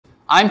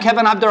I'm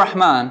Kevin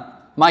Abdulrahman.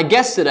 My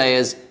guest today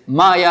is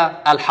Maya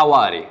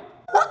Al-Hawary.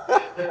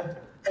 I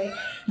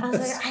was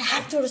like, I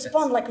have to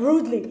respond like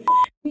rudely.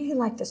 You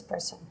like this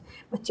person,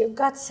 but your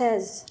gut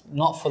says...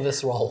 Not for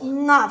this role.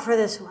 Not for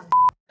this one.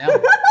 Yeah.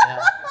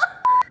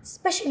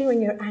 Especially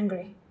when you're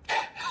angry.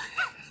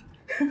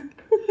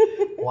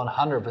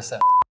 100%.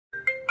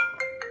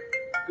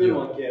 Good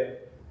one, Kev.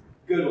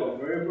 Good one.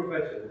 Very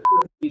professional.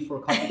 For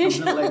a couple of minutes,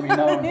 let me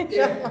know.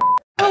 Yeah.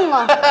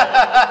 Allah.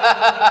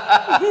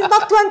 He's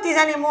not 20s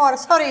anymore.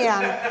 Sorry,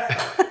 Yana.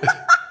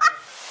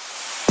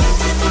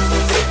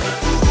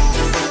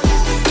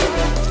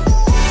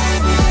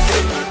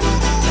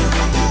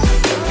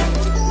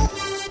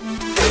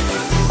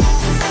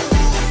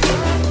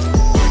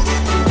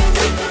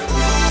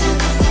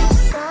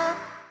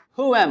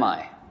 Who am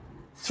I?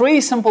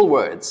 3 simple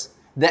words,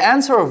 the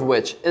answer of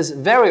which is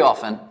very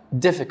often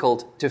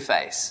difficult to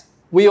face.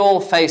 We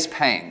all face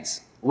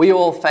pains. We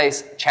all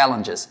face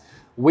challenges.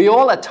 We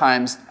all at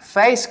times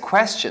face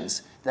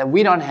questions that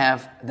we don't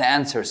have the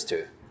answers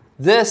to.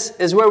 This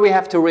is where we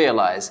have to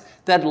realize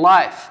that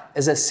life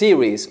is a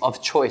series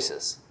of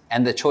choices,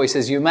 and the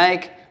choices you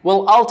make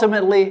will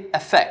ultimately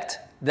affect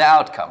the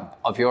outcome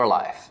of your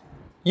life.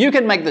 You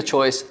can make the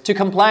choice to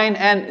complain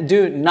and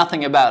do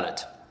nothing about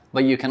it,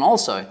 but you can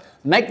also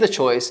make the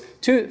choice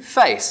to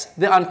face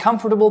the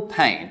uncomfortable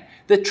pain,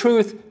 the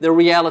truth, the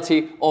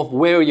reality of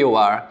where you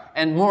are,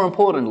 and more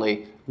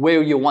importantly,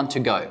 where you want to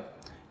go.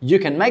 You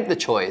can make the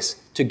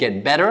choice to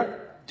get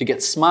better, to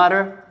get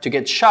smarter, to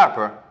get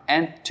sharper,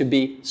 and to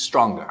be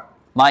stronger.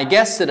 My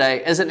guest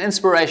today is an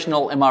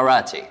inspirational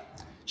Emirati.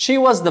 She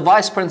was the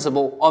vice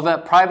principal of a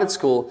private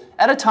school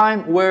at a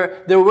time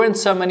where there weren't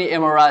so many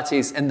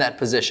Emiratis in that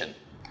position.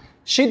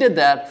 She did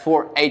that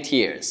for 8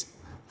 years,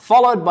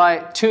 followed by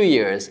 2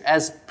 years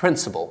as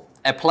principal,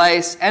 a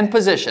place and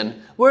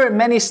position where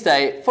many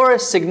stay for a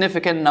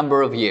significant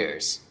number of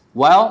years.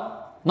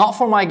 Well, not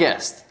for my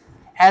guest.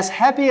 As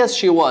happy as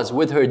she was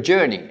with her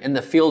journey in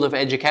the field of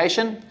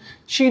education,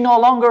 she no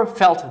longer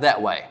felt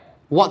that way.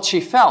 What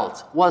she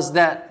felt was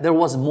that there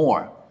was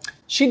more.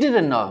 She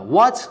didn't know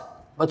what,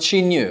 but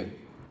she knew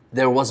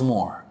there was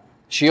more.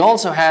 She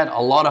also had a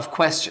lot of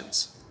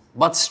questions,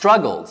 but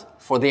struggled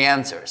for the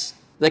answers.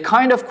 The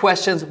kind of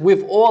questions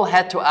we've all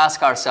had to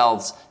ask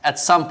ourselves at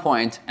some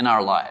point in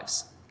our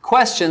lives.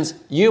 Questions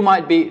you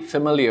might be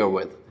familiar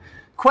with.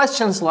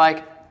 Questions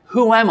like,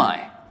 who am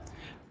I?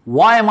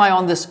 Why am I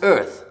on this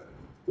earth?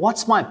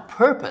 What's my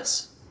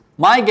purpose?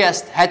 My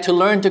guest had to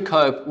learn to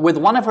cope with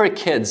one of her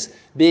kids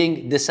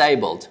being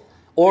disabled,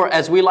 or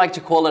as we like to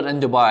call it in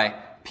Dubai,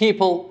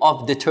 people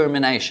of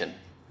determination.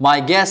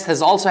 My guest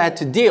has also had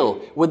to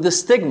deal with the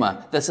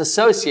stigma that's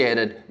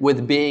associated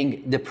with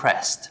being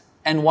depressed.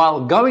 And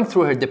while going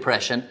through her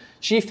depression,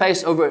 she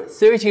faced over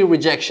 30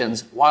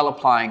 rejections while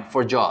applying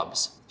for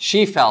jobs.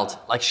 She felt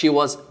like she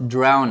was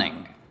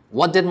drowning.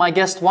 What did my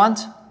guest want?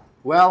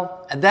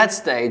 Well, at that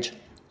stage,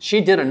 she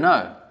didn't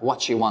know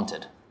what she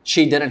wanted.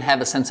 She didn't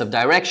have a sense of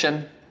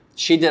direction.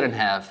 She didn't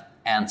have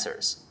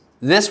answers.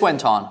 This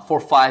went on for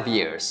 5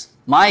 years.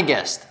 My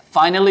guest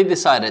finally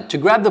decided to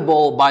grab the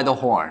bull by the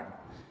horn.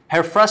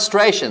 Her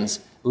frustrations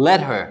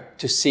led her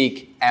to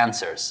seek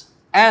answers.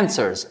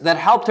 Answers that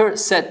helped her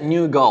set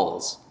new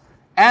goals.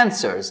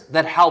 Answers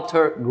that helped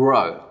her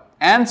grow.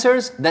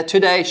 Answers that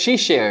today she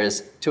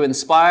shares to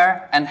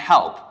inspire and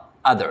help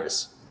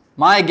others.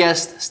 My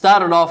guest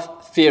started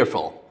off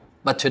fearful,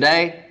 but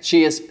today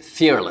she is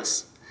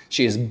fearless.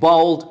 She is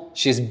bold,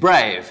 she's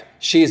brave,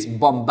 she's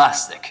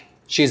bombastic.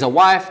 She's a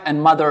wife and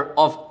mother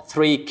of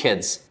 3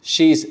 kids.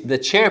 She's the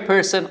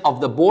chairperson of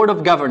the Board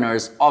of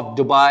Governors of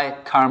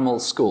Dubai Carmel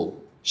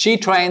School. She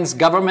trains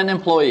government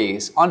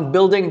employees on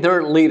building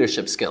their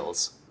leadership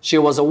skills. She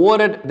was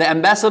awarded the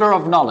Ambassador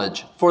of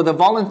Knowledge for the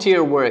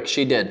volunteer work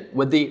she did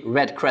with the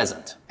Red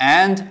Crescent,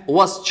 and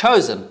was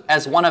chosen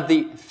as one of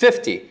the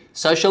 50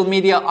 social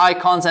media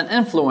icons and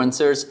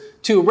influencers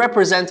to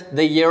represent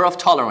the Year of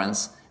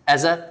Tolerance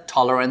as a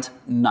tolerant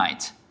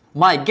knight.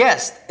 My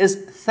guest is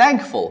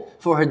thankful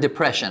for her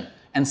depression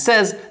and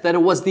says that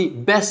it was the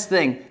best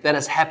thing that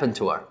has happened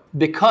to her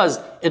because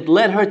it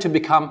led her to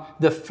become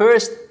the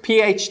first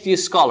PhD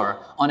scholar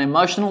on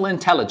emotional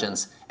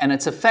intelligence and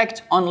its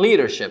effect on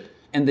leadership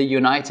in the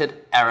United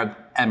Arab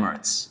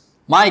Emirates.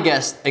 My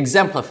guest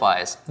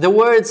exemplifies the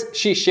words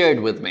she shared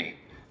with me,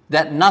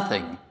 that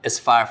nothing is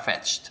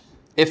far-fetched.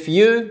 If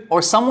you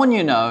or someone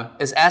you know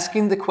is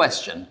asking the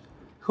question,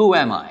 who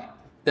am I?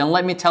 Then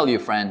let me tell you,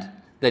 friend,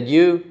 that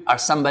you are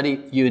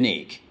somebody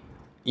unique.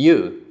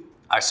 You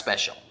are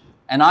special.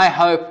 And I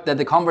hope that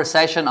the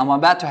conversation I'm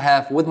about to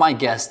have with my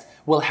guest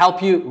will help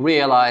you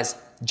realize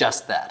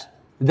just that.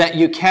 That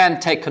you can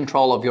take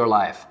control of your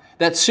life.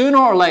 That sooner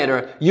or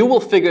later you will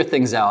figure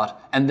things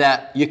out and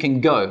that you can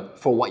go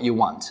for what you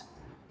want.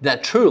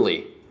 That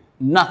truly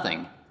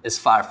nothing is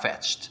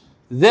far-fetched.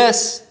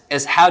 This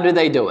is How Do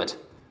They Do It?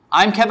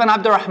 I'm Kevin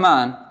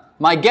Abdulrahman.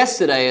 My guest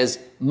today is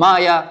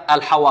Maya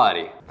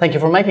Al-Hawary. Thank you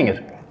for making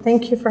it.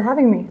 Thank you for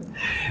having me.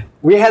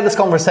 We had this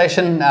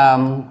conversation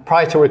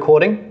prior to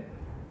recording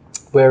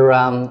where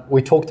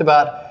we talked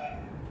about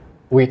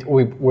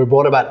we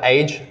brought about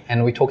age,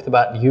 and we talked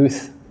about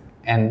youth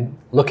and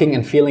looking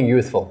and feeling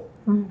youthful.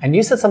 And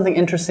you said something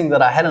interesting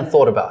that I hadn't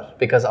thought about,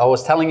 because I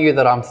was telling you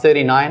that I'm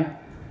 39,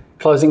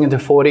 closing into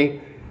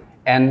 40,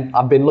 and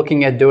I've been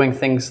looking at doing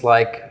things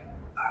like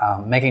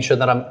making sure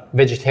that I'm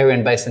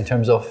vegetarian based in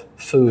terms of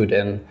food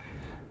and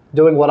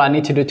doing what I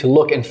need to do to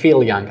look and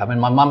feel young. I mean,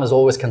 my mum is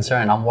always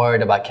concerned, I'm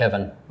worried about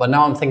Kevin. But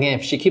now I'm thinking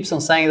if she keeps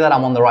on saying that,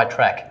 I'm on the right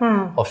track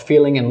of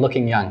feeling and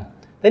looking young.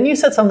 Then you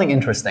said something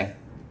interesting,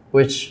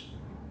 which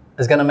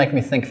is going to make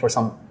me think for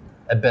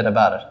a bit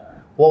about it.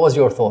 What was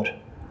your thought?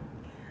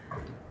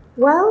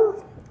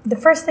 Well, the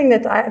first thing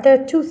there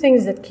are two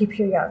things that keep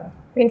you young.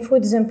 I mean,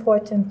 food is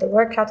important, the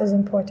workout is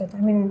important. I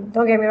mean,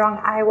 don't get me wrong,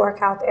 I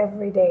work out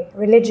every day,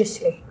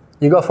 religiously.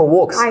 You go for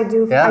walks? I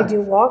do. Yeah. I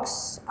do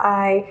walks.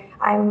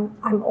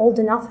 I'm old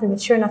enough and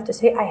mature enough to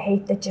say I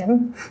hate the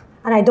gym.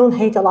 And I don't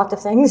hate a lot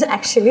of things,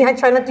 actually. I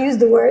try not to use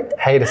the word.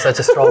 Hate is such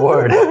a strong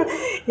word.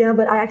 Yeah,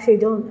 but I actually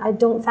don't. I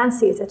don't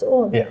fancy it at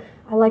all. Yeah.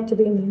 I like to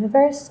be in the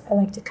universe. I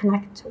like to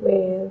connect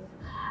with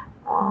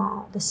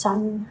the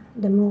sun,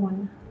 the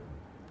moon,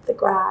 the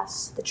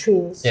grass, the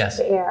trees, yes.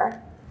 the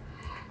air.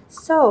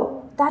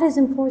 So that is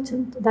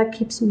important. That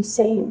keeps me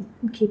sane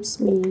and keeps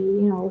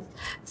me,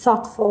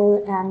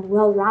 thoughtful and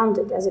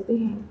well-rounded as a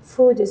being.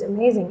 Food is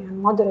amazing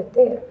and moderate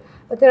there.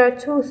 But there are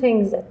two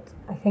things that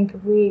I think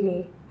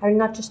really, I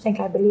not just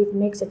think, I believe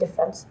makes a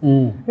difference.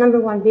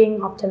 Number one,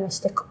 being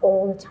optimistic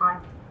all the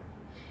time.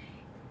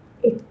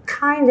 It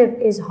kind of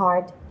is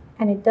hard,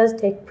 and it does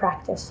take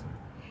practice.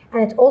 And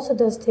it also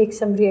does take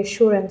some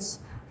reassurance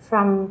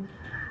from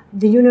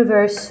the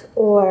universe,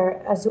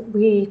 or as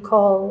we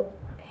call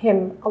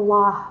him,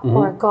 Allah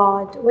or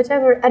God,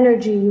 whatever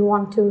energy you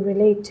want to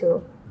relate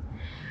to.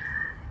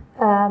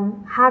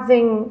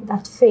 Having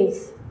that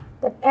faith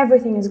that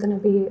everything is going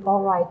to be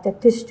all right,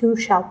 that this too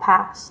shall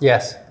pass.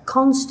 Yes.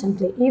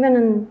 Constantly,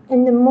 even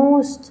in the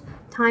most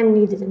time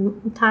needed,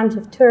 in times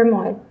of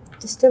turmoil,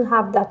 to still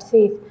have that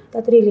faith,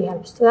 that really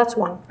helps. So that's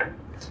one.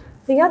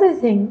 The other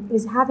thing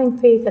is having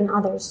faith in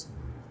others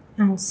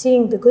and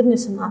seeing the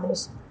goodness in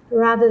others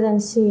rather than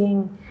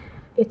seeing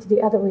it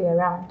the other way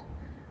around.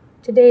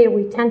 Today,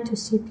 we tend to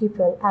see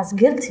people as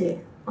guilty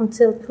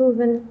until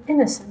proven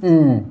innocent.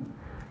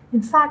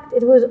 In fact,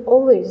 it was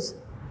always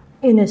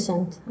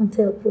innocent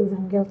until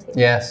proven guilty.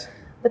 Yes.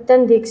 But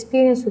then the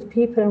experience with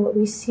people and what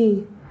we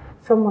see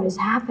from what is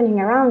happening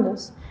around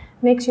us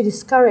makes you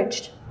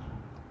discouraged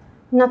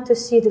not to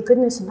see the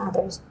goodness in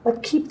others.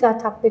 But keep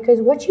that up,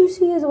 because what you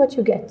see is what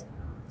you get.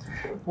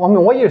 Well, I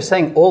mean, what you're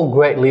saying, all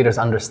great leaders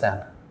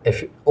understand.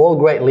 If all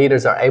great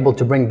leaders are able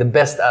to bring the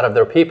best out of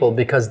their people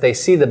because they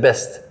see the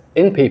best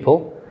in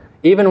people,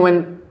 even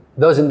when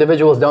those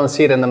individuals don't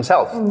see it in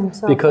themselves.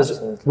 Because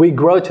absolutely. We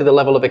grow to the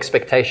level of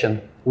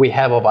expectation we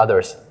have of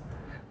others.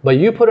 But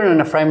you put it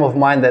in a frame of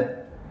mind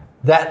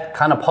that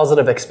kind of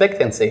positive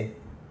expectancy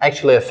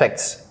actually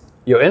affects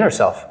your inner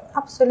self.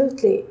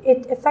 Absolutely.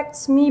 It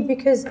affects me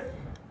because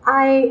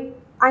I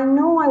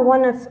know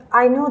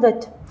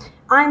that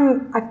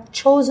I've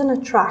chosen a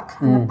track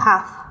and a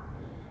path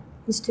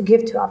is to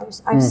give to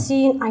others.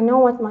 I know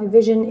what my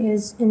vision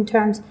is in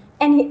terms,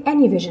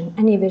 any vision,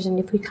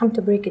 if we come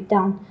to break it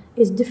down,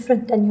 is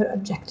different than your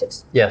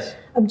objectives. Yes.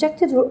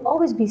 Objectives will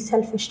always be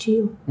selfish to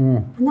you.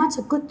 And that's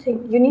a good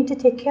thing. You need to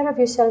take care of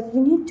yourself.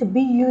 You need to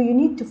be you. You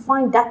need to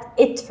find that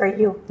it for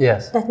you.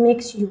 Yes. That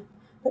makes you.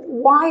 But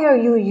why are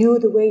you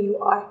the way you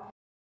are?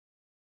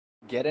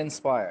 Get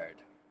inspired.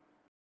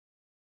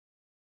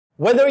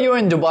 Whether you're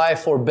in Dubai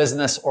for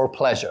business or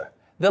pleasure,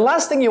 the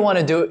last thing you want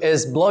to do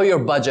is blow your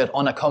budget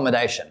on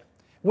accommodation,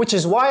 which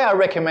is why I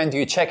recommend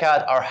you check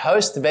out our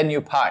host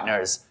venue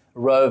partners,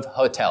 Rove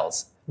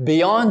Hotels.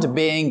 Beyond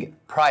being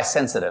price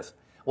sensitive,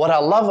 what I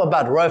love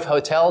about Rove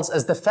Hotels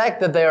is the fact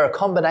that they are a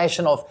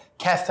combination of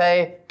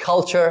cafe,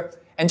 culture,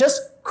 and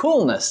just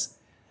coolness.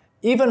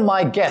 Even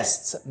my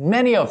guests,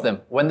 many of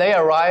them, when they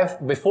arrive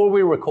before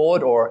we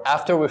record or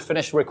after we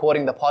finish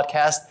recording the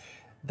podcast,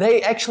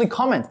 they actually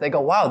comment. They go,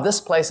 wow, this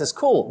place is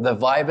cool. The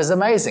vibe is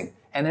amazing.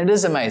 And it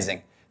is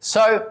amazing.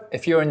 So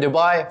if you're in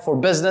Dubai for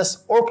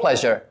business or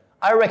pleasure,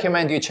 I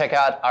recommend you check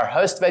out our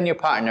host venue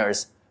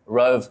partners,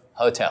 Rove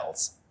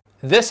Hotels.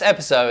 This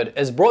episode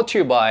is brought to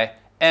you by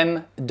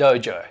M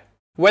Dojo.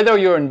 Whether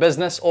you're in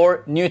business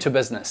or new to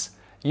business,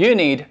 you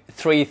need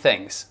three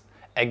things: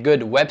 a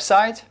good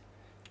website,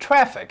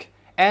 traffic,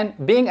 and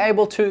being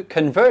able to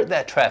convert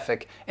that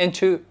traffic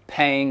into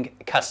paying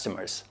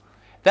customers.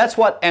 That's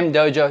what M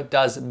Dojo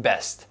does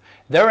best.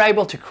 They're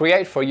able to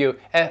create for you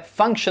a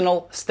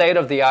functional,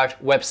 state-of-the-art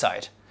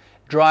website,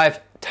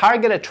 drive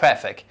targeted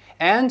traffic,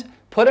 and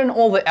put in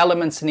all the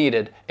elements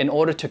needed in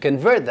order to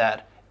convert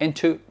that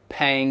into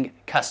paying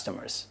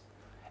customers.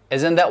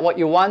 Isn't that what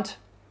you want?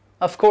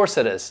 Of course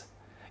it is.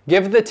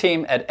 Give the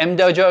team at M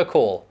Dojo a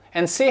call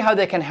and see how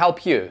they can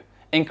help you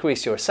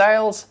increase your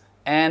sales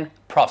and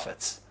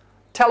profits.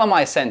 Tell them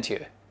I sent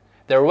you.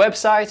 Their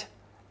website,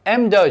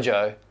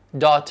 mdojo.co.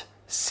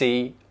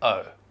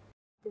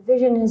 The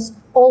vision is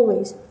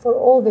always for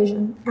all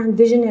vision and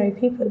visionary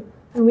people.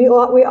 And we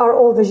are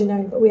all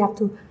visionary, but we have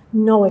to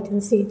know it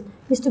and see it,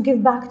 is to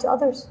give back to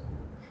others.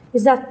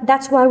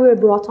 That's why we were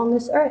brought on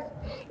this earth.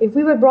 If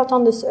we were brought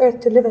on this earth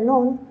to live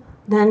alone,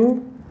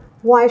 then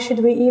why should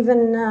we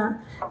even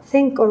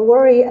think or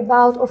worry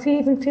about or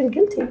even feel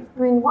guilty? I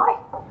mean, why?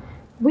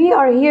 We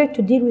are here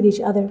to deal with each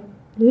other,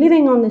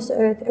 living on this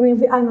earth. I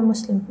mean, I'm a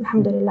Muslim,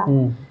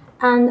 alhamdulillah.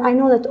 And I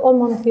know that all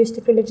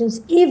monotheistic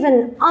religions,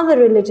 even other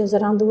religions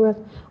around the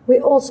world, we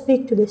all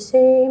speak to the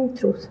same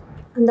truth.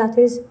 And that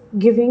is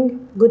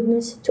giving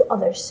goodness to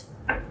others.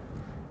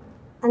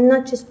 And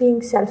not just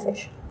being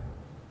selfish.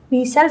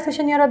 Be selfish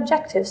in your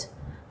objectives.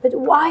 But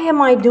why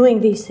am I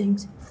doing these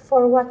things?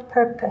 For what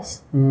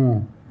purpose?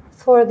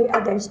 For the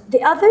others.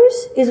 The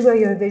others is where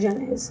your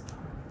vision is.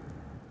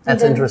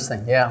 That's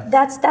interesting, yeah.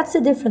 That's the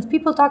difference.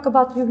 People talk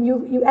about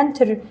you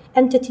enter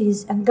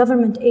entities and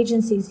government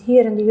agencies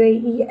here in the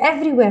UAE,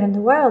 everywhere in the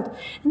world,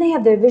 and they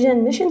have their vision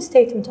and mission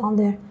statement on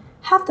there.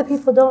 Half the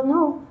people don't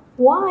know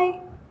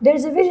why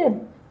there's a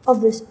vision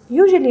of this.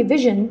 Usually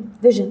vision,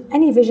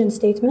 any vision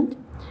statement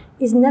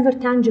is never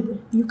tangible.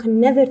 You can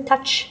never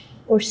touch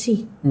or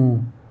see.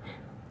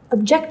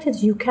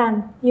 Objectives you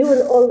can. You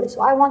will always.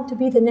 I want to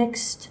be the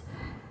next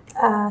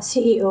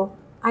CEO.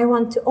 I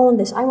want to own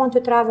this. I want to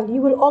travel. You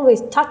will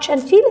always touch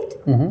and feel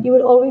it. You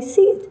will always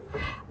see it.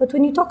 But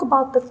when you talk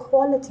about the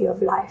quality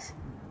of life,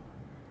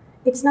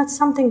 it's not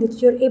something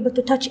that you're able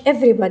to touch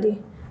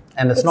everybody.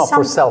 And it's not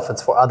for self,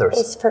 it's for others.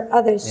 It's for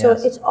others. Yes.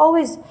 So it's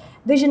always,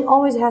 vision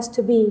always has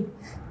to be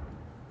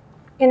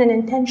in an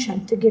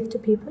intention to give to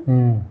people,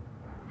 in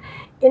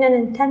an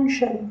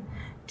intention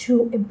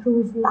to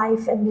improve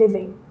life and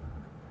living.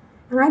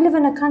 And I live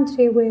in a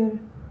country where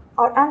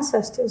our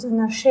ancestors and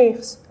our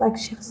sheikhs, like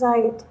Sheikh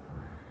Zayed,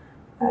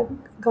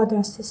 God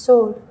rest his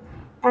soul,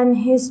 and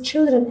his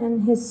children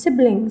and his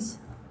siblings,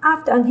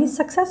 and his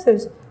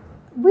successors,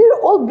 we're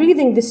all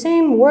breathing the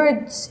same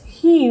words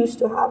he used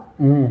to have.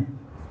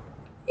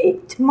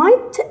 It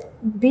might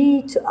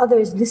be to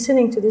others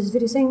listening to this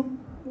video saying,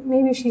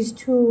 maybe she's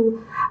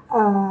too,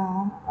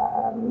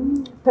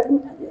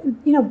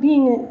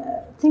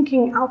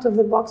 thinking out of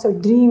the box or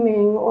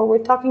dreaming, or we're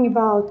talking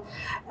about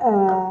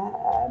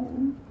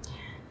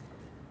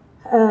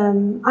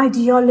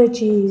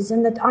ideologies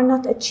and that are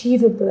not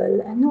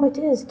achievable. And no, it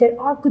is. There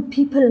are good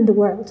people in the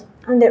world,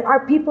 and there are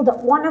people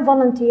that want to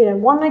volunteer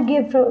and want to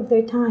give of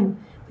their time.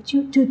 But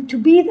to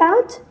be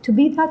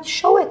that,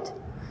 show it.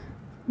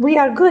 We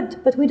are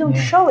good, but we don't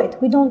show it.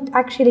 We don't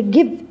actually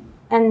give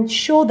and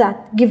show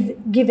that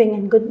giving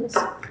and goodness.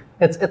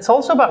 It's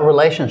also about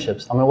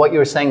relationships. I mean, what you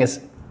were saying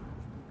is,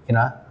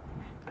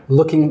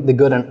 looking the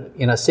good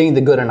and seeing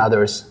the good in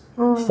others,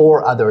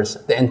 for others,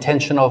 the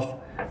intention of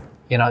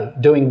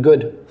doing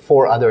good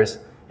for others.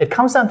 It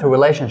comes down to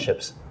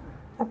relationships.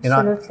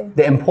 Absolutely.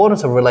 The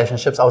importance of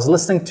relationships. I was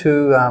listening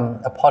to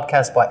a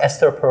podcast by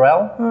Esther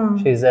Perel.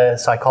 She's a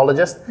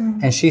psychologist,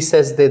 and she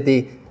says that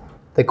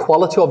the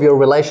quality of your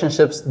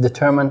relationships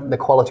determine the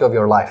quality of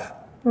your life.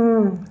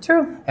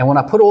 True. And when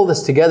I put all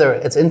this together,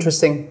 it's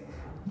interesting.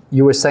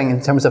 You were saying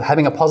in terms of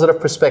having a positive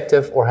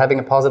perspective or having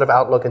a positive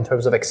outlook in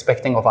terms of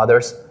expecting of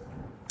others,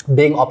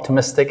 being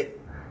optimistic,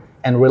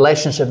 and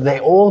relationship, they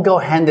all go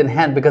hand in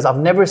hand, because I've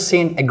never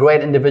seen a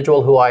great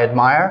individual who I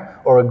admire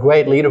or a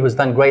great leader who's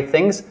done great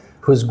things,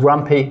 who's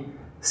grumpy,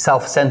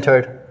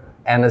 self-centered,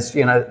 and is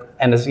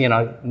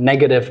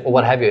negative or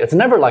what have you. It's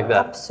never like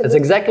that. Absolutely. It's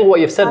exactly what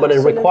you've said,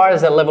 Absolutely. but it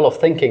requires that level of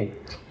thinking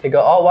to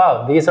go, oh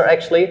wow, these are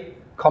actually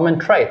common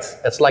traits.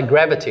 It's like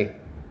gravity.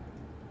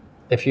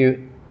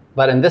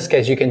 But in this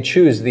case, you can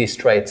choose these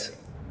traits.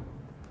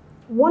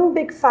 One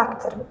big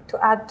factor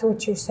to add to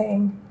what you're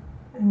saying,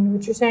 and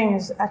what you're saying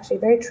is actually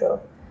very true,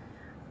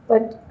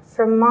 but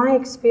from my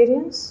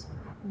experience,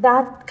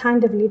 that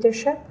kind of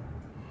leadership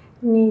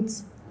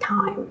needs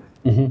time.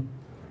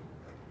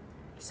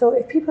 So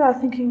if people are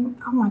thinking,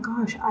 oh my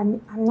gosh,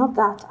 I'm not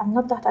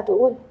that at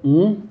all.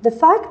 The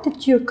fact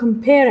that you're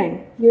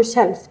comparing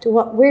yourself to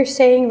what we're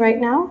saying right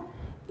now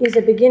is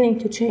a beginning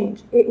to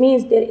change. It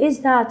means there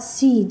is that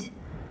seed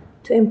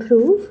to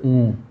improve,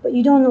 but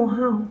you don't know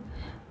how.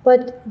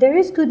 But there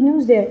is good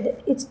news there.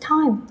 It's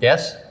time.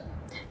 Yes.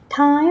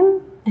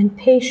 Time and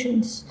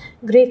patience.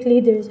 Great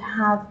leaders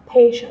have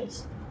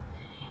patience.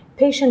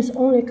 Patience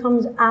only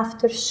comes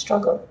after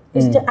struggle.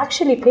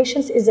 Actually,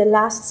 patience is the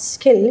last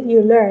skill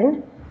you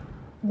learn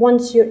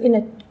once you're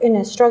in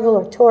a struggle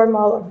or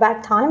turmoil or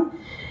bad time.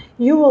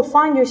 You will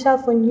find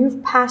yourself when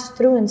you've passed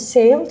through and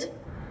sailed,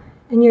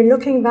 and you're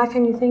looking back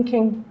and you're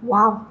thinking,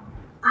 wow,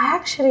 I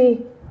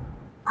actually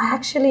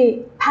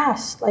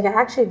passed, like I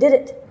actually did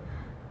it.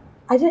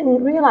 I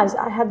didn't realize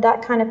I had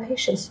that kind of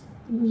patience.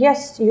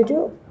 Yes, you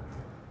do.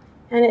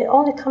 And it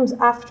only comes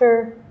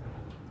after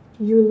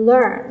you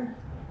learn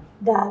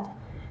that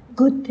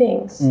good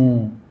things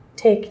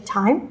take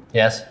time.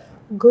 Yes.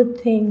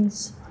 Good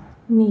things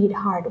need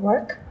hard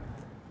work.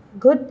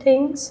 Good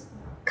things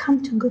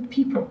come to good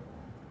people.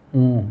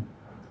 So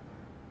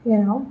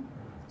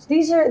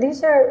these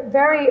are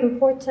very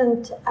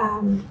important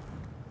and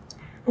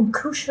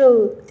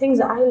crucial things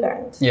that I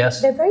learned. Yes.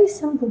 They're very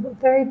simple but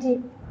very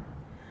deep.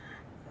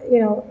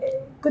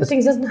 Good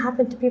things doesn't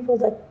happen to people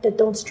that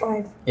don't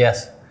strive.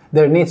 Yes.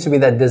 There needs to be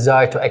that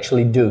desire to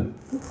actually do.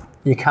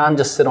 You can't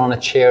just sit on a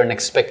chair and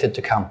expect it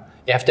to come.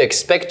 You have to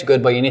expect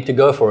good, but you need to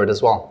go for it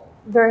as well.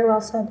 Very well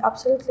said,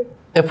 absolutely.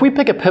 If we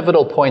pick a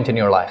pivotal point in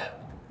your life,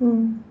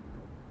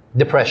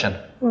 depression,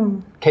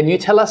 can you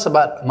tell us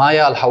about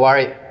Maya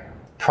Al-Hawary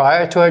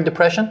prior to her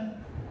depression?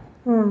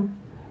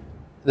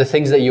 The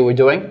things that you were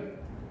doing,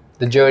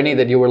 the journey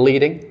that you were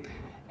leading,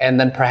 and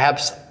then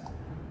perhaps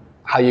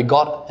how you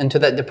got into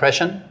that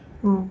depression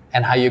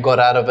and how you got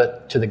out of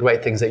it to the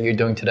great things that you're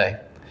doing today.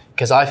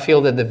 Because I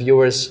feel that the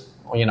viewers,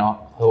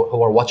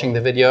 who are watching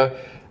the video,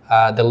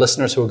 the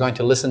listeners who are going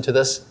to listen to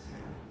this,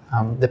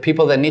 the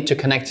people that need to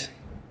connect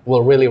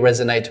will really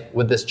resonate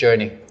with this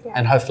journey,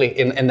 and hopefully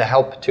in the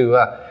help to,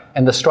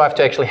 and the strive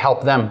to actually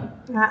help them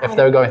if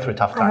they're going through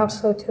tough times. I hope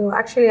so too.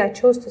 Actually, I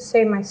chose to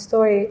say my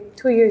story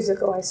 2 years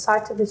ago. I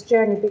started this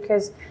journey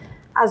because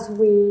as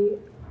we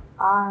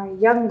are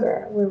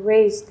younger, we're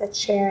raised that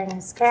sharing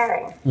is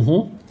caring.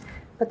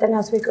 But then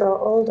as we grow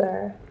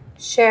older,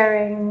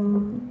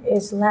 sharing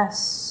is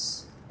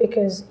less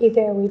because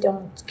either we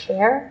don't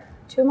care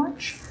too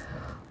much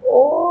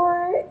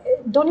or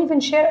don't even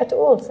share at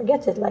all.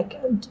 Forget it. Like,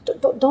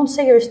 don't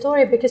say your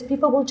story because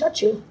people will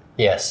judge you.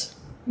 Yes.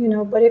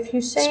 But if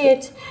you say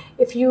it,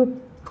 if you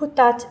put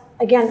that,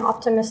 again,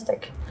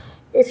 optimistic,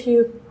 if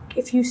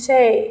you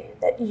say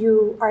that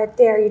you are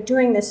there, you're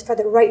doing this for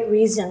the right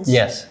reasons.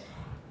 Yes.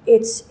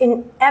 It's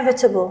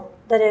inevitable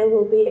that it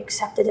will be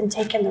accepted and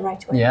taken the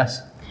right way.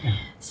 Yes.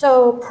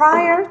 So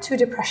prior to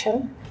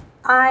depression,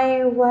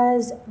 I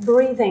was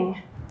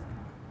breathing.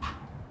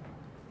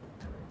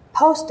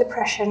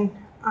 Post-depression,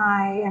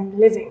 I am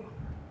living.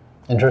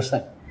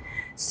 Interesting.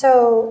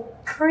 So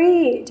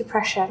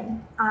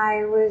pre-depression,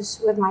 I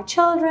was with my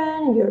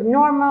children, your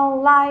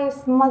normal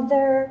life,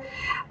 mother.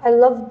 I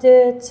loved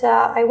it.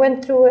 I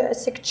went through a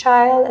sick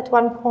child at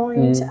one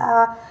point,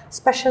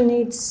 special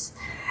needs.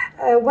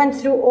 Went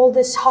through all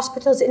these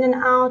hospitals in and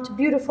out,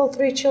 beautiful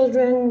 3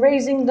 children,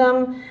 raising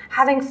them,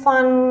 having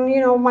fun,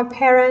 my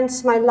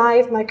parents, my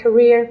life, my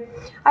career.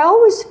 I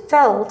always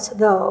felt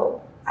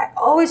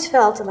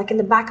like in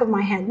the back of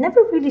my head,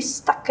 never really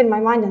stuck in my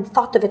mind and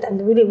thought of it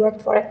and really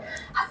worked for it.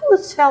 I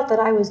always felt that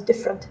I was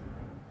different.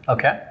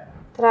 Okay.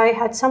 That I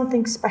had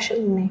something special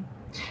in me.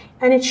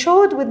 And it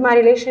showed with my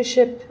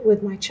relationship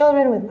with my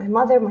children, with my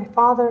mother, my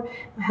father,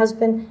 my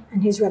husband,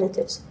 and his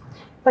relatives.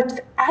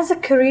 But as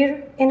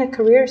in a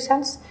career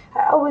sense,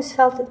 I always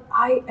felt that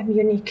I am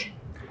unique.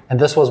 And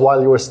this was while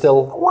you were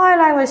still...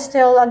 While I was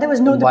still, there was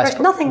no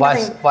depression, nothing.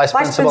 Vice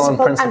principal and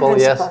principal,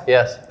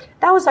 yes.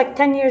 That was like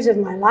 10 years of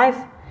my life.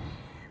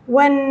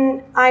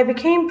 When I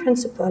became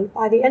principal,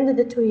 by the end of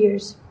the 2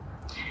 years,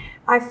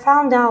 I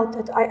found out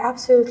that I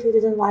absolutely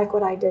didn't like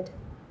what I did.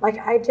 Like,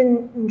 I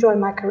didn't enjoy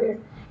my career.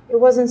 It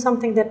wasn't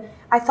something that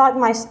I thought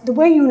the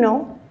way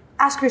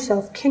ask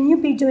yourself, can you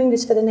be doing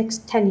this for the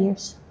next 10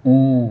 years?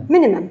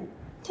 Minimum.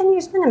 10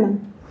 years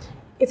minimum.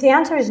 If the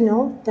answer is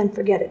no, then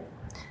forget it.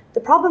 The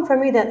problem for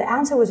me that the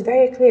answer was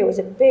very clear. It was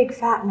a big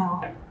fat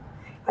no.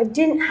 I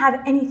didn't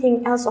have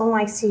anything else on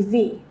my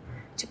CV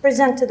to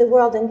present to the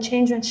world and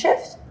change and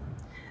shift.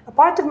 A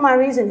part of my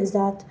reason is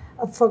that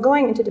for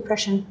going into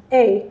depression,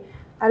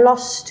 I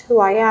lost who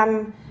I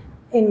am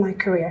in my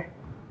career.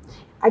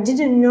 I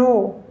didn't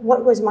know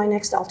what was my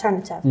next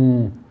alternative.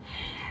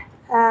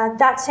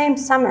 That same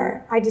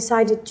summer, I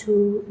decided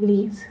to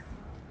leave.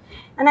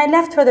 And I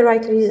left for the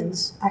right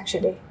reasons,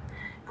 actually.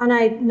 And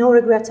I had no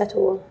regrets at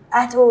all.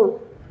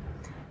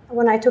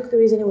 When I took the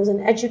reason, it was an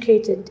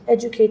educated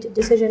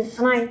decision.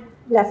 And I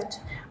left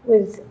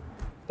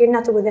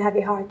not with a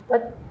heavy heart,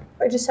 but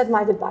I just said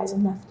my goodbyes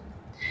and left.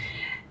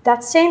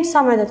 That same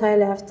summer that I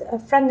left, a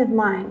friend of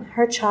mine,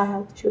 her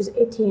child, she was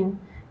 18,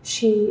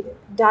 she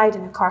died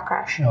in a car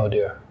crash. Oh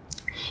dear.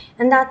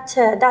 And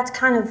that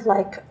kind of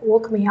like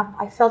woke me up.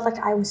 I felt like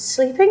I was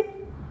sleeping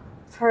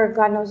for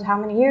God knows how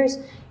many years.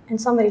 And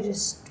somebody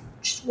just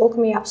woke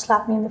me up,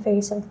 slapped me in the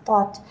face, and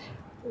thought,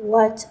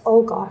 what?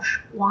 Oh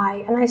gosh,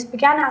 why? And I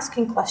began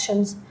asking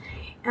questions.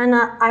 And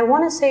I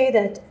want to say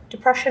that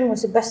depression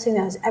was the best thing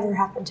that has ever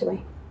happened to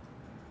me.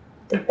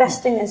 The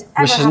best thing that's ever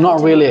happened to me. Which is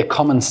not really a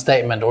common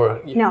statement,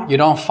 or you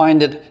don't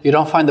find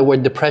the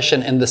word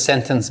depression in the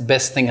sentence,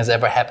 best thing has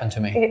ever happened to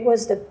me. It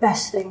was the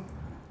best thing.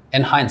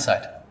 In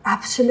hindsight.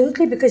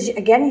 Absolutely, because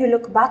again, you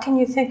look back and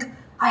you think,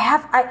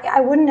 I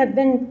wouldn't have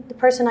been the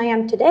person I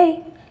am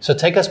today. So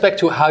take us back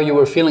to how you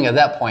were feeling at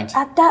that point.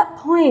 At that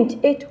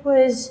point, it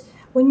was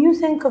when you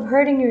think of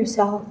hurting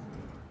yourself,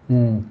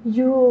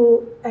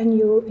 you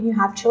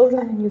have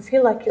children and you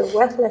feel like you're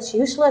worthless,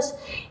 useless,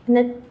 and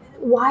then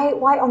why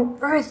on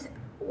earth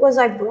was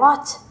I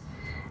brought?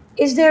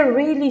 Is there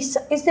really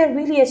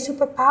a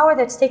superpower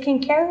that's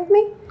taking care of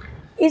me?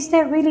 Is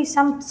there really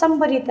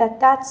somebody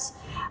that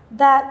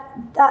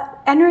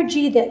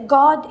energy, that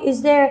God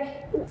is there?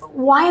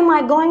 Why am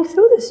I going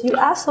through this? You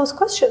ask those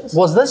questions.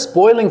 Was this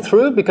boiling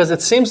through? Because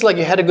it seems like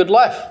you had a good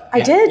life.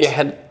 I did.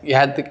 You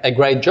had a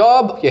great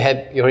job. You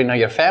had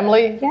your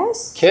family.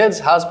 Yes. Kids,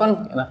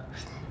 husband.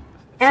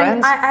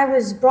 And I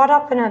was brought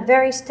up in a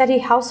very steady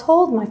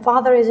household. My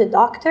father is a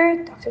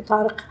doctor, Dr.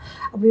 Tariq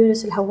Abu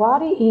Yunus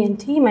al-Hawary,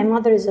 ENT. My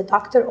mother is a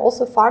doctor,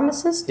 also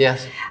pharmacist.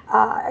 Yes.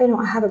 I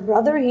have a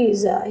brother.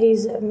 He's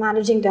a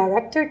managing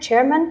director,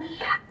 chairman,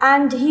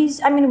 and we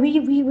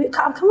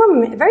come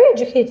from a very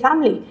educated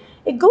family.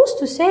 It goes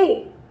to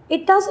say,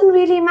 it doesn't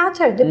really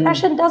matter.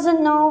 Depression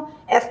doesn't know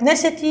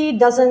ethnicity,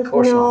 doesn't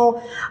know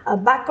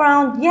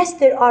background. Yes,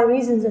 there are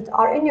reasons that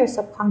are in your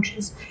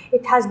subconscious.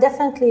 It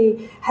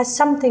definitely has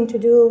something to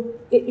do.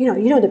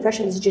 You know,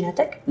 depression is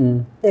genetic.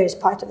 There is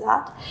part of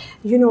that.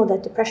 You know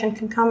that depression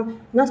can come.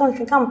 Not only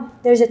can come.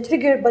 There is a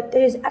trigger, but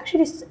there is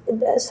actually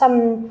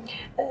some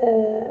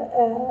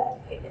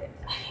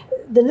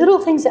the little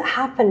things that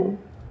happen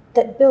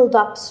that build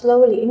up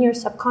slowly in your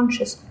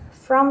subconscious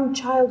from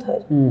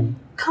childhood.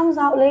 Comes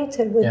out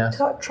later with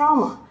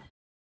trauma.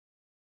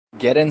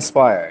 Get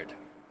inspired.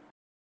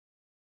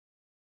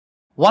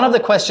 One of the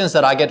questions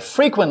that I get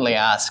frequently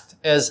asked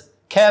is,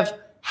 Kev,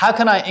 how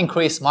can I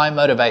increase my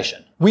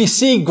motivation? We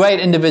see great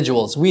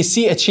individuals, we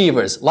see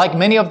achievers, like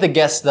many of the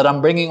guests that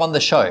I'm bringing on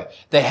the show.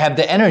 They have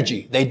the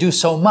energy, they do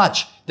so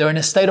much, they're in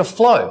a state of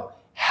flow.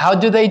 How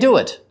do they do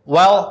it?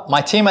 Well,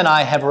 my team and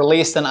I have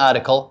released an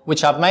article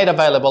which I've made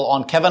available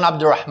on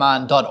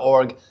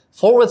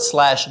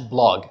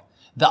kevinabdulrahman.org/blog.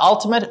 The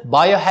ultimate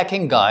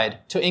biohacking guide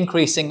to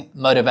increasing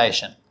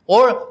motivation.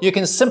 Or you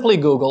can simply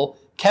Google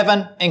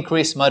Kevin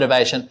Increase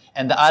Motivation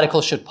and the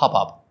article should pop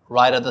up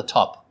right at the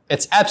top.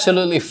 It's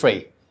absolutely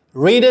free.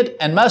 Read it,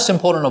 and most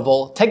important of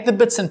all, take the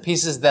bits and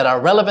pieces that are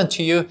relevant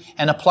to you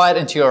and apply it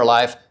into your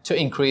life to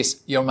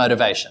increase your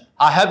motivation.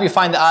 I hope you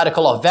find the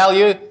article of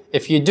value.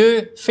 If you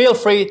do, feel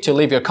free to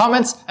leave your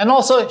comments and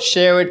also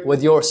share it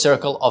with your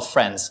circle of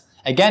friends.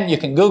 Again, you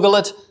can Google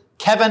it,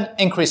 Kevin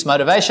Increase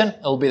Motivation.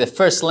 It'll be the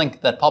first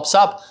link that pops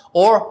up,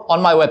 or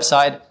on my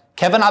website,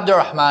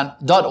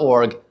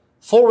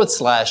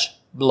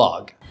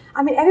 kevinabdulrahman.org/blog.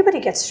 I mean, everybody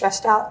gets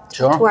stressed out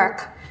at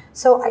work.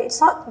 So it's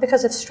not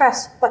because of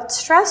stress, but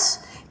stress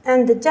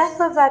and the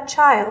death of that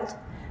child,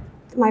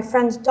 my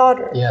friend's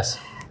daughter,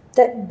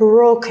 that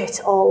broke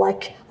it all,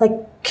 like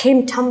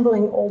came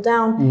tumbling all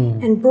down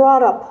and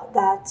brought up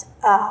that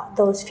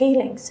those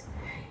feelings.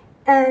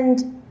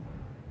 And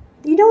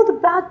you know, the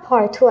bad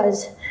part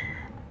was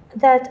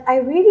that I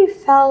really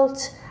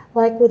felt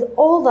like with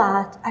all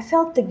that, I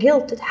felt the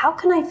guilt that how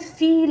can I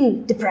feel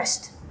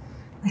depressed?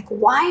 Like,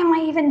 why am I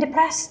even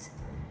depressed?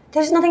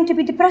 There's nothing to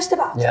be depressed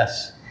about.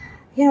 Yes.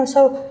 You know,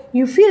 so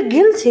you feel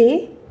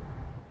guilty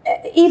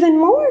even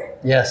more.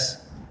 Yes,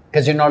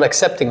 because you're not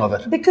accepting of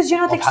it. Because you're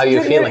not how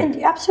you're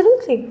feeling.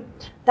 Absolutely.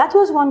 That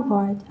was one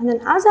part. And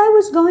then as I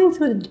was going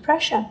through the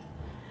depression,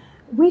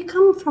 we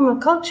come from a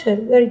culture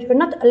where you're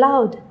not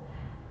allowed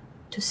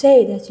to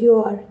say that you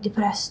are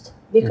depressed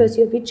because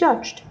you'll be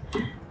judged.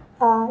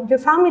 Your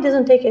family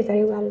doesn't take it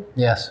very well.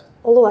 Yes.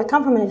 Although I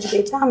come from an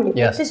educated family.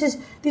 Yes. But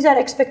these are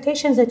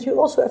expectations that you're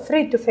also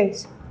afraid to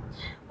face.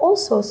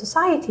 Also,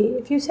 society,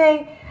 if you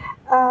say,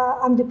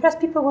 I'm depressed,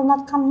 people will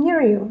not come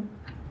near you.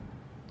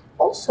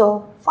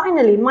 Also,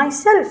 finally,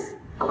 myself,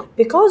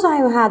 because I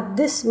had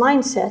this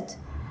mindset,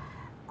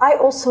 I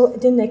also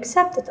didn't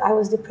accept that I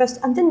was depressed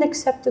and didn't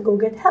accept to go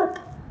get help.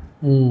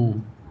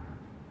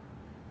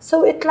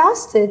 So it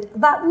lasted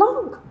that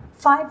long.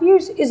 5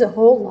 years is a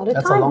whole lot of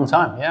time. That's a long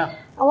time, yeah.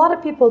 A lot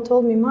of people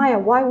told me, Maya,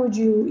 why would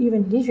you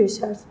even leave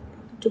yourself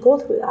to go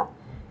through that?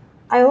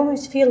 I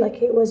always feel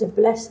like it was a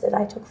bless that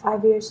I took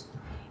 5 years.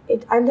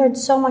 I learned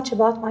so much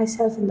about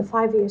myself in the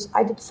 5 years.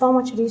 I did so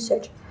much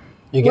research.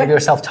 You gave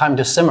yourself time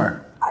to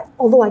simmer.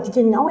 Although I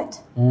didn't know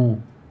it.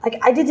 Like,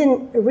 I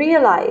didn't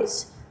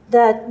realize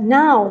that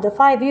now the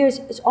 5 years,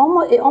 it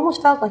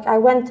almost felt like I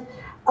went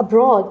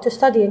abroad to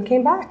study and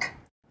came back.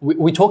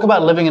 We talk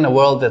about living in a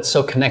world that's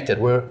so connected.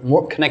 We're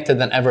more connected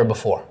than ever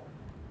before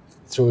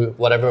through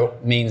whatever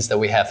means that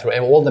we have, through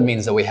all the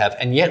means that we have,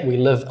 and yet we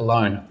live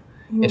alone.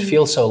 It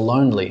feels so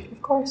lonely.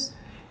 Of course.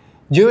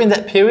 During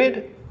that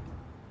period,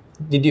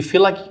 did you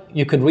feel like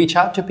you could reach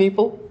out to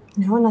people?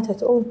 No, not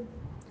at all.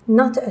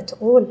 Not at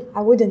all.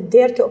 I wouldn't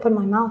dare to open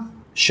my mouth.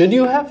 Should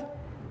you have?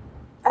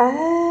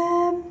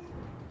 I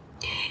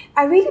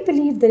really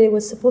believe that it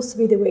was supposed to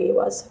be the way it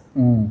was.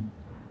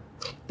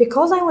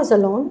 Because I was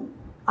alone,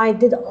 I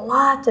did a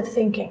lot of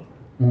thinking,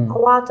 a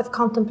lot of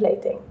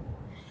contemplating.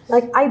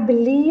 Like, I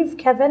believe,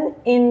 Kevin,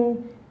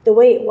 in the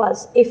way it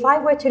was. If I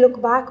were to look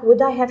back,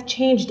 would I have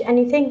changed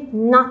anything?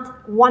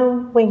 Not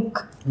one wink.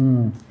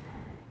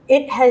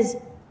 It has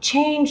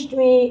changed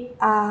me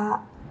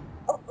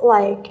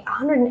like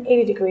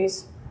 180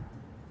 degrees.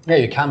 Yeah,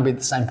 you can't be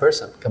the same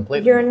person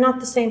completely. You're not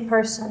the same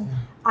person.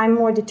 I'm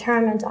more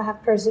determined. I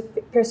have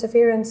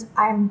perseverance.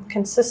 I'm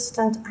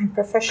consistent. I'm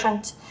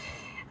proficient.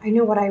 I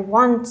know what I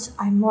want.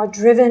 I'm more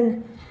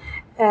driven.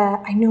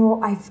 I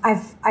know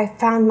I've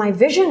found my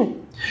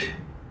vision.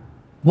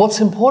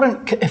 What's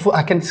important, if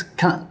I can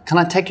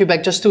I take you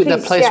back just to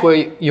that place where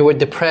you were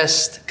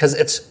depressed, because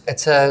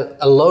it's a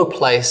low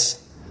place.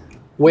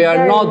 We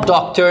are not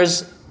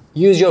doctors.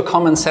 Use your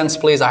common sense,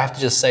 please. I have to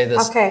just say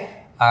this. Okay.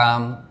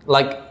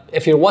 Like,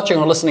 if you're watching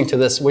or listening to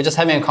this, we're just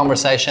having a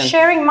conversation.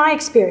 Sharing my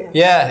experience.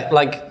 Yeah,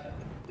 like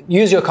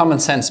use your common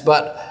sense,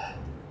 but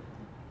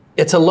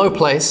it's a low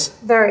place.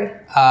 Very.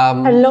 A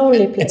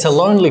lonely place. It's a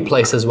lonely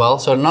place as well.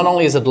 So not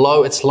only is it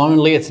low, it's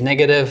lonely, it's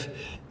negative.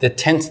 The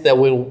tent that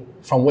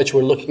from which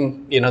we're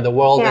looking, the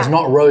world is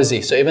not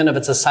rosy. So even if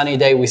it's a sunny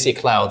day, we see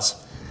clouds.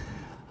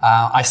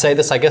 I say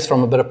this, I guess,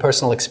 from a bit of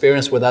personal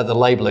experience without the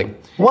labeling.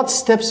 What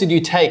steps did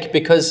you take?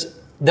 Because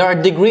there are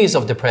degrees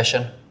of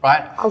depression,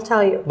 right? I'll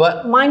tell you.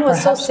 But mine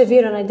was so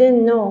severe, and I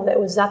didn't know that it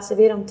was that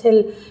severe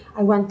until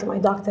I went to my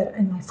doctor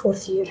in my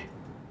 4th year.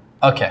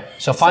 Okay,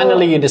 so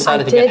finally you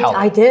decided to get help.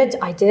 I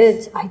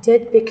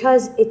did,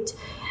 because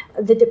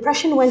the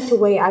depression went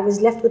away. I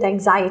was left with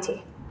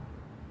anxiety.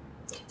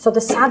 So the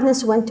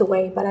sadness went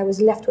away, but I was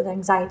left with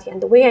anxiety.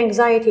 And the way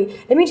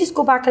let me just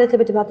go back a little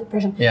bit about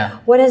depression. Yeah.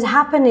 What has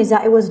happened is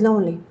that it was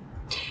lonely.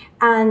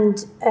 And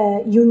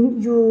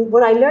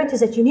what I learned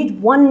is that you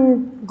need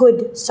one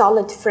good,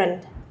 solid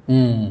friend.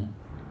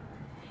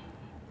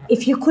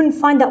 If you couldn't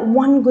find that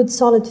one good,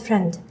 solid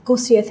friend, go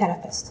see a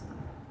therapist.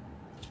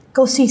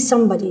 Go see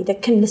somebody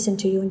that can listen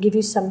to you and give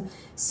you some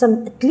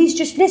at least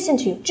just listen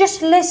to you.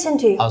 Just listen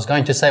to you. I was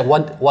going to say,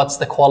 what's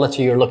the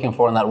quality you're looking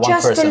for in that one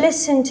person? Just to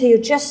listen to you.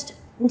 Just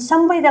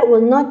somebody that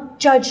will not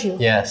judge you.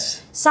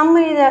 Yes.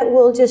 Somebody that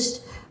will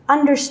just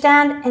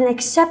understand and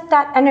accept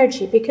that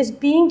energy, because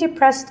being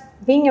depressed,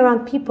 being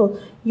around people,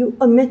 you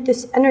emit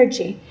this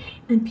energy,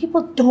 and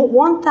people don't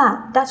want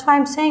that. That's why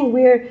I'm saying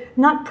we're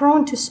not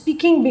prone to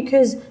speaking,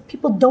 because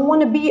people don't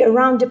want to be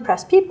around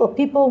depressed people.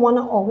 People want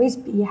to always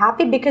be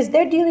happy because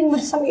they're dealing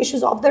with some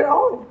issues of their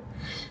own.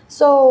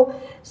 So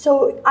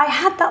I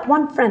had that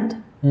one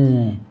friend.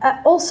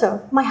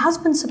 Also, my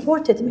husband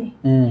supported me,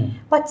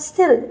 but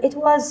still, it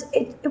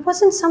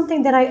wasn't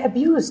something that I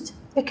abused,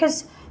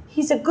 because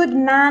he's a good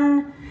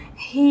man.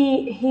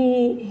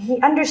 He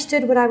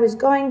understood what I was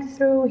going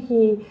through.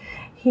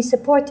 He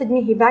supported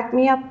me. He backed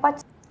me up.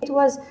 But it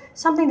was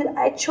something that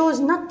I chose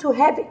not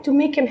to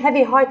make him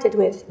heavy-hearted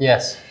with.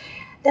 Yes.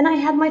 Then I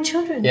had my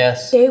children.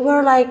 Yes. They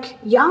were like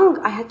young.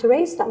 I had to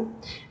raise them.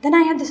 Then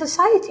I had the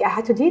society. I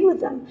had to deal with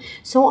them.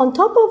 So on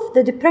top of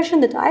the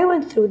depression that I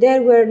went through,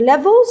 there were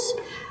levels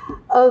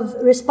of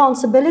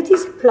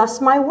responsibilities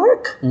plus my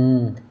work,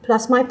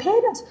 plus my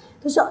parents.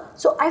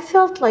 So I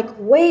felt like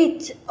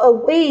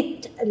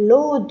a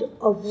load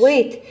of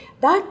weight.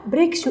 That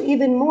breaks you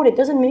even more. It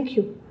doesn't make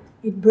you.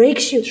 It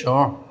breaks you.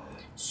 Sure.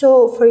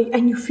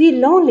 And you feel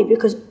lonely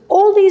because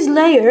all these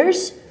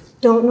layers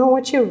don't know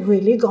what you're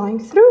really going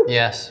through.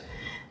 Yes.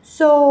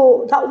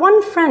 So that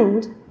one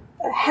friend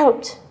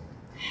helped.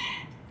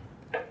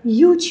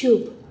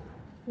 YouTube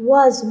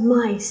was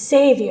my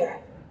savior.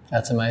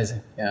 That's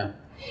amazing. Yeah.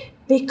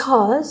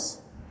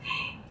 Because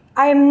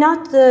I am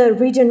not the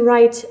read and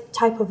write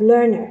type of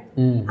learner.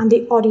 I'm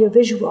the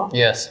audiovisual.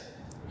 Yes.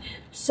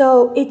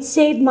 So it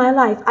saved my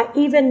life. I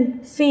even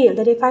feel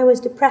that if I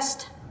was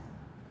depressed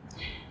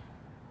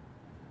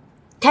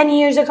 10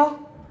 years ago,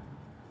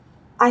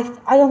 I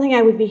don't think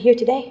I would be here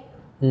today.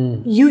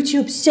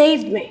 YouTube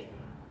saved me.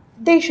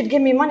 They should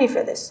give me money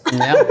for this.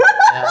 Yeah.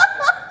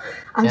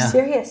 I'm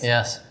serious.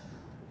 Yes.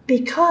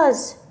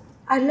 Because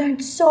I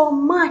learned so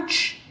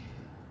much.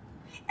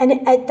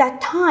 And at that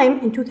time,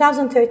 in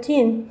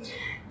 2013,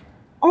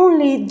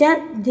 only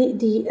then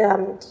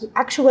the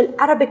actual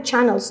Arabic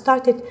channels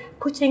started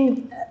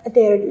putting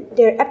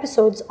their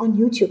episodes on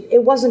YouTube.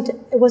 It wasn't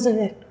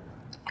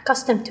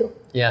accustomed to.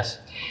 Yes.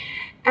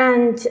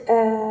 And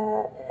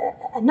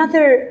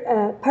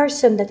another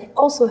person that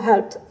also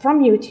helped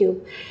from YouTube,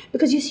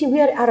 because you see,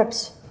 we are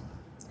Arabs,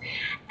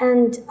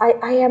 and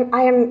I am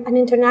an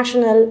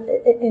international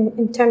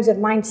in terms of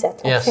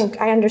mindset. Yes. I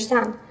think I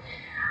understand,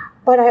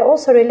 but I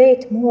also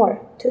relate more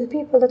to the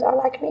people that are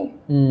like me.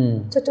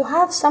 So to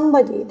have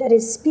somebody that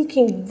is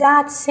speaking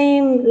that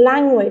same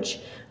language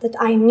that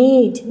I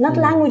need, not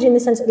language in the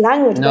sense of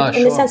language, but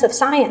in the sense of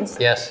science.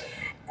 Yes.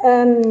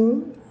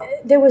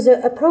 There was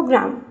a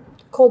program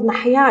called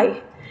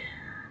Mahayai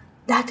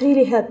that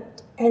really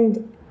helped,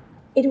 and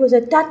it was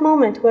at that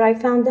moment where I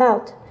found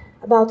out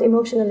about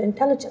emotional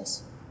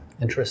intelligence.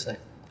 Interesting.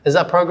 Is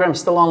that program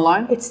still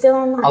online? It's still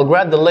online. I'll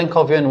grab the link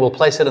of you and we'll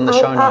place it in the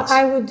show notes.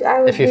 I would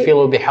if you feel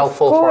it would be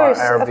helpful for our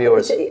Arab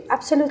viewers.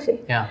 Absolutely.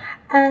 Yeah.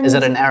 And is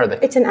it in Arabic?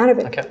 It's in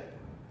Arabic. Okay.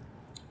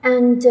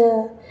 And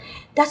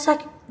that's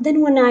like,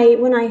 then when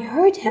I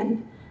heard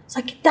him, it's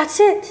like, that's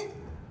it.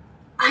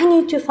 I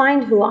need to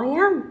find who I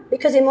am,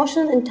 because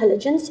emotional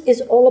intelligence is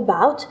all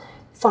about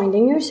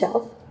finding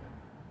yourself,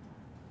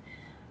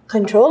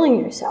 controlling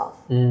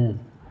yourself,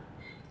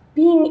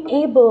 being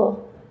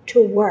able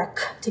to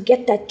work, to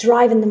get that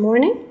drive in the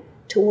morning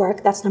to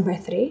work. That's number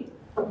 3.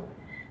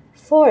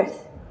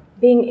 4th,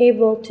 being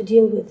able to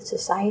deal with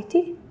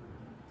society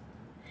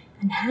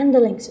and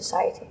handling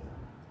society.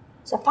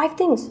 So 5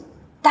 things.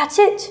 That's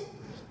it.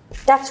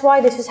 That's why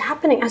this is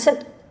happening. I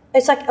said,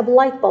 it's like a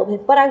light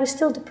bulb, but I was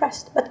still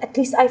depressed. But at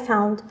least I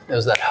found it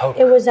was that hope.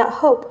 It was that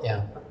hope.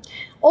 Yeah.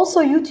 Also,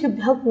 YouTube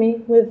helped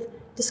me with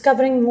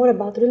discovering more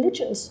about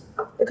religions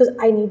because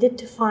I needed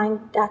to find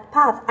that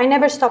path. I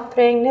never stopped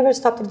praying, never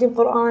stopped reading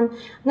Quran,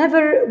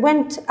 never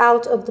went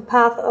out of the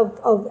path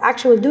of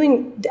actual doing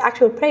the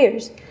actual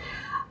prayers.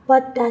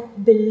 But that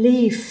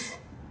belief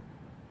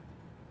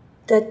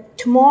that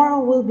tomorrow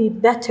will be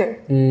better,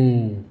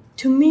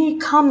 to me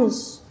comes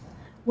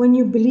when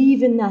you believe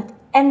in that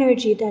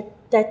energy,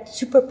 that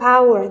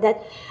superpower,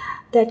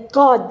 that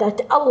God, that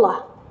Allah.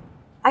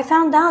 I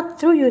found out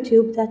through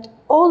YouTube that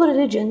all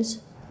religions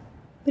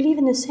believe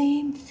in the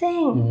same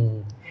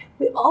thing.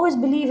 We always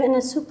believe in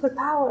a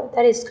superpower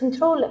that is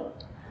controlling,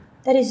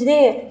 that is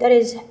there, that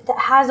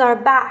has our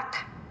back.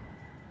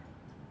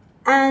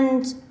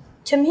 And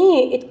to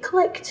me, it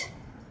clicked.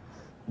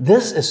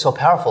 This is so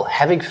powerful.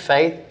 Having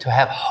faith, to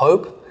have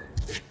hope,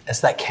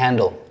 is that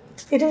candle.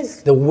 It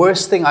is. The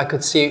worst thing I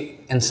could see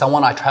in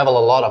someone, I travel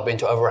a lot, I've been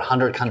to over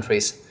 100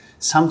 countries.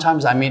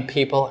 Sometimes I meet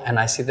people and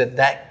I see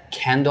that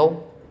candle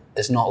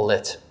is not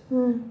lit.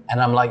 And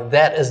I'm like,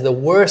 that is the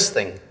worst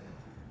thing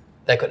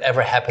that could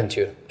ever happen to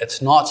you.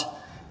 It's not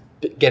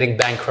getting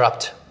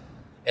bankrupt.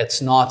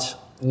 It's not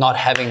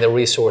having the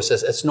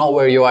resources. It's not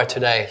where you are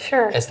today.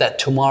 Sure. It's that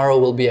tomorrow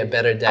will be a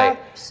better day.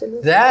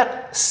 Absolutely.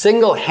 That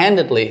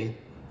single-handedly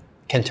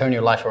can turn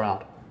your life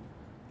around.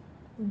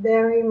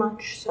 Very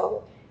much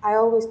so. I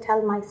always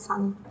tell my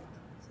son,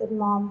 I said,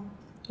 Mom,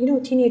 you know,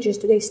 teenagers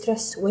today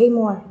stress way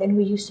more than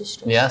we used to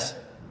stress. Yes.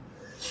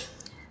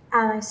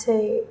 And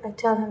I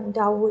tell him,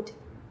 Dawood,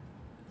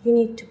 you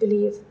need to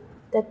believe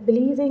that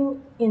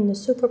believing in the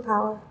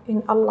superpower,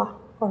 in Allah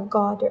or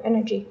God or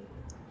energy,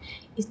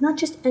 is not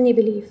just any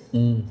belief.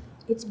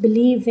 It's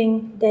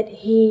believing that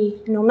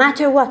He, no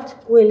matter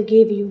what, will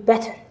give you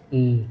better.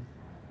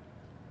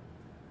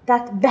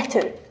 That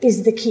better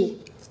is the key.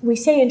 We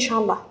say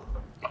inshallah.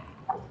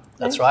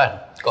 That's right.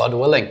 God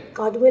willing.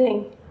 God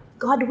willing.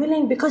 God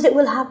willing, because it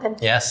will happen.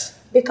 Yes.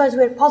 Because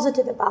we're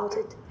positive about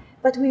it.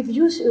 But we're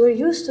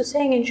used to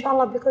saying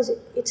inshallah because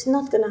it's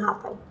not going to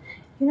happen.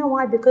 You know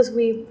why? Because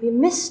we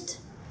missed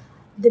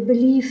the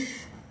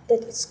belief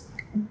that it's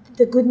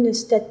the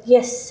goodness that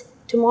yes,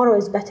 tomorrow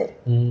is better.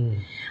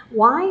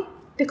 Why?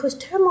 Because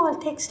turmoil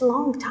takes a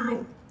long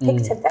time. It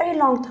takes a very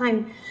long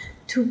time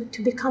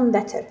to become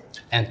better.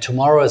 And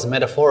tomorrow is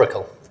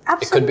metaphorical.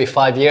 Absolutely. It could be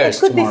 5 years. It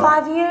could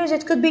tomorrow. be 5 years.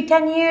 It could be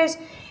 10 years.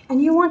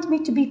 And you want me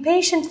to be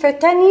patient for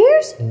 10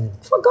 years?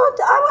 For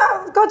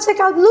God's sake,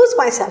 I'll lose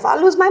myself.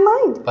 I'll lose my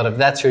mind. But if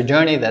that's your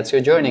journey, that's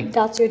your journey.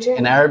 That's your journey.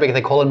 In Arabic,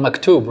 they call it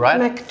maktub,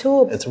 right?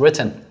 Maktub. It's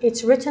written.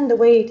 It's written the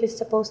way it is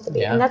supposed to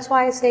be. Yeah. And that's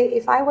why I say,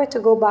 if I were to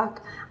go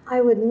back,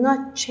 I would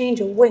not change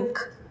a wink.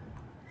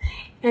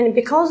 And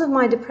because of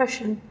my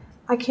depression,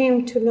 I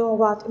came to know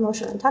about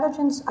emotional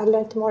intelligence. I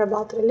learned more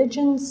about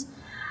religions.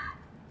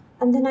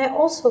 And then I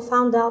also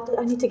found out that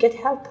I need to get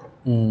help.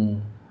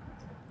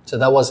 So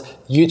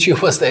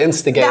YouTube was the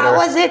instigator. That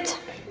was it.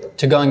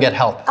 To go and get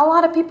help. A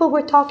lot of people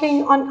were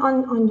talking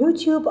on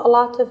YouTube. A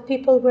lot of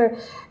people were,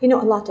 a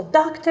lot of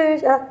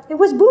doctors. It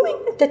was booming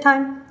at the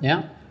time.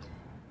 Yeah.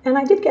 And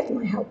I did get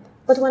my help.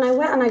 But when I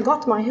went and I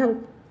got my help,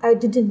 I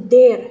didn't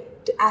dare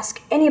to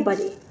ask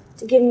anybody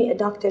to give me a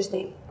doctor's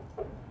name.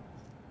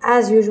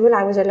 As usual,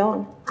 I was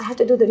alone. I had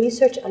to do the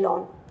research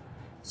alone.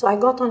 So I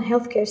got on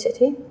Healthcare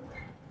City,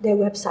 their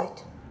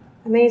website.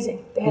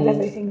 Amazing. They have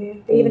everything there.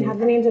 They even have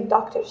the names of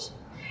doctors.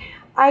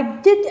 I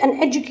did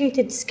an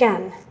educated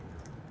scan.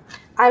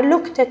 I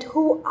looked at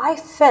who I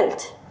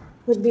felt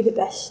would be the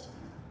best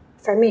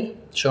for me.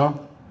 Sure.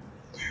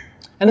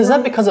 And is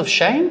that because of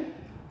shame?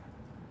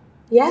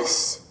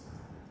 Yes.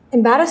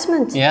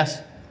 Embarrassment.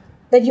 Yes.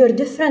 That you're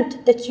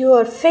different, that you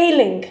are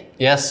failing.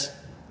 Yes.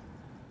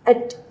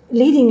 At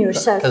leading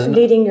yourself,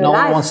 leading your life.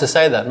 No one wants to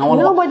say that.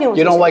 Nobody wants to say that.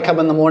 You don't wake up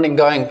in the morning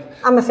going,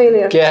 I'm a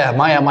failure. Yeah,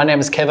 my name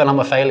is Kevin, I'm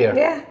a failure.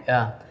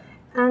 Yeah.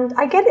 And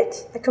I get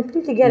it. I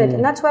completely get it.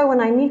 And that's why when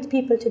I meet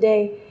people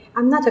today,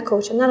 I'm not a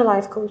coach, I'm not a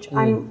life coach.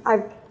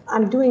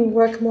 I'm doing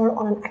work more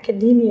on an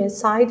academia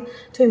side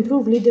to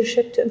improve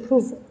leadership, to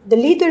improve the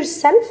leader's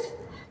self,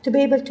 to be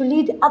able to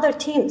lead other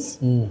teams.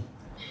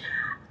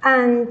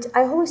 And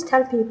I always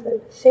tell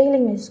people,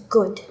 failing is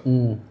good.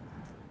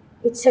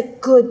 It's a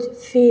good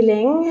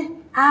feeling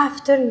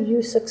after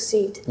you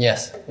succeed.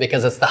 Yes,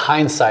 because it's the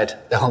hindsight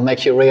that will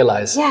make you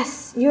realize.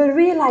 Yes, you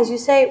realize, you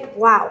say,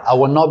 wow. I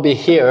would not be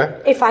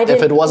here if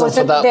it wasn't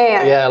for that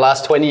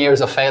last 20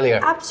 years of failure.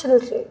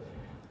 Absolutely.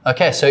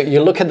 Okay, so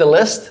you look at the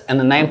list and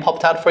the name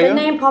popped out for you? The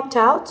name popped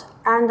out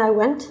and I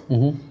went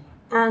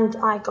and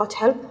I got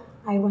help.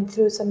 I went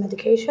through some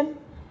medication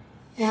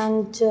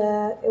and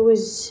it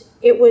was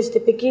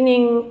the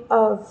beginning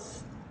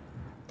of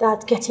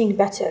that getting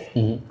better.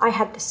 I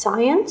had the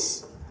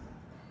science.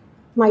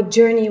 My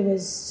journey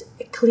was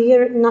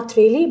clear, not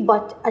really,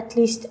 but at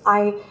least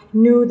I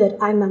knew that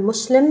I'm a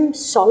Muslim,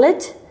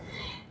 solid.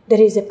 There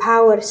is a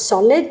power,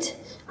 solid.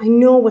 I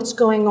know what's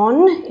going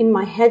on in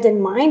my head and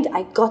mind.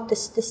 I got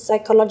this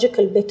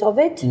psychological bit of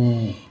it.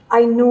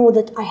 I know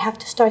that I have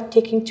to start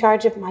taking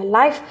charge of my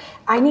life.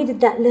 I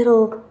needed that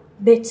little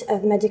bit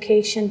of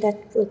medication that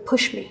will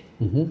push me.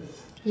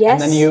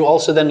 Yes. And then you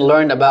also then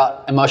learned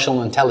about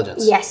emotional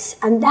intelligence. Yes,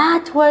 and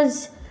that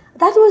was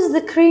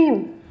the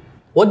cream.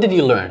 What did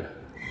you learn?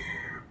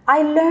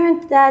 I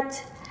learned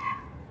that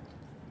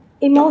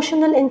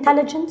emotional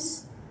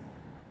intelligence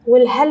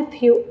will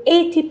help you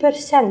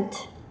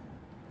 80%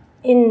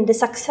 in the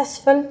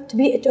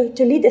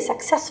to lead a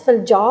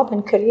successful job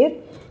and career.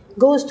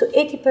 Goes to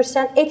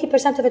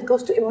 80% of it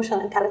goes to emotional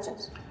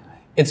intelligence.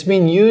 It's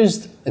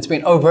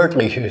been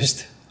overtly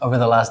used over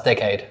the last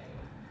decade.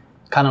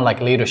 Kind of like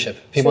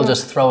leadership. People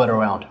just throw it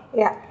around.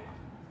 Yeah.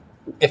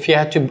 If you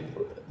had to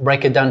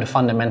break it down to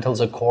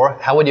fundamentals or core,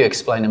 how would you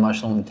explain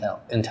emotional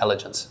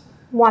intelligence?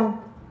 1,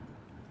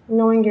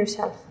 knowing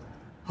yourself.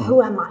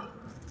 Who am I?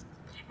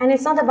 And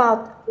it's not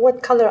about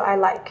what color I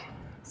like.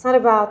 It's not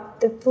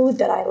about the food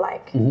that I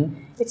like.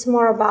 It's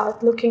more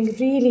about looking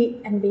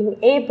really and being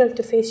able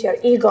to face your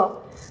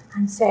ego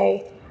and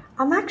say,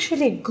 I'm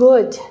actually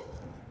good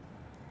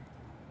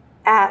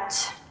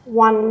at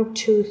 1,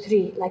 2,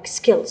 3, like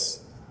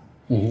skills.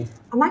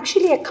 I'm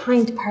actually a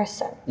kind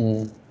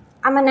person.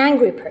 I'm an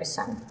angry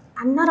person.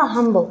 I'm not a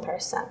humble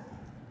person.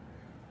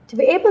 To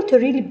be able to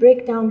really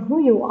break down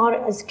who you are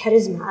as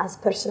charisma, as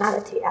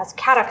personality, as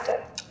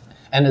character.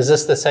 And is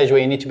this the stage where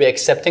you need to be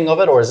accepting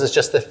of it, or is this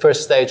just the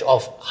first stage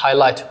of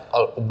highlight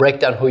or break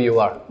down who you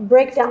are?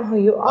 Break down who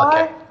you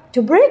are. Okay.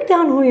 To break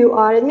down who you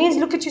are, it means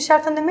look at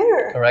yourself in the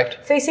mirror. Correct.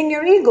 Facing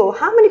your ego.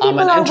 How many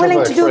people are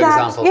willing to do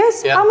that? Example.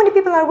 Yes. Yeah. How many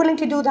people are willing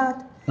to do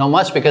that? Not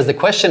much, because the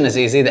question is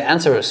easy, the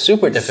answer is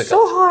super difficult.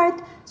 So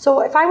hard. So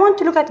if I want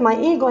to look at my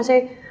ego and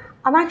say,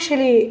 I'm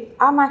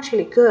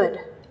actually good,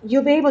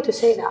 you'll be able to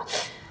say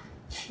that.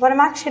 But I'm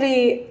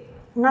actually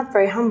not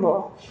very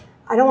humble.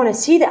 I don't want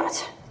to see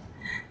that.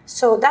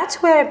 So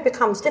that's where it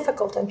becomes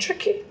difficult and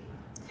tricky.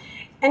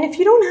 And if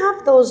you don't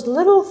have those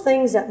little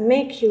things that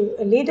make you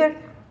a leader,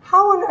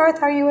 how on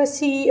earth are you a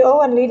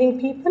CEO and leading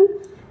people?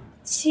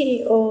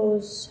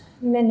 CEOs,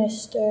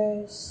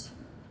 ministers,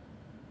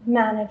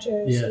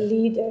 managers,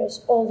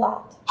 leaders, all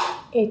that.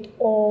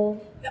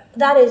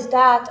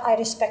 That I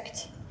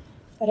respect.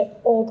 But it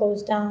all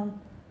goes down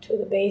to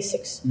the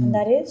basics. And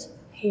that is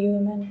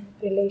human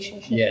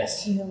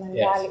relationships, human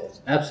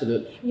values.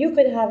 Absolutely. You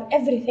could have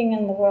everything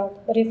in the world,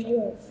 but if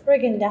you're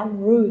friggin' damn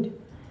rude,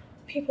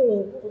 people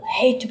will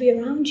hate to be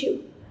around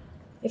you.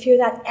 If you're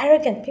that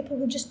arrogant, people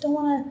will just don't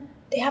want to,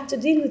 they have to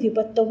deal with you.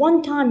 But the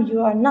one time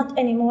you are not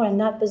anymore in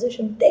that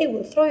position, they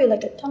will throw you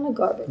like a ton of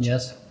garbage.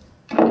 Yes.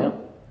 Yeah.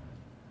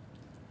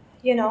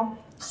 You know,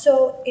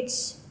 so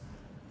it's,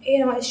 you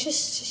know, it's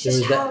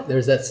just how...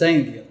 There's that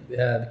saying,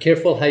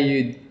 careful how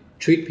you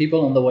treat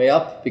people on the way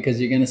up,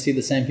 because you're going to see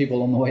the same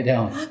people on the way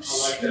down.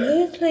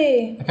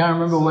 Absolutely. I can't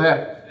remember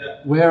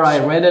where I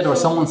read it or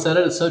someone said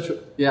it. It's so true.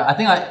 Yeah, I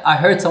think I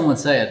heard someone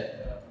say it.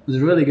 It was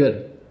really good.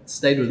 It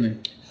stayed with me.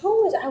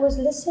 I was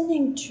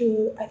listening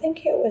to, I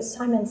think it was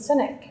Simon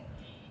Sinek,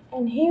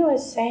 and he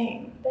was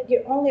saying that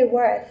you're only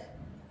worth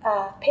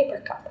a paper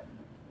cup.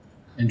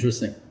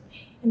 Interesting.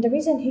 And the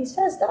reason he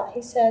says that,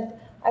 he said,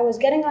 I was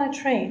getting on a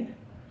train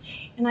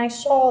and I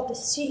saw the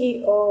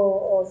CEO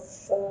of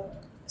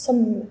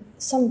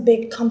some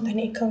big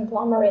company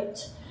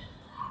conglomerate,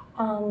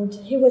 and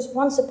he was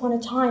once upon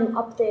a time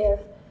up there.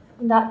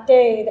 On that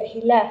day that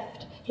he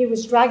left, he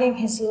was dragging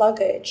his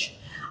luggage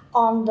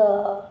on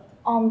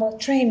the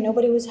train.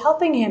 Nobody was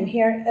helping him.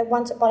 Here,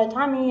 once upon a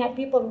time, he had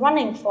people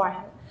running for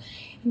him.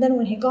 And then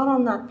when he got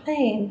on that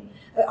plane,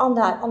 on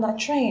that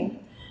train,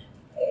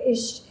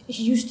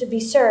 he used to be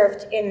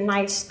served in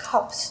nice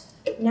cups.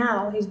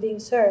 Now he's being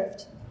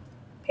served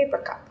paper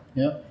cup.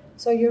 Yeah.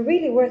 So you're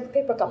really worth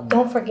paper cup.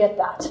 Don't forget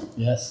that.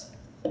 Yes.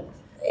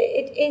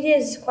 It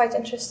is quite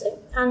interesting.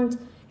 And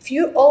if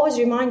you always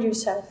remind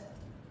yourself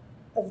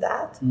of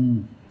that,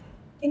 in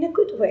a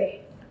good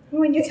way.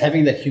 When you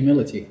having that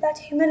humility. That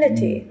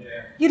humility.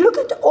 You look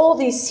at all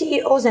these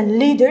CEOs and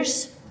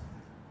leaders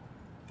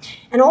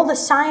and all the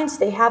science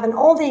they have and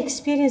all the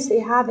experience they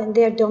have in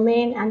their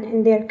domain and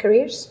in their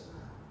careers.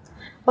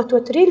 But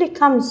what really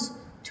comes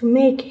to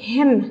make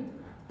him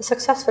a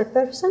successful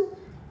person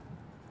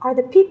are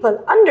the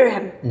people under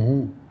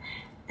him.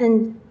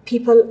 And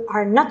people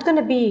are not going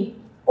to be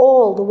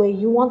all the way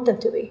you want them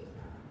to be.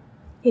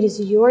 It is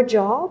your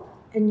job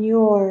and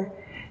your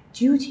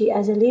duty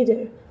as a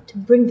leader to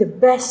bring the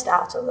best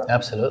out of them.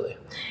 Absolutely.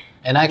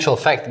 In actual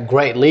fact,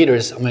 great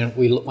leaders, I mean,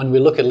 when we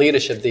look at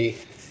leadership,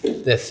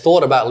 the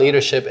thought about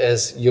leadership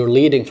is you're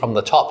leading from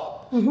the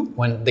top.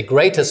 When the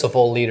greatest of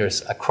all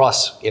leaders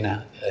across,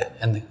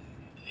 and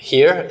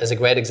here is a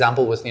great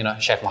example with,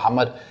 Sheikh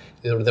Mohammed,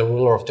 the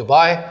ruler of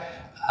Dubai,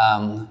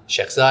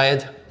 Sheikh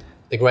Zayed,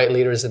 the great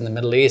leaders in the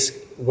Middle East,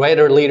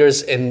 greater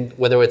leaders in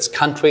whether it's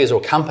countries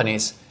or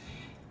companies.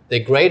 The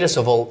greatest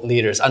of all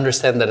leaders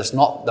understand that it's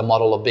not the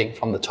model of being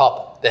from the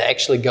top. They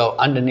actually go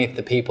underneath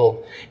the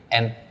people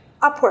and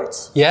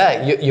upwards.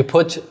 Yeah,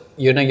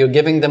 you're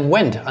giving them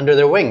wind under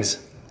their wings.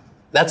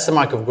 That's the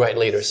mark of great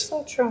leaders.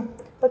 So true.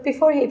 But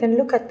before you even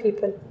look at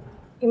people,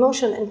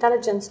 emotional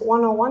intelligence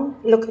 101,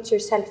 look at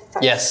yourself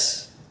first.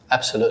 Yes,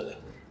 absolutely.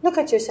 Look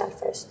at yourself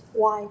first.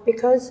 Why?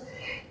 Because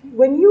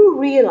when you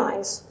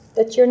realize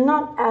that you're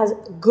not as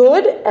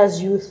good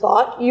as you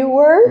thought you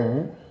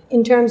were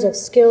in terms of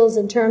skills,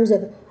 in terms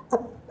of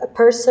a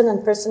person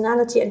and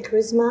personality and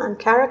charisma and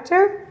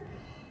character.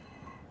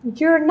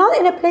 You're not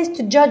in a place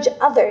to judge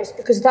others,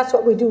 because that's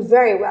what we do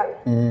very well.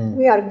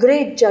 We are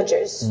great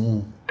judges.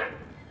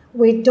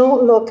 We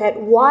don't look at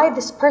why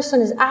this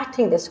person is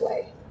acting this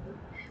way.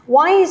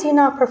 Why is he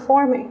not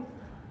performing?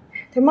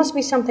 There must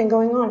be something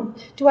going on.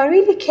 Do I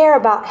really care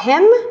about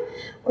him,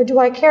 or do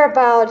I care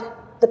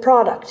about the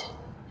product?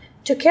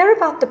 To care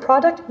about the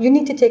product, you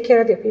need to take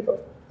care of your people.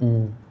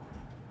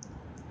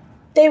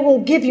 They will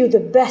give you the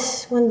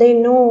best when they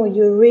know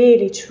you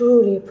really,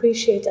 truly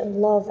appreciate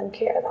and love and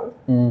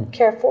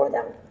care for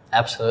them.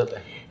 Absolutely.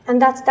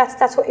 And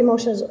that's what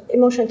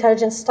emotional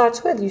intelligence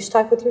starts with. You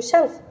start with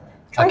yourself.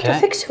 Try to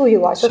fix who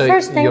you are. So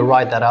first thing, you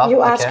write that out.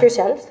 You ask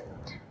yourself.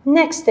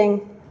 Next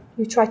thing,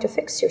 you try to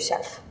fix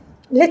yourself.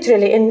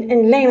 Literally,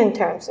 in layman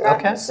terms. Right?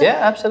 Okay. So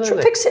yeah,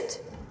 absolutely. Fix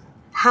it.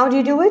 How do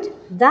you do it?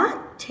 That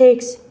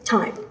takes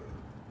time.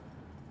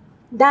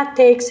 That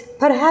takes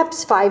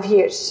perhaps 5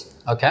 years.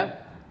 Okay.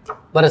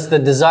 But it's the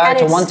desire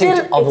to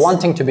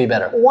wanting to be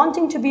better.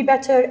 Wanting to be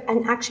better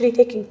and actually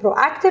taking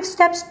proactive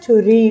steps to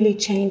really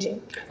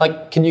changing.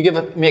 Like, can you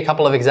give me a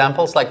couple of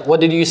examples? Like, what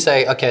did you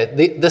say? Okay,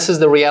 this is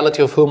the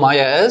reality of who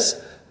Maya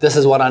is. This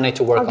is what I need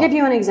to work on. I'll give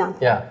you an example.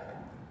 Yeah.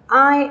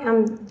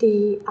 I'm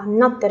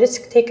not the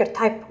risk taker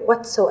type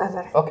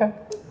whatsoever. Okay.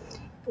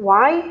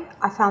 Why?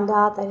 I found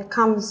out that it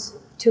comes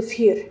to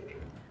fear.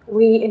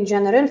 We, in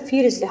general,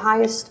 fear is the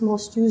highest,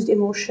 most used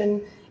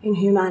emotion in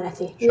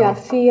humanity. Sure. We are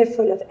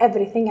fearful of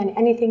everything and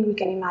anything we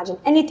can imagine.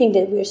 Anything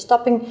that we're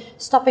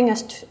stopping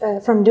us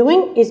from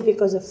doing is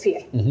because of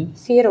fear.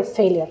 Fear of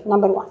failure,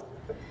 number one.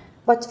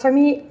 But for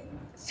me,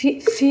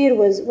 fear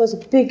was a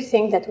big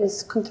thing that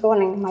was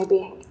controlling my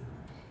being.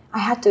 I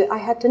had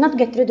to not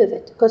get rid of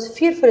it, because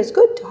fearful is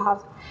good to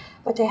have,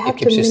 but I had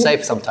to. It keeps you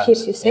safe sometimes. It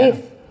keeps you safe.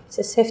 Yeah. It's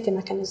a safety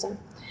mechanism.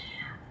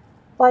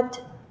 But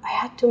I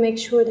had to make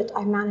sure that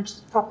I managed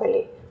it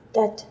properly.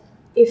 That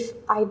if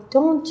I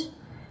don't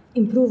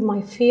improve my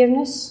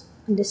fearness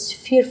and this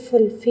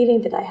fearful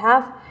feeling that I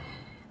have,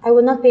 I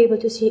will not be able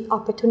to see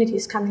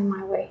opportunities coming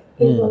my way.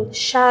 It will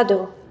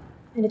shadow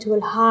and it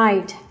will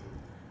hide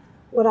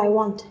what I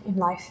want in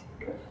life.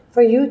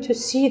 For you to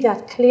see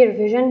that clear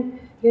vision,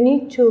 you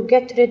need to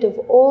get rid of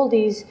all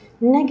these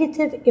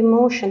negative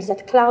emotions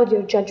that cloud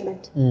your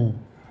judgment.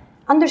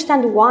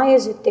 Understand why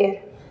is it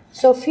there.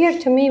 So fear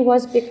to me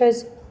was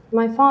because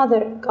my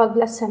father, God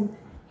bless him,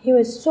 he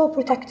was so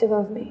protective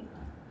of me.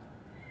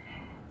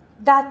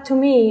 That to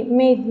me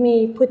made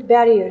me put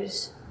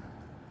barriers.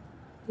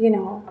 You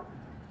know,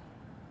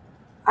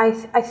 I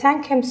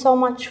thank him so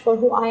much for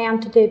who I am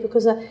today,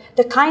 because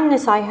the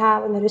kindness I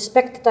have and the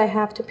respect that I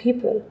have to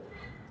people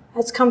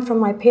has come from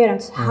my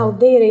parents, how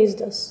they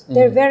raised us.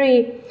 They're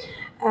very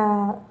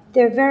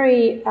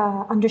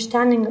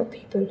understanding of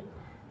people.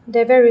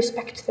 They're very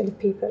respectful of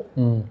people.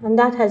 And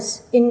that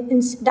has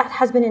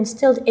been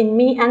instilled in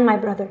me and my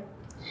brother.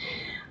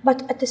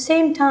 But at the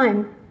same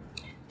time,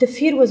 the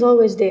fear was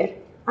always there.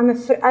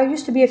 I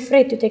used to be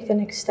afraid to take the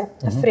next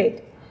step,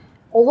 afraid.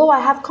 Although I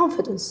have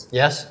confidence.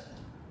 Yes.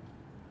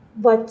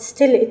 But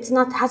still,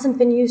 hasn't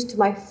been used to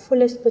my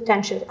fullest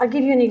potential. I'll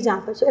give you an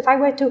example. So if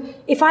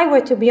I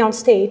were to be on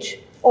stage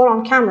or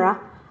on camera,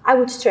 I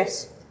would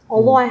stress.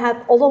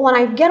 Although when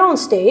I get on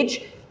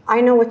stage,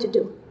 I know what to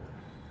do.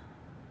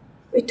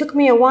 It took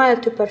me a while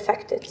to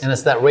perfect it. And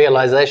it's that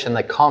realization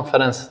that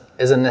confidence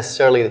isn't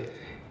necessarily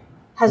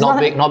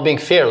not being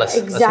fearless.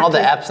 Exactly. It's not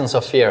the absence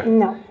of fear.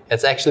 No.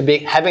 It's actually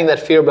having that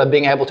fear but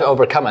being able to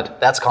overcome it.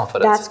 That's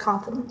confidence. That's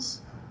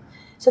confidence.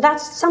 So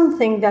that's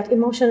something that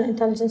emotional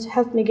intelligence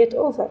helped me get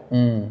over.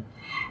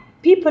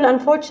 People,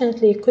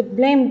 unfortunately, could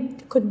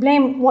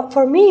blame what,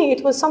 for me,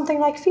 it was something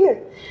like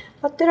fear.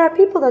 But there are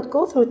people that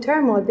go through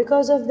turmoil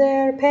because of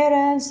their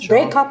parents'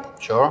 breakup,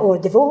 or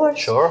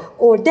divorce,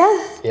 or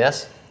death.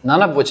 Yes,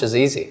 none of which is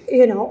easy.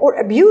 You know, or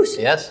abuse.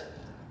 Yes.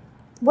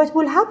 What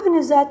will happen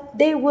is that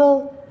they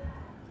will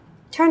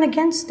turn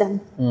against them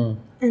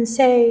and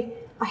say,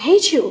 I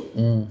hate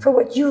you for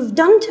what you've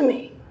done to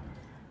me.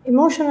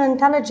 Emotional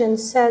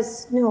intelligence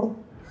says, no,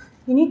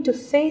 you need to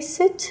face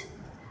it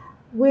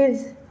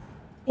with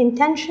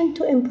intention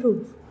to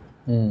improve.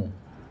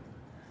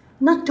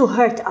 Not to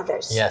hurt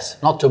others. Yes,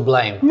 not to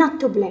blame. Not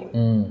to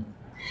blame.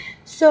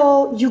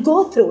 So you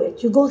go through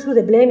it, you go through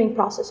the blaming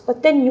process,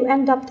 but then you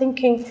end up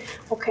thinking,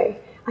 okay,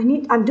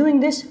 I'm doing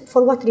this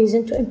for what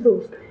reason? To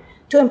improve.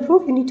 To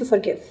improve, you need to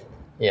forgive.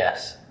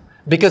 Yes.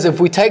 Because if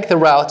we take the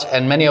route,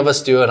 and many of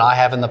us do, and I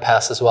have in the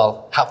past as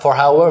well, for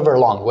however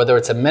long, whether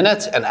it's a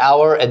minute, an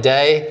hour, a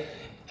day,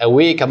 a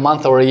week, a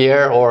month, or a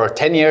year, or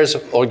 10 years,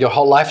 or your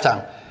whole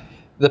lifetime,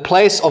 the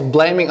place of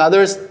blaming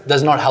others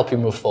does not help you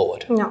move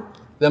forward. No.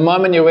 The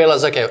moment you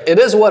realize, okay, it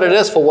is what it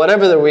is for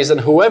whatever the reason,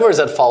 whoever is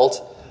at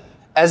fault,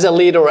 as a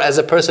leader or as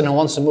a person who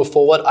wants to move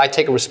forward, I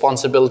take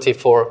responsibility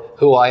for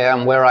who I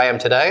am, where I am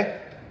today,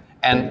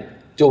 and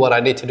do what I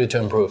need to do to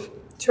improve.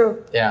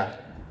 True. Yeah.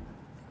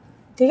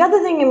 The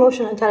other thing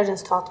emotional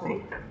intelligence taught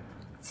me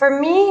For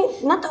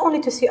me, not only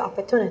to see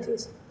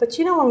opportunities, but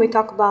you know, when we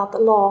talk about the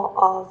law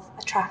of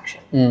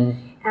attraction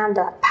and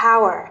the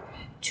power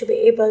to be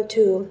able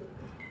to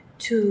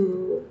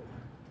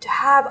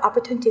have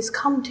opportunities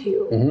come to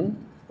you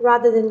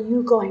rather than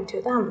you going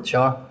to them.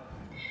 Sure.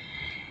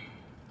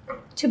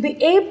 To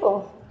be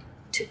able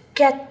to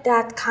get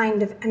that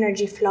kind of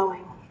energy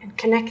flowing and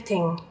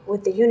connecting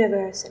with the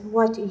universe and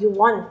what you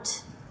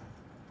want,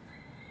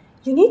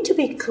 you need to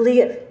be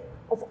clear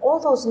of all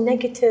those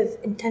negative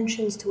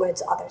intentions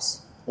towards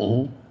others.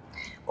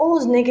 All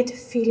those negative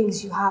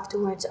feelings you have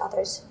towards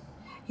others.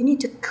 You need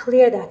to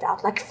clear that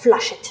out, like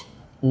flush it.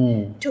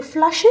 To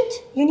flush it,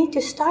 you need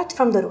to start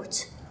from the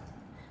roots.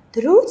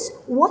 The roots,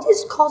 what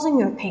is causing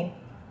your pain?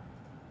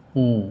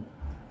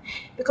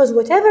 Because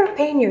whatever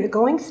pain you're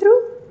going through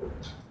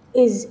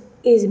is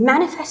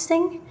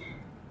manifesting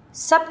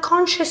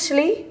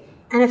subconsciously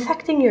and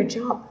affecting your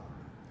job,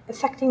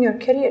 affecting your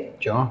career,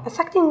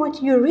 affecting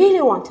what you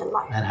really want in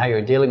life. And how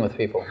you're dealing with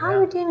people. How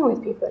you're dealing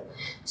with people.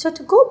 So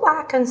to go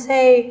back and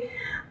say,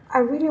 I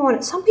really want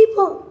it. Some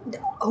people,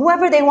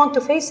 whoever they want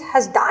to face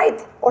has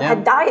died or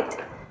had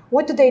died.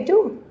 What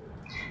do?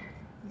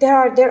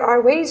 There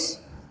are ways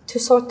to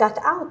sort that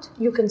out.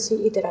 You can see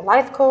either a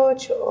life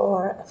coach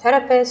or a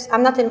therapist.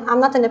 I'm not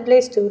in a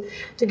place to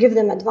give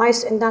them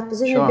advice in that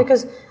position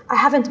because I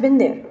haven't been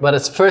there.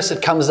 But first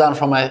it comes down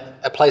from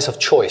a place of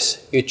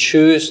choice. You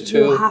choose to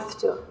You have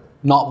to.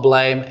 not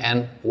blame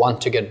and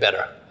want to get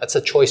better. That's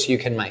a choice you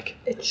can make.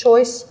 A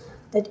choice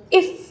that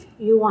if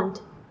you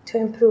want to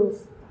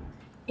improve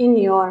in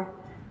your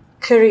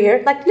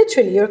career, like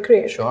literally your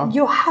career,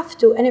 you have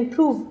to, and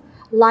improve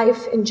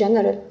life in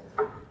general,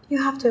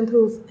 you have to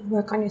improve and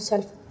work on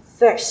yourself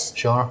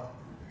first.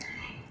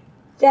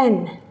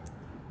 Then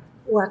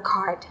work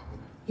hard.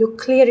 You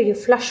clear, you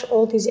flush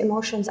all these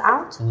emotions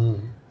out.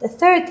 The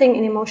third thing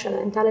in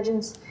emotional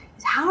intelligence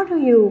is how do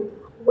you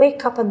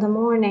wake up in the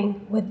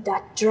morning with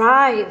that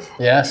drive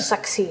to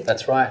succeed?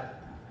 That's right.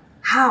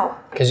 How?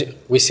 Because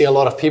we see a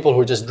lot of people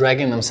who are just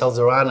dragging themselves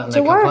around and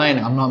they're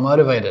complaining, I'm not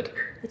motivated.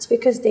 It's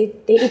because they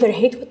either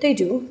hate what they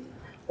do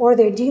or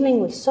they're dealing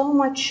with so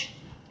much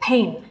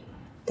pain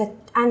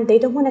and they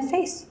don't want to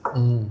face.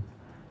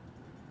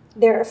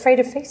 They're afraid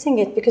of facing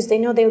it because they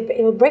know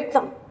it'll break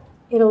them.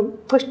 It'll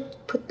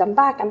put them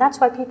back. And that's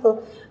why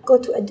people go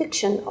to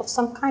addiction of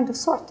some kind of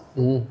sort.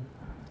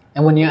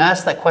 And when you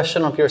ask that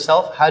question of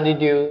yourself, how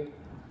did you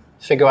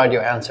figure out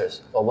your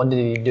answers? Or what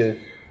did you do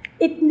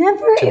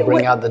to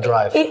bring out the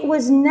drive? It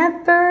was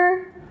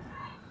never,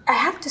 I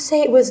have to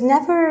say, it was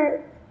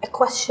never a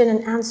question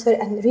and answer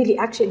and really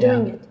actually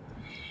doing it.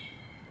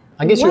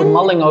 I guess you were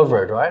mulling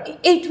over it, right?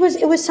 It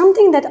was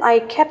something that I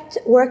kept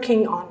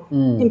working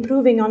on,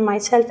 improving on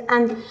myself,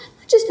 and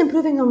not just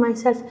improving on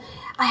myself.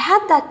 I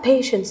had that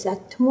patience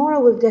that tomorrow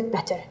will get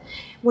better.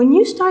 When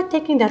you start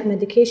taking that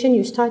medication,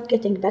 you start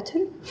getting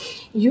better.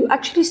 You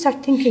actually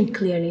start thinking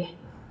clearly.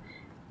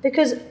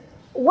 Because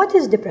what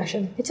is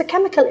depression? It's a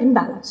chemical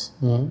imbalance.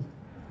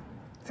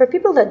 For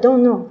people that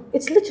don't know,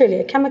 it's literally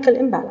a chemical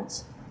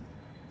imbalance.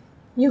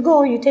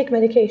 You take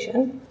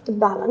medication, the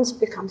balance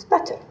becomes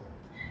better.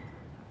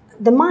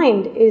 The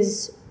mind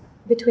is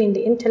between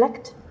the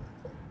intellect,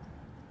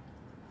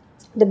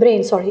 the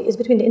brain, is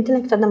between the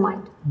intellect and the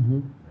mind.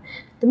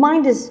 The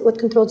mind is what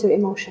controls your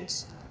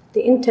emotions.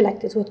 The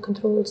intellect is what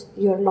controls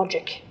your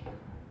logic.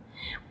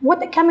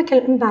 What the chemical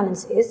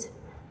imbalance is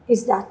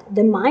that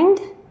the mind,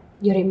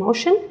 your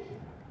emotion,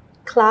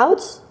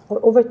 clouds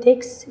or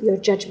overtakes your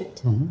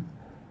judgment.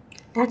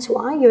 That's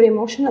why you're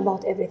emotional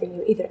about everything.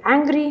 You're either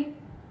angry,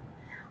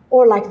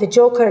 or like the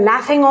Joker,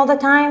 laughing all the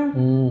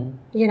time,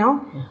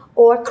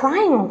 or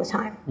crying all the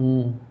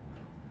time.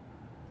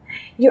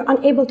 You're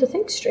unable to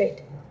think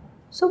straight.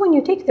 So when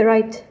you take the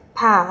right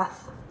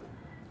path,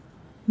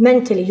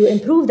 mentally, you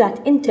improve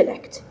that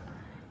intellect,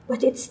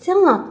 but it's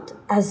still not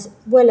as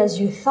well as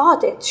you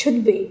thought it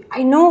should be.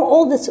 I know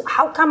all this,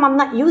 how come I'm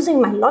not using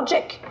my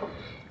logic?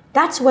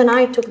 That's when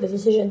I took the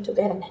decision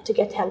to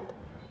get help.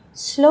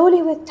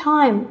 Slowly with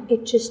time,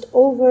 it just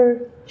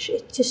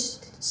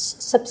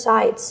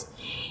subsides.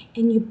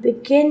 And you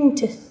begin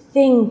to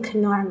think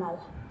normal.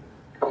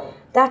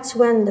 That's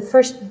when the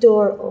first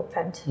door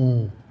opened.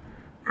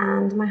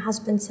 And my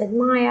husband said,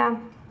 Maya,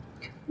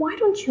 why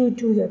don't you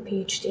do your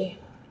PhD?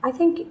 I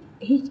think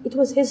it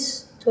was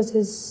his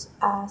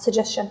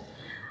suggestion.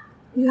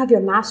 You have your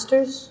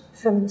master's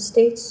from the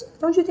States.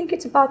 Don't you think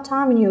it's about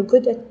time, and you're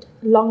good at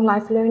long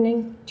life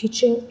learning,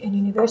 teaching in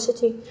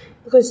university?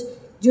 Because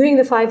during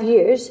the 5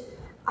 years,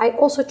 I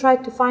also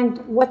tried to find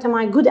what am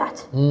I good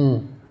at.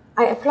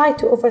 I applied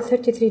to over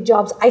 33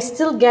 jobs. I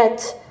still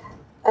get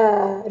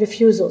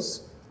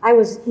refusals. I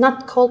was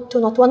not called to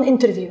not one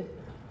interview.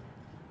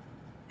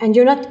 And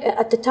you're not,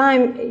 at the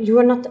time, you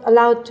were not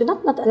allowed to,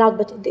 not allowed,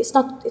 but it's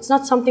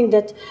not something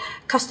that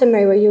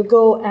customary where you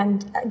go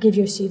and give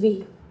your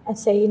CV and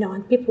say,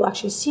 and people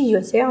actually see you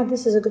and say, oh,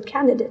 this is a good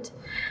candidate.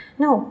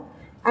 No,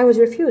 I was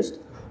refused.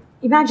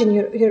 Imagine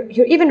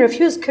you're even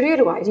refused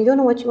career-wise. You don't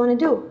know what you want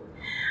to do.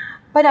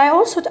 But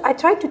I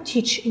tried to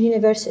teach in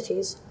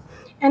universities.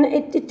 And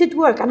it did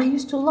work, and I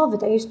used to love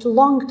it. I used to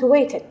long to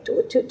wait it,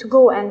 to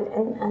go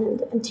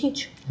and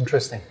teach.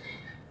 Interesting.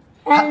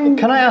 And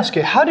Can I ask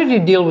you, how did you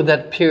deal with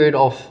that period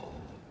of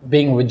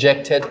being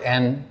rejected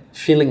and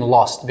feeling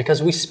lost?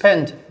 Because we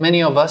spend,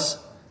 many of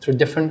us, through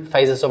different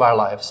phases of our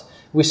lives,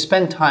 we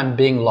spend time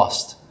being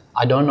lost.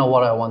 I don't know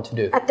what I want to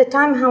do. at the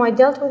time, how I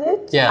dealt with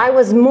it, Yeah. I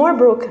was more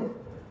broken.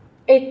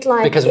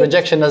 Because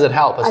rejection doesn't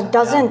help us. It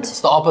doesn't.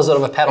 It's the opposite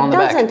of a pat on the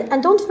back. It doesn't.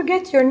 And don't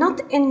forget, you're not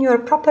in your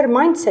proper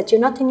mindset.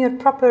 You're not in your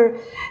proper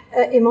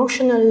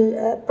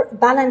emotional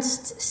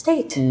balanced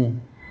state.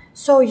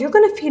 So you're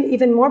going to feel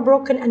even more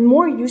broken and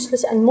more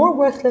useless and more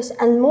worthless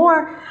and more,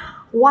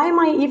 why am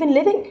I even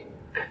living?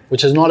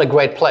 Which is not a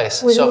great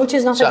place. Which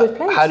is not a good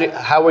place.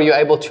 How were you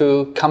able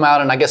to come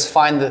out and I guess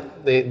find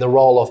the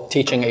role of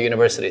teaching at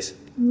universities?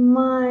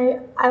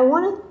 I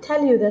want to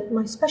tell you that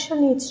my special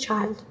needs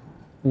child,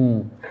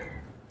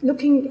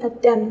 looking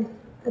at them,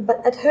 but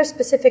at her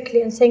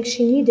specifically, and saying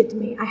she needed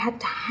me, I had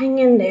to hang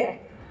in there,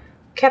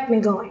 kept me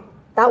going.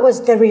 That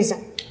was the reason.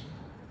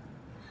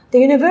 The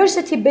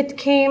university bit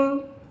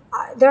came,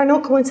 there are no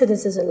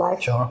coincidences in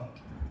life. Sure.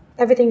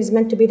 Everything is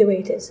meant to be the way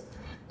it is.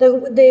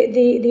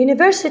 The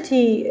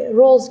university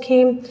roles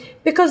came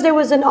because there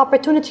was an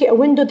opportunity, a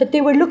window that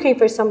they were looking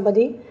for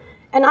somebody.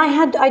 And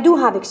I do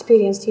have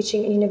experience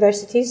teaching in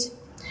universities,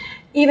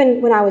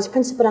 even when I was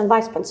principal and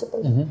vice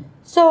principal.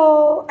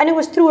 So, and it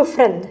was through a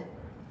friend.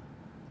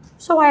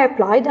 So I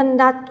applied, and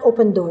that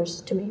opened doors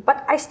to me.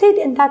 But I stayed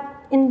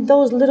in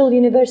those little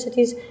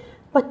universities.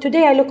 But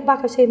today I look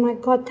back and say, my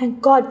God,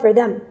 thank God for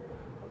them.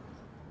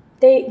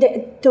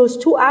 Those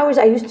 2 hours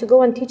I used to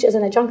go and teach as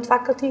an adjunct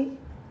faculty,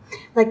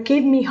 like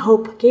gave me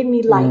hope, gave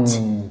me light.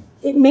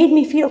 It made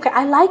me feel, okay,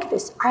 I like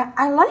this.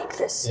 I like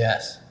this.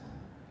 Yes.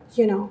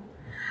 You know.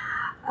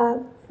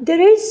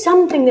 There is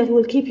something that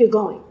will keep you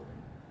going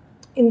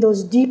in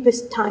those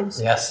deepest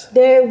times. Yes.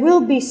 There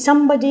will be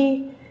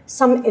somebody,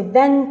 some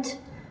event,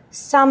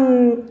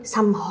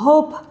 some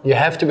hope. You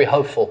have to be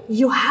hopeful.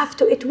 You have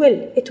to. It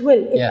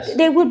will. Yes.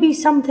 There will be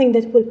something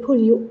that will pull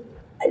you.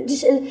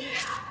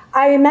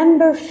 I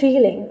remember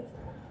feeling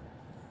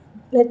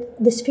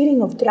this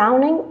feeling of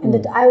drowning, and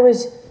that I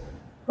was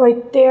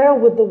right there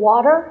with the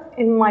water,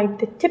 and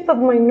the tip of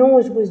my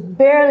nose was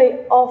barely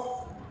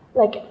off,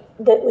 like.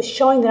 That was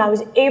showing that I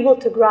was able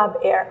to grab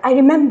air. I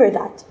remember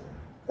that.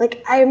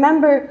 I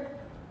remember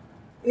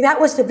that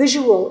was the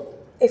visual.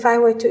 If I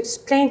were to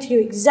explain to you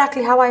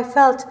exactly how I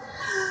felt,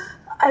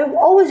 I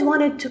always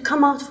wanted to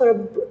come out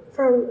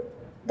for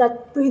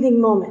that breathing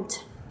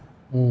moment.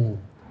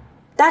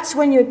 That's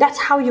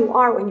how you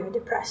are when you're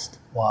depressed.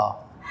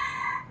 Wow.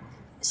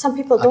 Some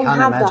people don't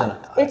have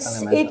that. I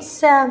can't imagine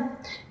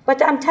it.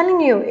 But I'm telling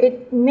you,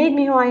 it made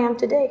me who I am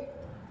today.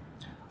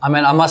 I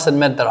mean, I must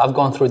admit that I've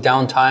gone through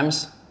down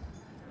times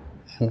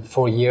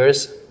for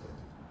years,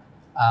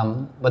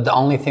 but the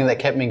only thing that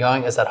kept me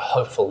going is that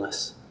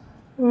hopefulness.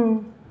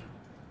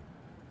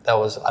 That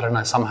was, I don't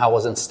know, somehow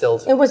was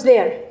instilled. It was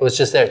there. It was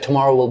just there.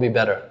 Tomorrow will be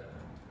better.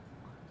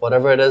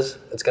 Whatever it is,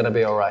 it's going to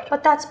be all right.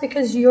 But that's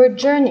because your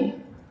journey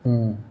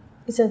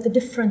is the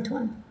different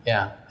one.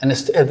 Yeah, and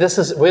this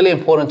is really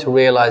important to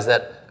realize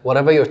that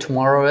whatever your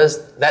tomorrow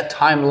is, that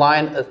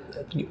timeline,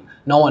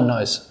 no one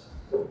knows.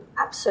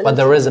 Absolutely. But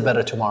there is a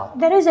better tomorrow.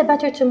 There is a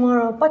better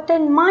tomorrow, but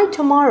then my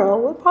tomorrow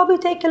will probably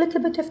take a little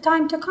bit of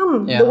time to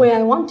come the way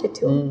I want it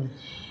to.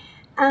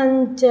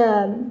 And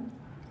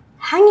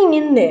hanging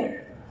in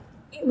there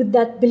with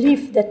that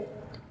belief that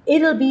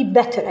it'll be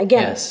better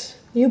again. Yes.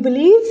 You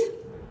believe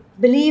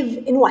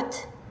in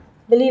what?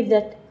 Believe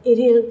that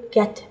it'll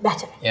get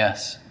better.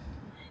 Yes.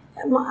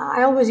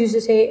 I always used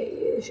to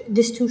say,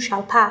 this too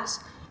shall pass.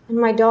 And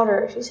my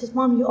daughter, she says,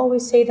 Mom, you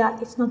always say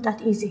that. It's not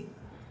that easy.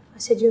 I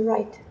said, you're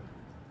right.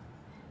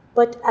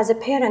 But as a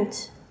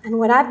parent, and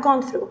what I've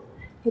gone through,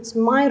 it's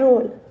my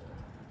role.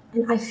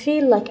 And I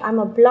feel like I'm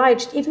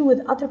obliged, even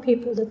with other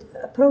people that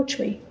approach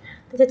me,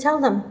 that I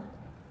tell them,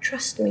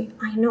 trust me,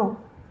 I know.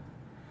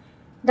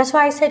 That's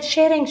why I said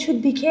sharing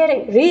should be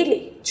caring,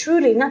 really,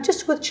 truly, not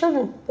just with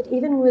children, but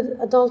even with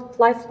adult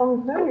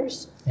lifelong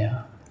learners.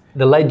 Yeah.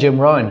 The late Jim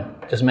Rohn,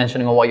 just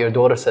mentioning what your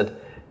daughter said,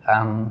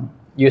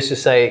 used to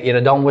say,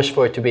 don't wish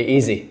for it to be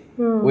easy,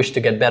 wish to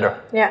get better.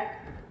 Yeah.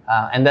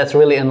 And that's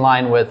really in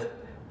line with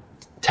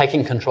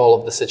taking control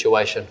of the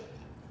situation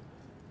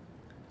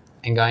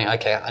and going,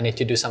 okay, I need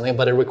to do something,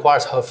 but it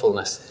requires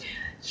hopefulness.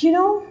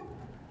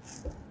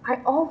 I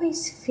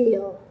always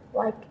feel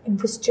like in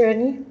this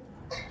journey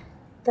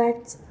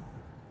that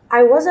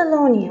I was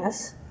alone,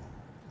 yes,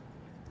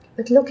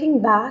 but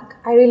looking back,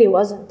 I really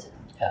wasn't.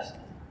 Yes.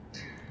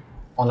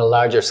 On a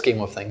larger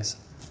scheme of things.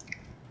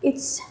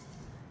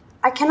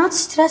 I cannot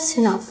stress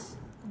enough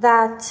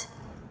that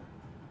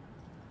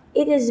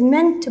it is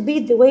meant to be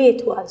the way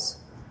it was.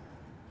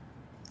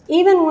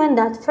 Even when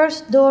that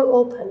first door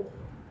opened,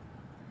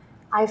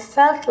 I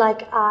felt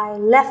like I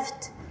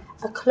left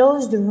a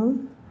closed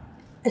room,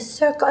 a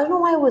circle. I don't know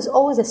why it was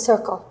always a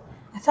circle.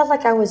 I felt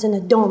like I was in a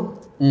dome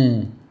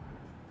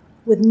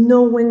with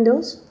no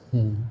windows.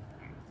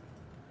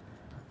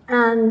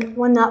 And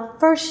when that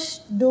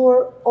first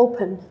door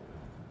opened,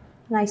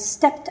 And I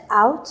stepped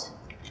out.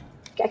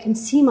 I can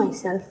see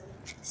myself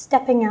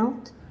stepping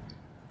out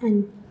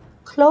and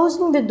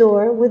closing the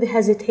door with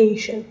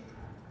hesitation.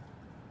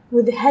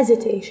 With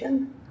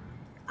hesitation,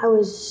 I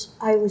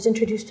was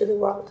introduced to the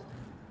world.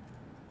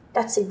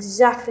 That's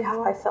exactly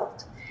how I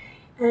felt.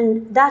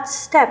 And that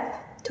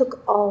step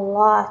took a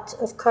lot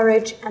of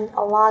courage and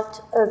a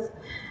lot of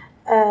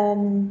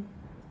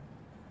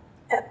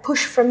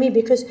push from me,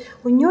 because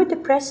when you're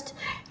depressed,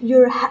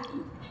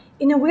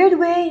 in a weird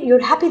way,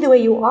 you're happy the way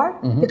you are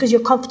because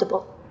you're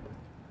comfortable.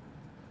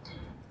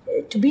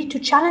 To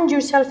challenge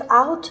yourself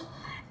out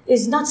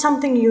is not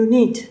something you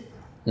need.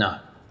 No.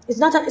 It's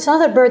not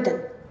a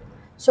burden.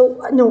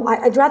 So no,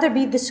 I'd rather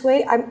be this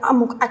way.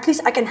 At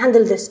least I can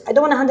handle this. I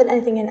don't want to handle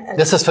anything else.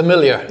 This is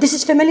familiar. This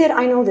is familiar.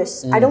 I know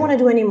this. I don't want to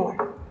do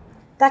anymore.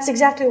 That's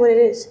exactly what it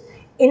is.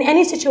 In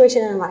any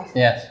situation in life.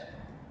 Yes.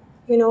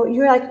 You know,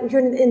 you're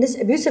in this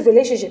abusive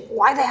relationship.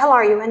 Why the hell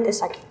are you in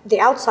this? Like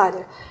the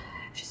outsider.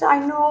 She said, I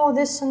know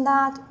this and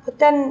that, but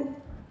then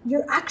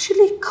you're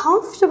actually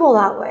comfortable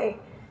that way.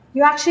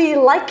 You actually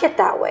like it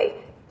that way,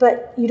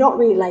 but you don't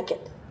really like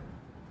it.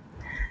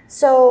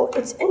 So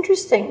it's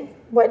interesting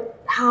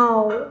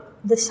how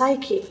the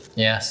psyche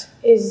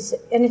is,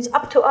 and it's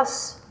up to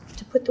us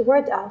to put the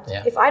word out.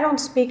 Yeah. If I don't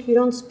speak, you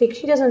don't speak,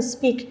 she doesn't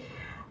speak,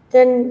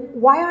 then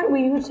why aren't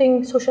we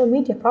using social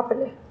media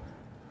properly?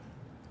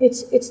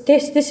 This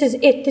is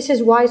it. This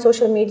is why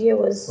social media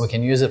was... We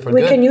can use it for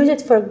good. We can use it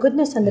for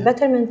goodness and the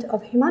betterment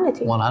of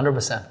humanity.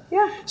 100%.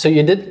 Yeah. So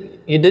you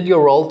did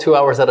your role 2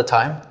 hours at a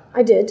time?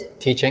 I did.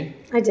 Teaching?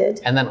 I did.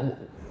 And then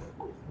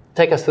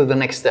take us to the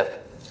next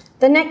step.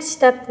 The next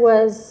step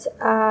was,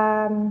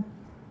 I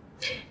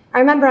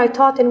remember I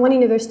taught in one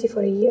university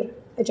for a year,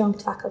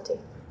 adjunct faculty.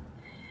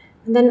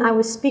 And then I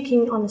was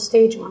speaking on the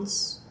stage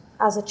once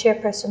as a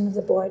chairperson of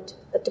the board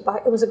at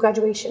Dubai. It was a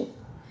graduation.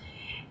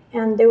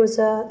 And there was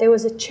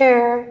the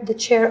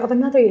chair of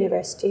another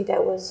university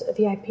that was a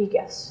VIP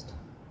guest.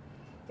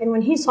 And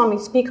when he saw me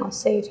speak on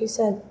stage, he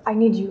said, I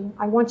need you,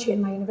 I want you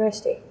in my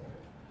university.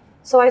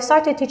 So I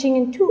started teaching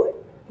in 2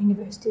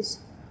 universities.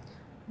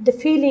 The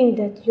feeling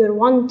that you're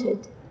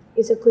wanted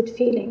is a good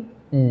feeling.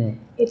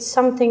 It's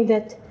something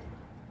that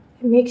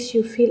makes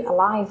you feel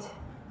alive.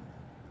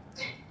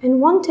 And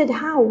wanted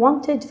how?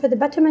 Wanted for the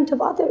betterment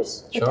of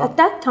others. Sure. At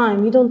that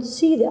time, you don't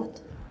see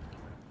that.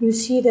 You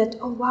see that,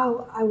 oh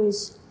wow, I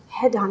was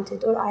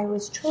headhunted or I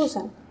was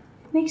chosen.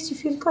 It makes you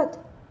feel good.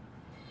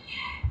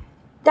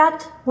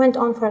 That went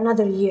on for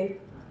another year.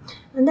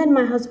 And then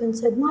my husband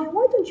said, Maya,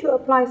 why don't you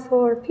apply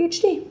for a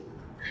PhD?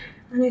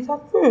 And I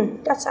thought,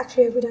 that's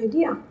actually a good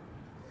idea.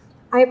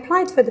 I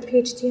applied for the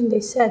PhD and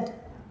they said,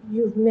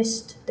 you've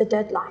missed the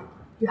deadline.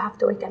 You have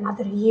to wait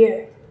another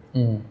year.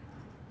 Can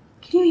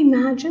you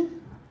imagine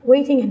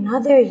waiting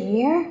another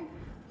year?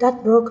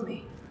 That broke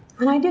me.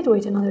 And I did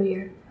wait another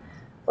year.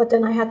 But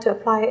then I had to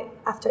apply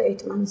after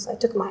 8 months. I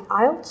took my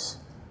IELTS.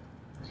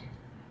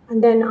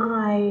 And then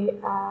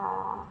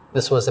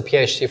This was a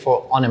PhD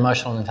on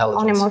emotional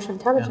intelligence. On emotional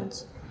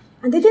intelligence.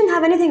 Yeah. And they didn't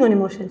have anything on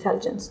emotional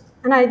intelligence.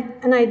 And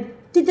I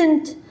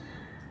didn't,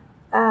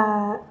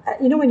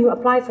 when you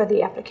apply for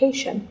the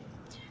application,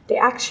 they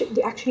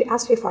actually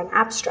ask you for an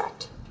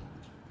abstract.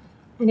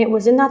 And it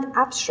was in that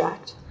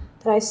abstract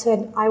that I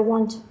said, I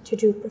want to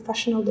do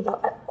professional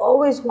development. I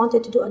always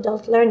wanted to do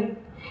adult learning.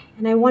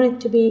 And I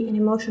wanted to be in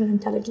emotional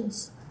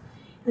intelligence.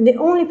 And the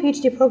only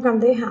PhD program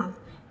they have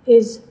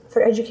is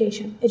for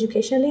education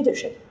and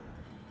leadership.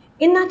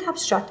 In that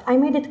abstract, I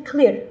made it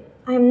clear,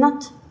 I am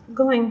not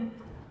going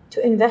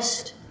to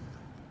invest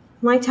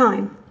my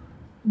time,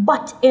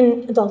 but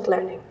in adult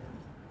learning.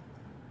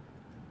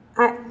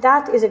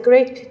 That is a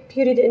great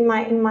period in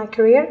my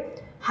career,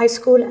 high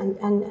school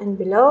and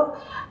below,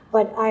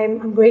 but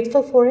I'm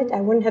grateful for it. I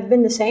wouldn't have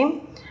been the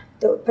same,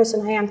 the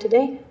person I am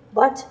today,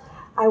 but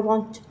I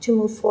want to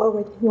move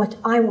forward in what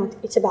I want.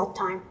 It's about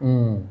time.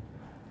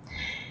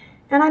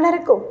 And I let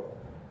it go.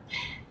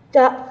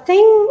 The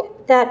thing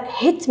that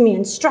hit me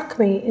and struck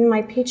me in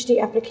my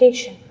PhD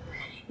application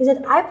is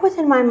that I put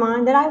in my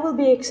mind that I will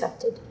be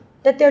accepted,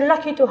 that they're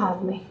lucky to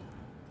have me.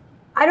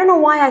 I don't know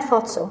why I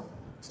thought so.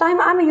 So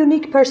I'm a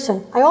unique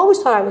person. I always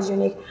thought I was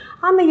unique.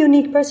 I'm a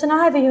unique person.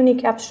 I have a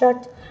unique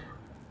abstract.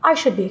 I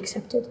should be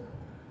accepted.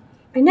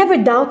 I never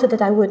doubted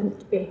that I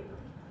wouldn't be.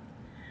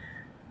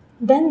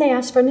 Then they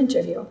asked for an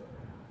interview.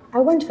 I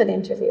went for the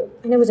interview,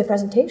 and it was a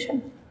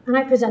presentation, and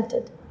I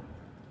presented.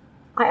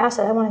 I asked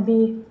that I want to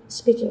be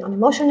speaking on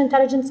emotional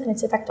intelligence and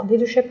its effect on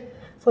leadership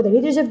for the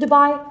leaders of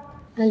Dubai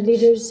and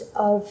leaders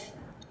of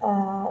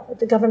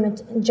the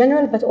government in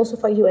general, but also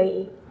for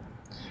UAE.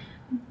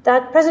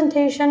 That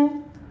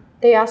presentation,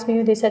 they asked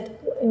me, they said,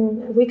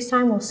 in a week's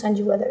time, we'll send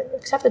you whether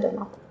accepted or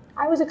not.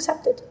 I was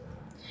accepted.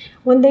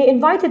 When they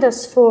invited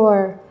us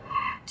to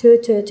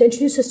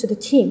introduce us to the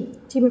team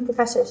of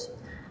professors,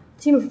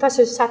 the team of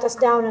professors sat us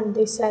down and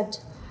they said,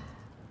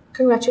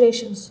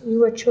 congratulations, you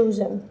were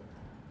chosen.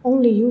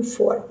 Only you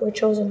 4 were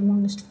chosen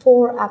amongst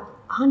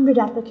 100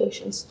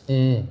 applications.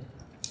 And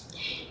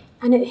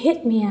it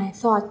hit me and I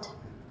thought,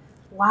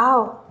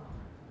 wow,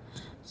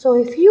 So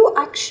if you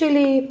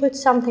actually put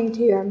something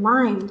to your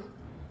mind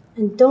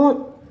and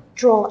don't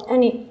draw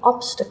any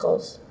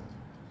obstacles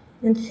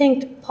and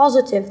think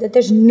positive that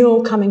there's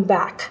no coming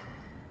back,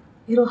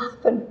 it'll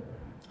happen.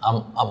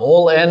 I'm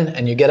all in,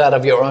 and you get out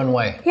of your own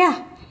way.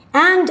 Yeah,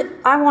 and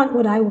I want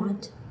what I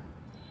want.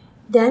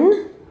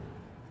 Then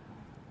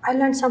I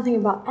learned something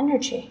about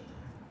energy,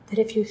 that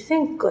if you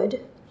think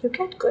good, you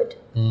get good.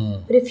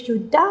 But if you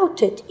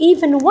doubt it,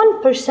 even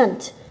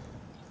 1%,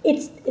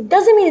 it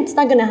doesn't mean it's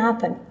not going to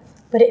happen,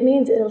 but it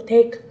means it'll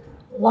take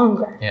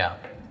longer. Yeah.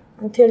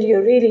 Until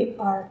you really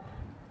are,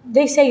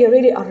 they say you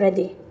really are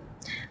ready.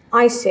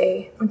 I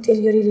say until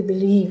you really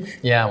believe.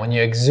 Yeah, when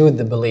you exude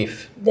the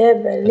belief. The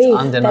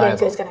belief that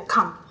it is going to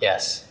come.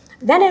 Yes.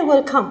 Then it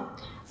will come.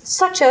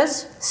 Such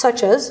as,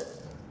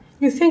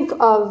 you think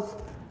of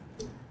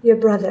your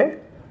brother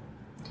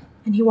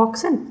and he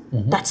walks in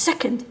that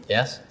second.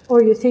 Yes.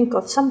 Or you think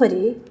of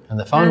somebody and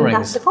the phone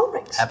rings. The phone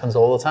rings. Happens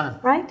all the time.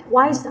 Right?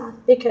 Why is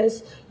that?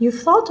 Because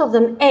you've thought of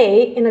them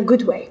in a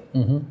good way.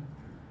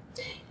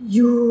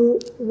 You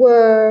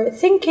were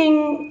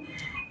thinking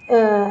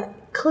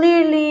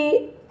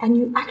clearly, and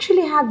you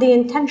actually had the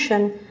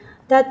intention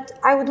that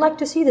I would like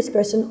to see this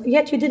person,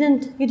 yet you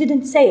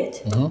didn't say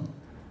it.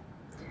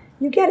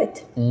 You get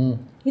it.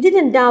 You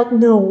didn't doubt,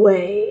 no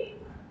way.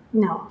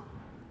 No.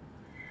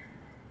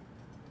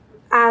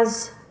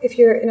 As if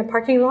you're in a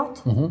parking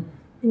lot and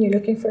you're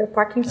looking for a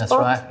parking spot.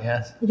 That's right,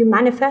 yes. You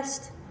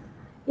manifest.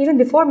 Even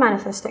before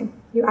manifesting,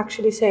 you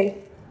actually say,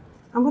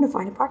 I'm going to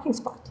find a parking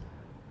spot.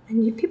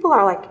 And people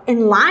are like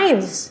in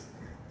lines.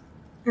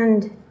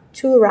 And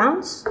 2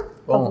 rounds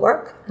of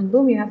work, and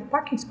boom, you have a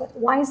parking spot.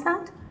 Why is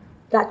that?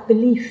 That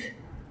belief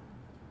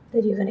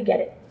that you're going to get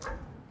it.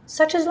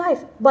 Such is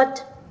life.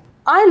 But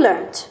I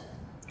learned,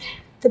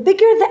 the bigger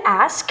the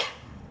ask,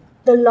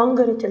 the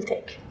longer it will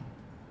take.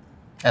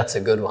 That's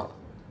a good one.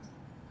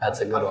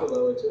 That's a good one.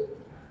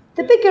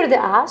 The bigger the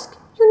ask,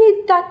 you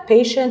need that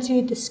patience, you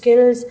need the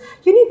skills,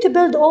 you need to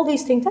build all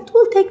these things. That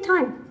will take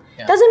time.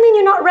 Yeah. Doesn't mean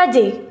you're not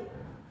ready,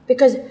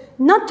 because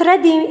not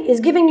ready is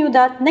giving you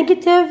that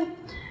negative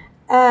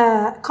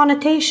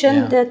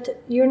connotation that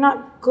you're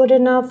not good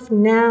enough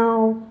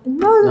now.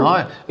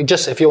 No.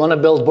 Just if you want to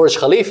build Burj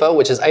Khalifa,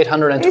 which is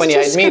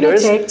 828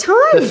 meters, take time.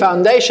 the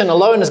foundation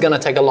alone is going to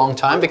take a long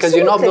time because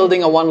you're not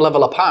building a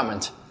one-level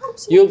apartment.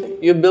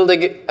 Absolutely. You're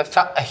building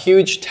a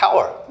huge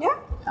tower. Yeah.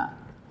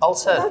 All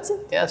said. That's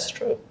it. Yes,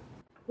 true.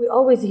 We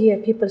always hear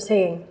people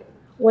saying,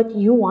 what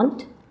you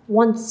want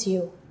wants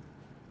you.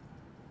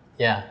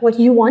 Yeah. What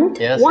you want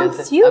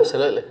wants you.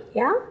 Absolutely.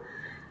 Yeah.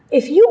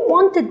 If you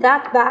wanted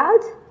that bad,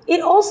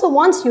 it also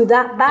wants you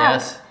that bad.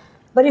 Yes.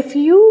 But if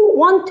you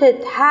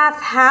wanted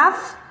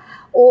half,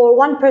 or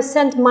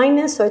 1%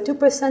 minus or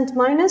 2%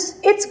 minus,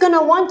 it's going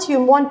to want you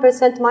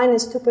 1%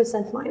 minus,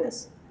 2%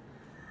 minus.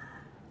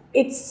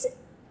 It's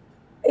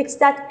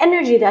that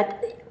energy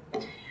that,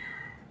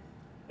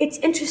 it's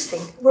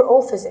interesting. We're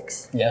all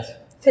physics. Yes.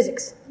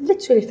 Physics,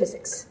 literally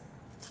physics.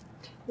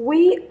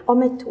 We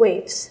emit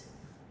waves.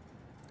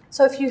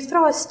 So if you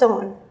throw a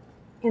stone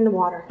in the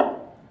water,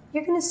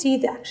 you're going to see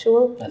the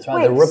actual That's right,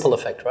 waves, the ripple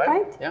effect, right?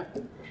 Right? Yeah.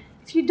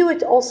 If you do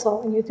it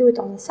also, and you do it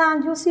on the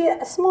sand, you'll see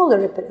a smaller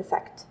ripple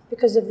effect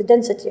because of the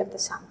density of the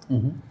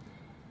sand.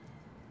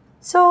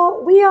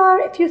 So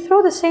if you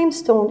throw the same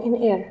stone in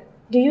air,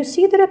 do you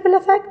see the ripple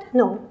effect?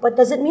 No. But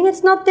does it mean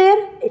it's not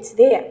there? It's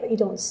there, but you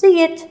don't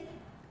see it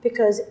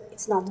because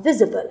it's not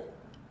visible.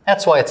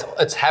 That's why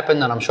it's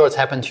happened, and I'm sure it's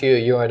happened to you.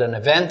 You're at an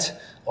event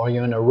or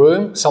you're in a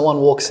room, someone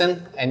walks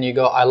in and you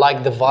go, I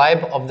like the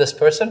vibe of this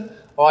person,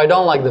 or I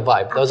don't like the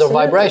vibe. Those Absolutely.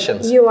 are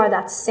vibrations. You are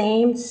that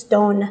same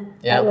stone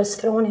that was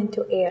thrown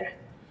into air.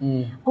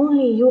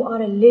 Only you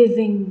are a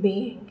living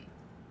being.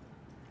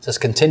 So it's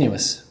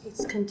continuous.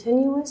 It's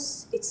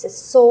continuous. It's a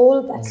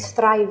soul that's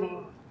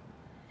thriving.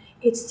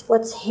 It's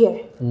what's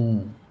here,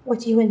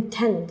 what you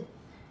intend.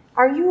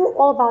 Are you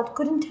all about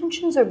good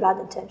intentions or bad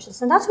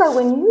intentions? And that's why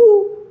when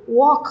you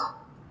walk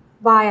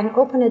by and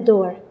open a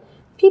door,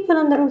 people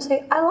in the room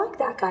say, I like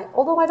that guy,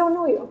 although I don't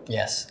know you.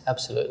 Yes,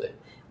 absolutely.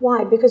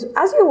 Why? Because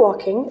as you're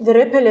walking, the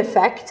ripple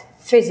effect,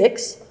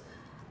 physics,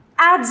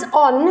 adds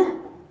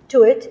on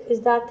to it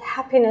is that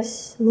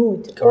happiness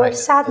mood. Correct. Or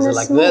sadness mood. Is it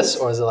like mood. this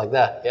or is it like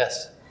that?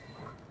 Yes.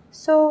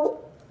 So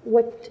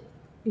what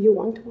you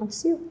want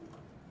wants you.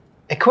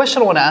 A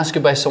question I want to ask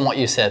you based on what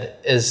you said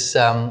is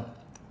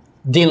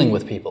dealing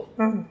with people.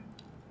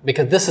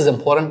 Because this is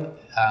important.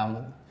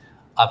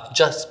 I've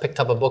just picked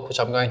up a book which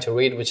I'm going to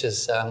read, which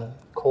is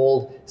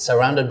called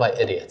Surrounded by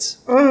Idiots.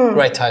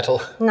 Great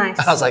title. Nice.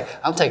 I was like,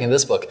 I'm taking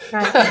this book.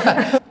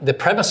 Right. The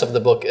premise of the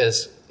book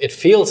is it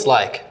feels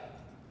like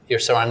you're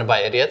surrounded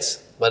by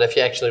idiots, but if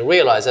you actually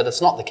realize that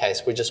it's not the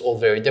case, we're just all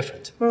very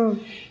different.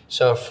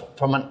 So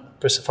from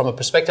a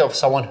perspective of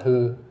someone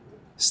who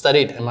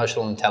studied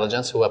emotional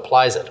intelligence, who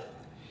applies it,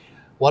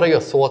 what are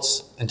your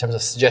thoughts in terms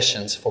of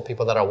suggestions for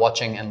people that are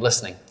watching and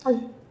listening?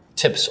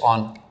 Tips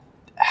on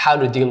how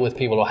to deal with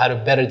people or how to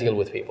better deal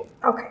with people?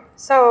 Okay,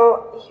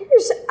 so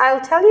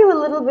I'll tell you a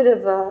little bit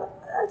of a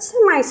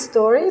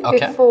semi-story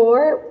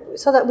before,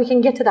 so that we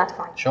can get to that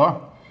point. Sure.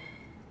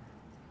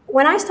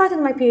 when I started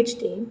my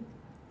PhD,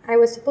 I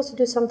was supposed to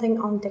do something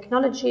on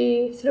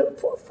technology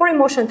for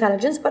emotional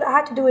intelligence, but I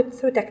had to do it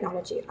through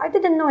technology. I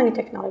didn't know any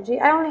technology.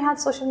 I only had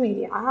social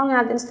media. I only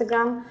had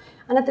Instagram,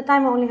 and at the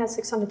time I only had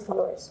 600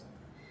 followers.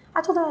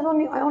 I told her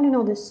I only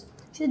know this.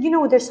 She said, you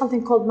know, there's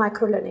something called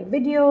micro-learning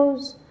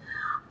videos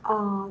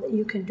that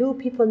you can do.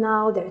 People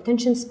now, their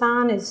attention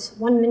span is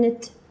 1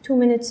 minute, 2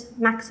 minutes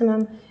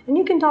maximum, and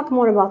you can talk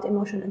more about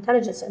emotional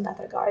intelligence in that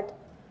regard.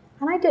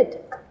 And I did.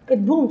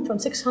 It boomed from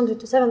 600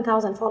 to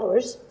 7,000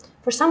 followers.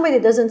 For somebody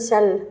that doesn't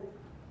sell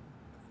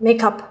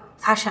makeup,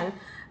 fashion,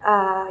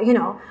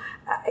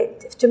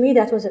 to me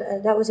that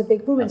was a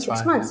big boom. That's in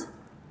 6 months.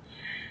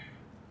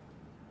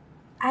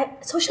 Yeah.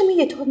 Social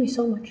media taught me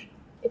so much.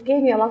 It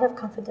gave me a lot of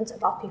confidence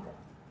about people.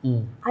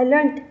 I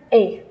learned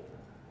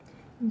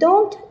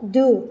don't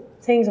do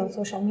things on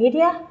social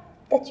media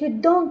that you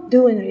don't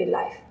do in real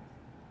life.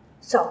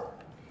 So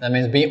that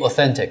means be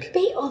authentic.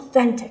 Be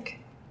authentic.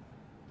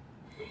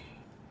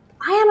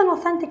 I am an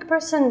authentic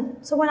person,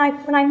 so when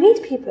I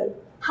meet people,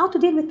 how to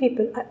deal with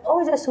people, I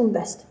always assume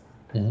best.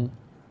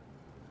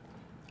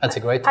 That's a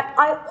great tip.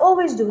 I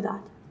always do that.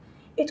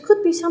 It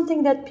could be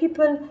something that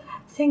people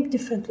think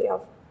differently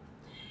of.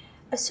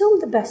 Assume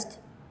the best.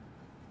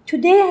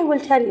 Today I will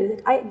tell you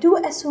that I do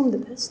assume the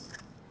best,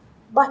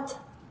 but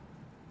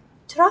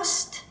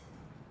trust,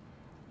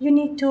 you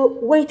need to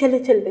wait a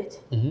little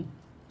bit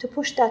to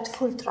push that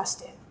full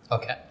trust in.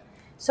 Okay.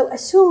 So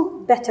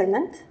assume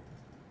betterment,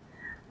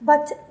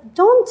 but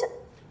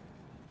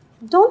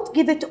don't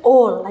give it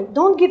all, like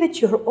don't give it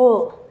your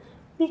all.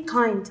 Be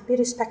kind, be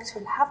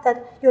respectful, have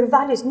that, your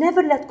values,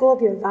 never let go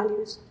of your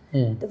values.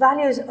 The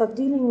values of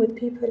dealing with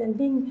people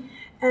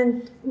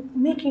and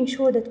making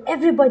sure that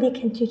everybody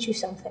can teach you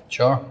something.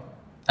 Sure.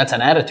 That's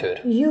an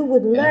attitude. You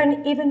would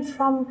learn even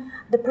from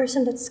the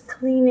person that's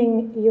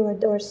cleaning your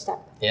doorstep.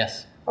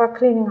 Yes. Or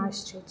cleaning our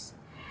streets.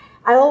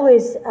 I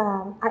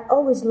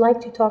always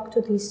like to talk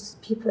to these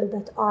people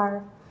that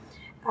are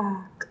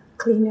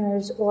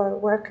cleaners or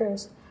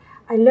workers.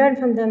 I learn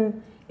from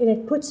them, and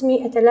it puts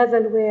me at a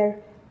level where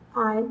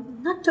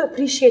not to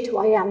appreciate who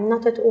I am,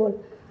 not at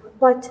all,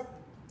 but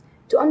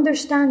to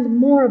understand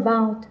more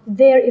about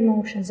their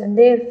emotions and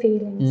their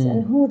feelings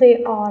and who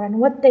they are and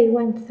what they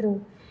went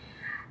through.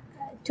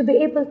 To be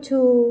able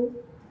to,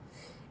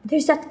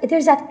 there's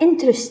that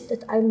interest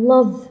that I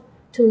love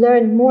to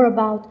learn more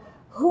about.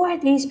 Who are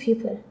these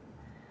people?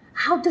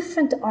 How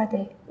different are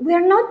they?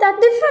 We're not that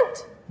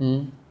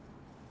different.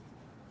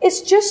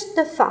 It's just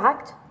the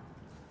fact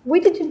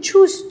we didn't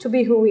choose to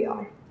be who we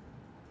are.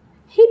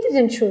 He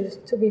didn't choose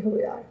to be who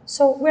we are.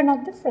 So we're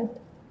not different.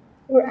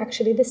 We're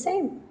actually the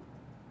same.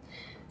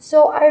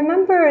 So I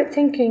remember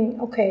thinking,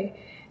 okay,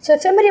 so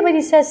if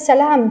somebody says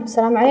salam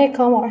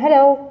alaikum or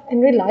hello in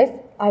real life,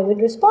 I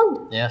would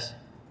respond. Yes.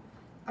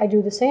 I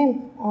do the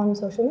same on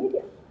social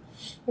media.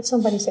 If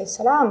somebody says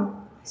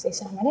salam, I say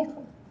salam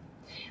alaikum.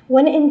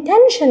 When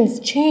intentions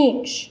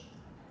change,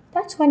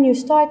 that's when you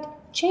start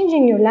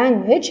changing your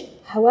language,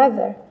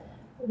 however,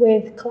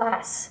 with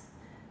class,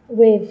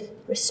 with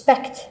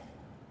respect.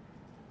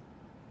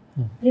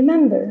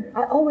 Remember,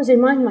 I always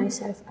remind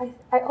myself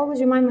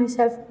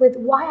with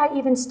why I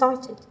even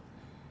started.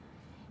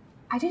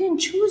 I didn't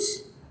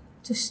choose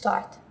to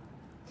start.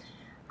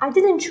 I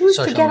didn't choose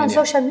to get on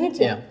social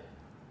media.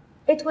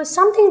 Yeah. It was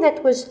something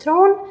that was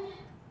thrown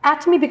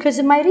at me because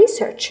of my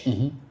research.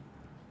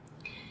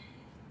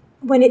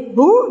 When it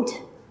boomed,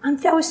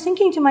 I was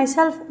thinking to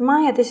myself,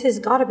 Maya, this has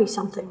got to be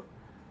something.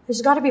 This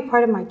has got to be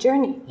part of my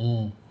journey.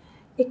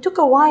 It took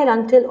a while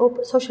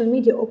until social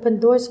media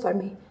opened doors for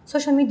me.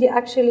 Social media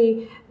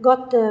actually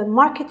got the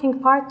marketing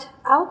part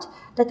out,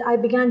 that I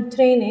began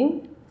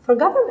training for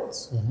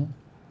governments.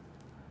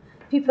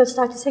 People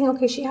started saying,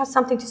 okay, she has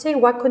something to say,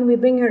 why couldn't we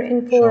bring her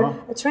in for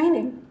a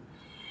training?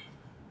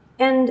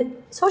 And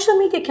social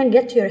media can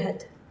get to your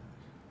head,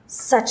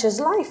 such as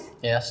life.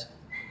 Yes.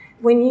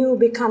 When you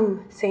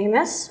become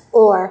famous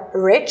or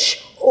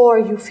rich, or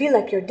you feel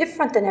like you're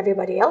different than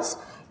everybody else,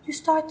 you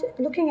start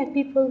looking at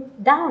people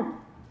down.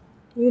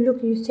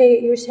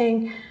 You're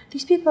saying,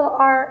 these people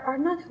are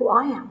not who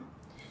I am.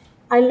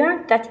 I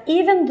learned that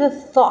even the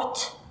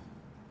thought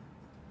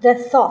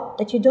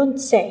that you don't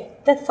say,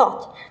 the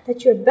thought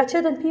that you're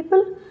better than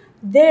people,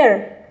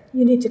 there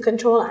you need to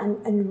control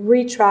and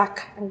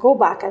retrack and go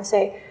back and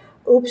say,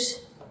 oops,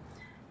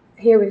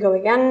 here we go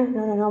again.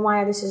 No,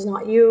 Maya, this is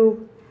not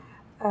you.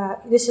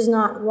 This is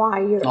not why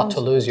you're... Not to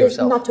lose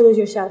yourself. Not to lose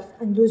yourself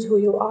and lose who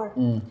you are.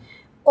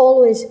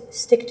 Always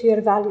stick to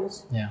your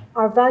values. Yeah.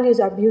 Our values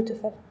are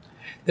beautiful.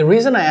 The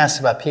reason I asked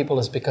about people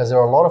is because there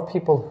are a lot of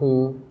people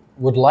who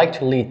would like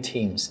to lead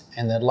teams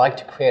and they'd like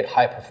to create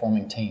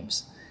high-performing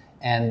teams.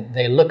 And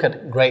they look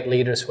at great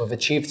leaders who have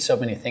achieved so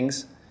many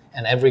things,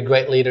 and every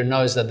great leader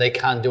knows that they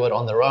can't do it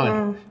on their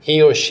own. He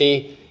or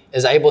she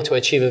is able to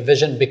achieve a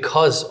vision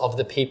because of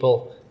the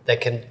people that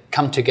can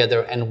come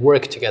together and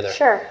work together.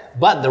 Sure.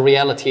 But the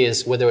reality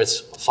is, whether it's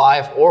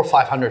 5 or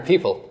 500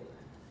 people,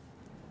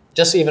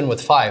 just even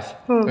with 5,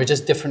 they're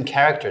just different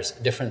characters,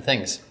 different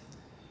things.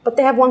 But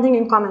they have one thing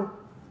in common.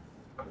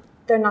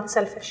 They're not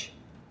selfish.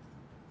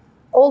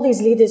 all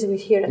these leaders we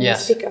hear and we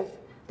Yes. speak of,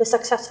 the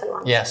successful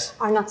ones, Yes.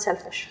 are not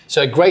selfish.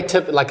 So a great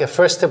tip, like a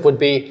first tip would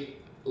be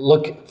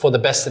look for the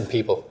best in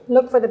people.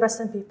 Look for the best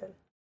in people.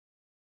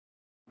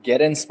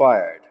 Get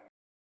inspired.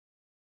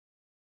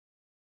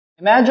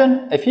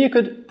 Imagine if you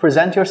could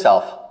present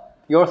yourself,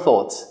 your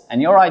thoughts,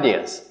 and your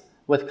ideas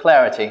with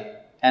clarity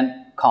and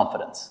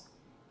confidence.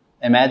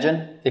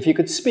 Imagine if you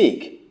could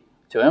speak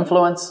to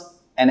influence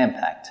and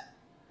impact.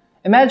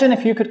 Imagine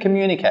if you could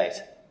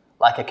communicate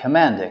like a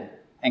commanding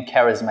and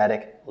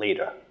charismatic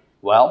leader.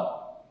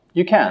 Well,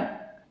 you can,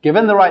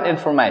 given the right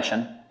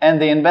information and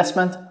the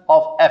investment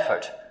of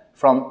effort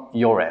from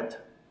your end.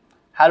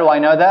 How do I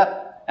know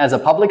that? As a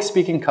public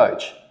speaking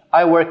coach,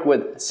 I work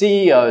with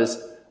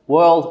CEOs,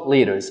 world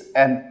leaders,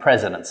 and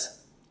presidents.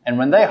 And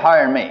when they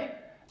hire me,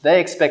 they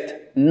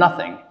expect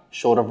nothing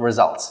short of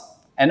results.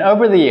 And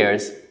over the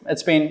years,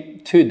 it's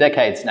been 2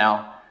 decades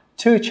now,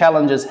 2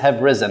 challenges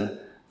have risen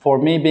for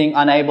me being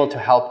unable to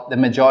help the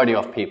majority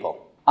of people.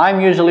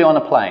 I'm usually on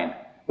a plane,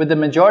 with the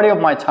majority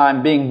of my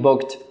time being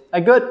booked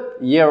a good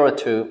year or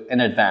 2 in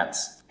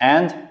advance.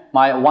 And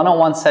my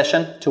one-on-one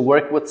session to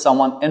work with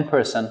someone in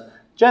person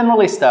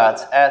generally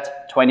starts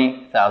at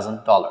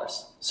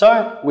 $20,000.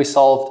 So we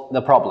solved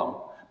the problem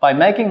by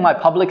making my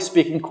public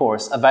speaking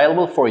course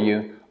available for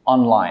you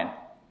online.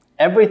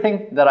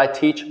 Everything that I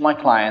teach my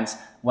clients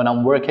when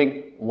I'm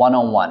working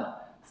one-on-one,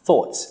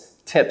 thoughts,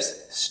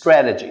 tips,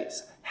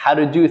 strategies, how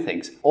to do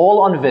things, all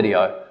on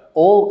video,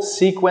 all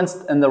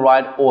sequenced in the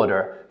right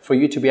order for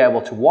you to be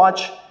able to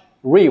watch,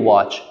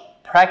 rewatch,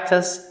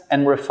 practice,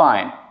 and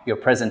refine your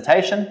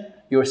presentation,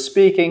 your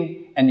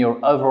speaking, and your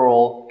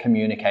overall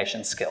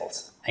communication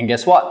skills. And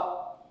guess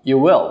what? You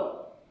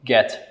will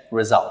get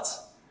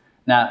results.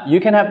 Now, you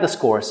can have this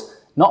course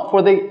not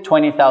for the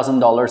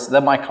 $20,000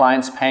 that my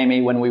clients pay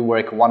me when we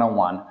work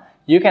one-on-one.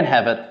 You can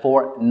have it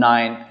for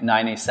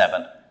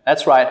 $997.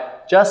 That's right,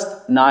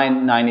 just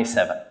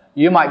 $997.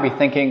 You might be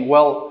thinking,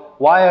 well,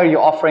 why are you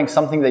offering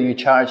something that you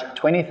charge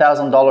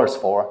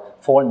 $20,000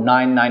 for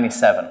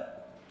 $997?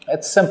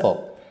 It's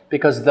simple,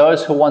 because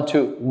those who want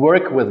to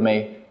work with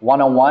me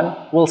one-on-one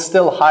will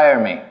still hire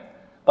me.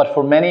 But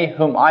for many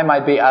whom I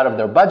might be out of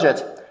their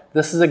budget,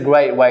 this is a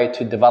great way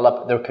to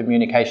develop their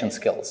communication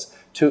skills,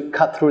 to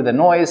cut through the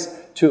noise,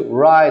 to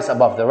rise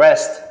above the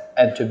rest,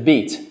 and to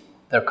beat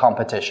their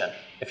competition.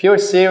 If you're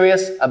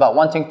serious about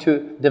wanting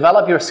to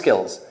develop your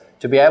skills,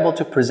 to be able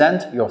to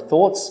present your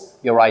thoughts,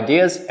 your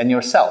ideas, and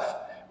yourself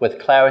with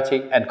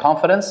clarity and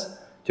confidence,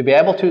 to be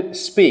able to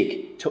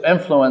speak, to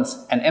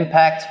influence and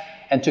impact,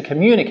 and to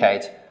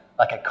communicate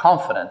like a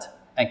confident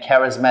and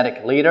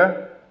charismatic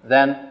leader,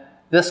 then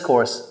this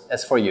course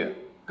is for you.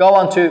 Go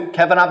on to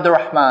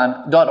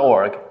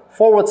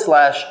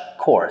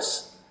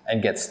kevinabdulrahman.org/course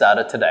and get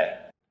started today.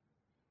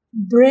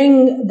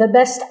 Bring the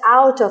best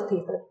out of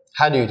people.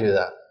 How do you do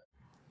that?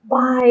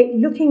 By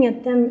looking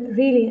at them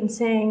really and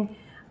saying,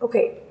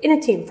 okay, in a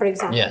team, for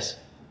example, Yes.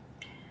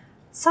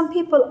 some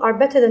people are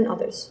better than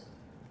others.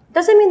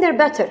 Doesn't mean they're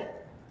better.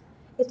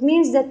 It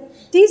means that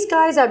these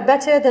guys are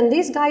better than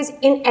these guys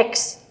in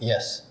X.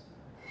 Yes.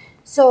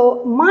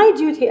 So my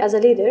duty as a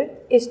leader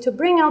is to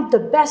bring out the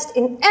best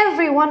in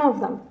every one of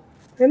them.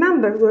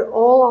 Remember, we're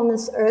all on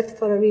this earth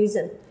for a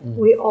reason.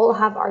 We all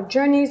have our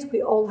journeys,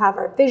 we all have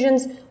our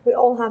visions, we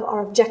all have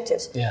our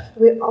objectives. Yeah.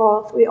 We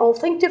all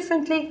think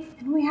differently,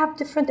 and we have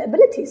different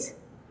abilities.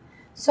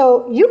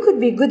 So you could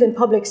be good in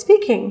public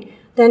speaking.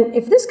 Then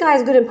if this guy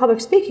is good in public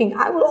speaking,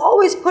 I will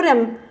always put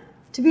him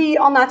to be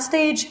on that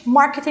stage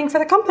marketing for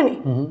the company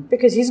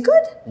because he's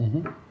good.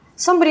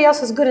 Somebody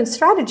else is good in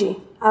strategy.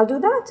 I'll do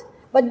that.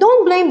 But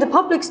don't blame the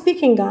public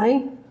speaking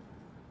guy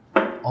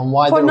On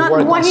why for their not,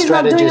 work why on he's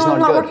strategy is not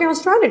good. working on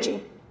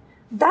strategy.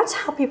 That's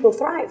how people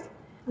thrive.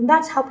 And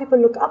that's how people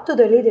look up to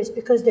their leaders,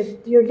 because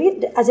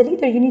as a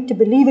leader, you need to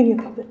believe in your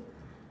people.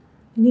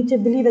 You need to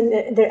believe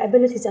in their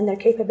abilities and their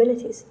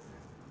capabilities.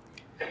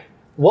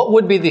 What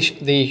would be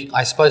the,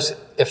 I suppose,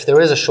 if there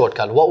is a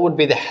shortcut, what would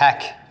be the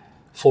hack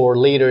for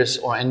leaders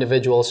or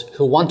individuals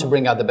who want to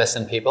bring out the best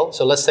in people?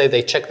 So let's say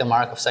they check the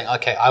mark of saying,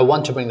 okay, I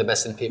want to bring the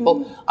best in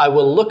people. I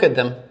will look at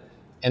them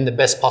in the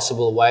best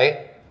possible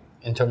way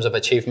in terms of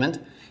achievement.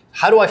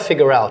 How do I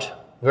figure out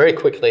very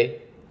quickly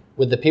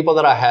with the people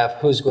that I have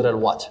who's good at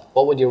what?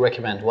 What would you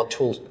recommend? What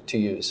tools to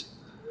use?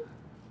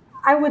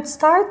 I would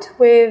start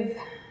with,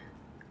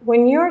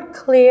 when you're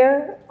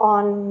clear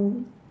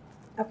on,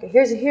 okay,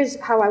 here's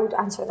how I would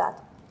answer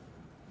that.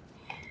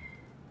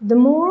 The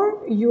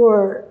more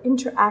you're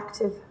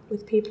interactive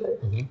with people,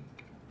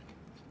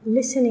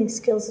 listening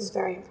skills is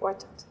very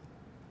important.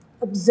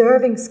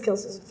 Observing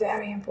skills is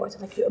very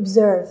important. Like, you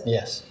observe.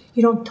 Yes.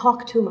 You don't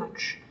talk too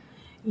much.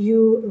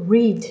 You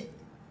read.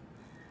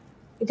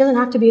 It doesn't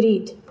have to be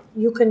read.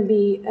 You can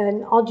be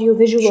an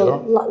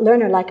audio-visual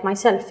learner like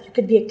myself. You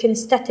could be a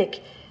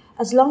kinesthetic.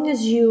 As long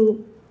as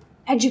you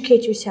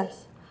educate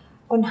yourself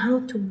on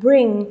how to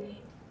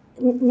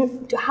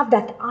to have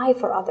that eye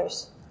for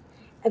others.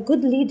 A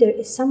good leader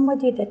is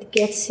somebody that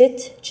gets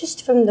it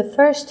just from the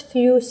first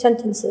few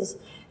sentences.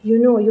 You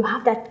know, you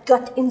have that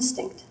gut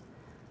instinct.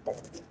 That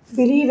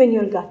believe in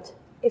your gut.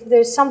 if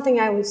there's something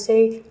I would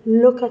say,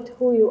 look at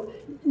who you,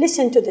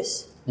 listen to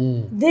this.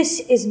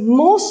 This is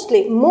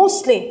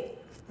mostly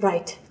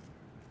right.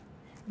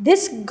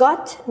 This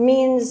gut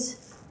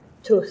means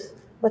truth,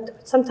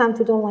 but sometimes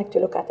we don't like to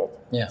look at it.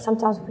 Yeah.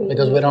 Sometimes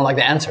because we don't like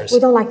the answers. We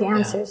don't like the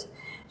answers.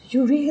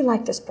 You really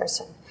like this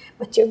person,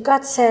 but your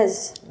gut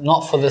says,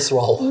 not for this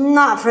role.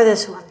 not for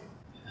this one.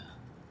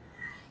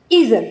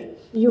 Either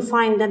you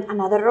find then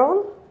another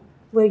role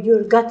where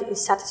your gut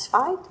is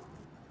satisfied,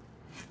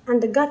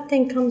 and the gut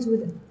thing comes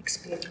with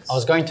experience. I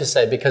was going to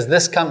say, because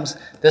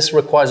this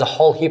requires a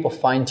whole heap of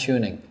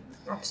fine-tuning.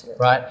 Absolutely.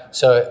 Right?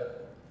 So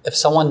if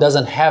someone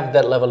doesn't have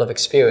that level of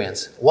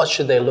experience, what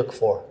should they look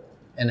for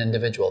in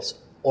individuals?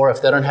 Or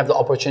if they don't have the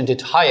opportunity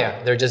to hire,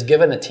 they're just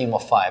given a team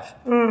of 5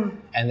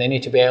 and they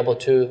need to be able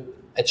to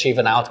achieve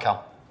an outcome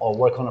or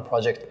work on a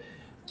project.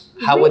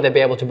 How would they be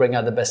able to bring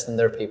out the best in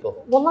their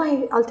people?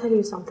 Wallahi, I'll tell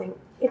you something.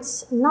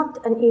 It's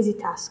not an easy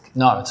task.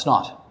 No, it's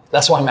not.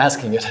 That's why I'm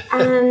asking it.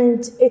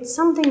 And it's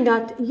something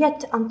that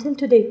yet until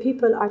today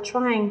people are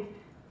trying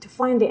to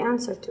find the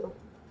answer to.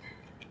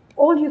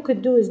 All you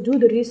could do is do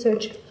the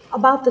research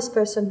about this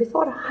person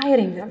before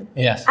hiring them.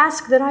 Yes.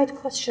 Ask the right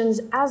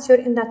questions as you're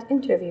in that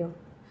interview.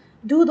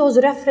 Do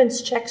those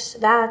reference checks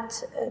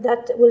that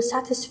will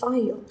satisfy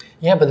you.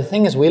 Yeah, but the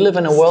thing is, we live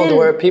in a world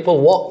where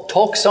people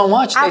talk so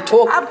much. They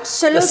talk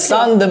absolutely. the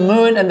sun, the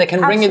moon, and they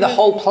can bring you the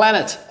whole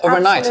planet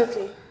overnight.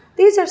 Absolutely.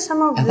 These are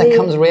some of then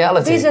comes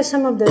reality. These are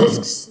some of the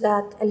risks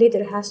that a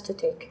leader has to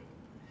take.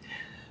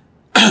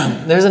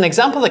 There's an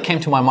example that came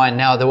to my mind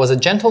now. There was a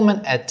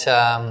gentleman at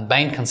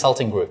Bain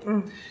Consulting Group.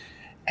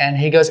 And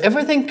he goes,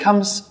 everything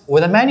comes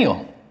with a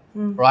manual,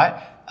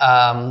 right?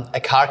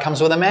 A car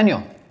comes with a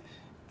manual.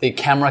 The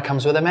camera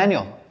comes with a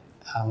manual.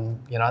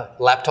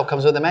 Laptop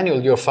comes with a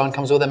manual. Your phone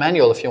comes with a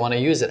manual if you want to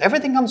use it.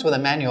 Everything comes with a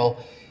manual,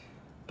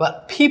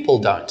 but people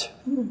don't.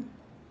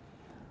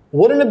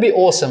 Wouldn't it be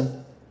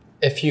awesome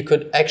if you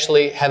could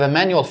actually have a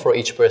manual for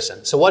each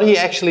person? So what he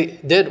actually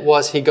did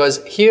was he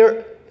goes,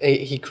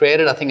 he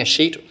created, I think, a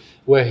sheet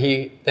where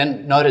he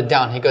then noted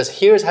down. He goes,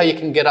 here's how you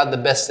can get out the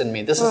best in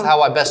me. This is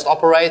how I best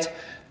operate.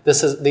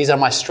 These are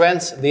my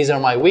strengths. These are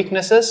my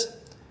weaknesses.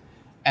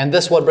 And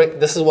this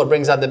is what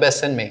brings out the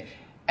best in me.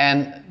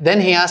 And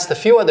then he asked a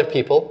few other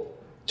people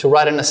to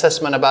write an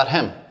assessment about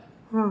him.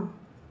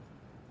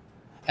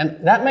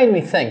 And that made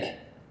me think,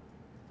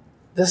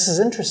 this is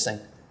interesting.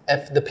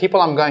 If the people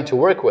I'm going to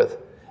work with,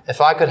 if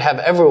I could have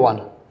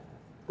everyone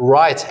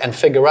write and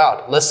figure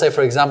out, let's say,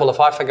 for example, if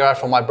I figure out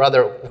from my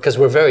brother, because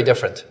we're very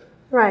different.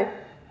 Right.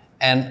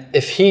 And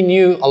if he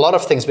knew a lot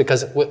of things,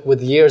 because with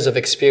years of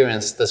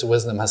experience, this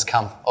wisdom has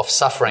come of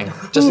suffering,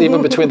 just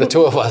even between the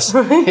two of us.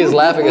 He's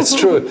laughing, it's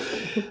true.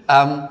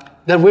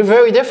 That we're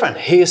very different.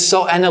 He is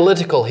so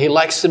analytical. He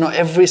likes to know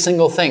every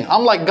single thing.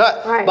 I'm like,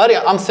 God, buddy,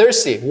 I'm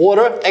thirsty.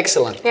 Water,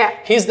 excellent. Yeah.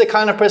 He's the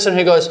kind of person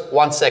who goes,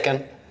 1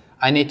 second,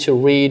 I need to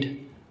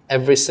read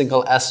every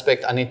single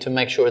aspect. I need to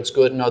make sure it's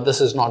good. No,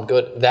 this is not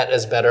good. That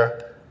is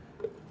better.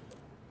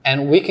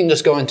 And we can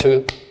just go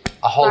into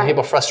a whole heap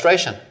of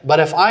frustration.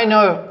 But if I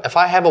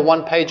have a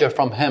 1-pager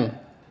from him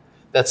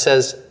that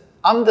says,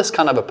 I'm this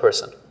kind of a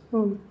person,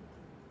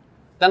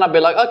 then I'd be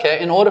like, okay,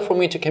 in order for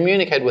me to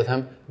communicate with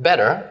him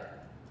better,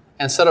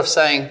 instead of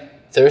saying,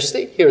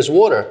 thirsty, here's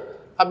water,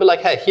 I'd be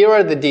like, hey, here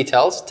are the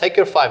details. Take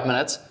your 5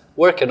 minutes,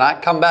 work it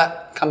out, come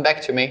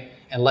back to me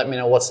and let me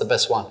know what's the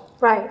best one.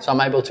 Right. So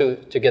I'm able to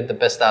get the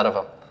best out of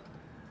him.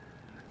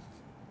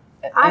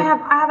 I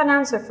have an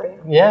answer for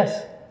you.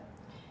 Yes.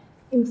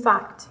 In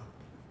fact,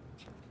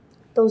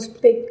 those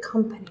big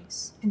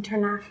companies,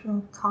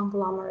 international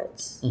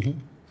conglomerates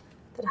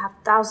that have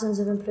thousands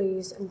of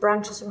employees and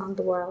branches around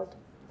the world,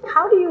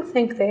 how do you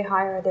think they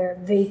hire their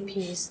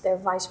VPs, their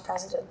vice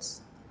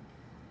presidents?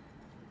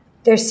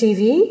 Their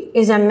CV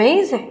is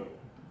amazing.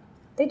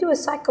 They do a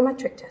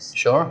psychometric test.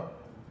 Sure.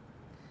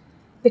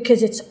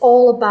 Because it's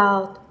all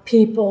about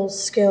people,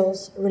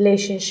 skills,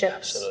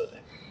 relationships. Absolutely.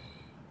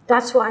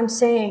 That's what I'm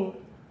saying.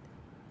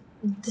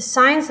 The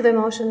science of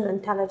emotional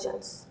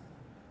intelligence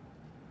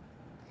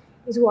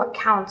is what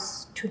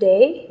counts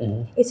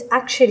today. It's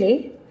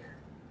actually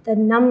the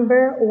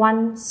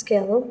 #1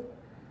 skill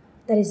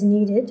that is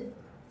needed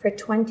for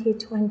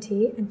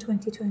 2020 and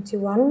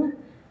 2021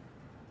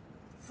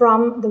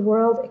 from the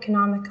World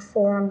Economic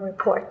Forum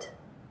report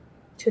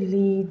to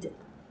lead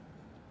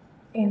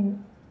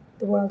in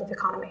the world of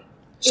economy.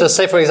 So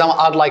say, for example,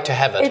 I'd like to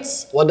have it.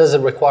 What does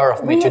it require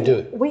of me to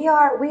do? We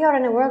are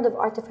in a world of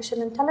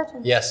artificial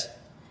intelligence. Yes.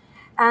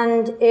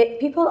 And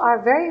people are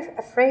very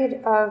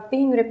afraid of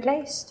being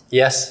replaced.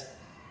 Yes.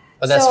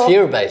 But that's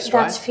fear-based,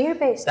 right? That's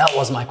fear-based. That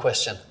was my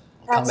question.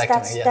 Come back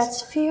to me, yes.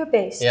 That's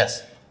fear-based.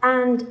 Yes.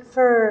 And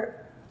for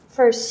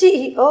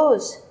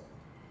CEOs,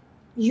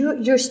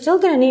 you're still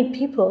going to need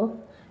people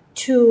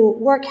to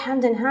work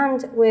hand in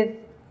hand with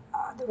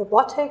the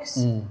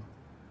robotics,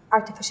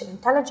 artificial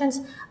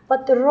intelligence,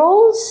 but the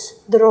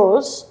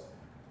roles,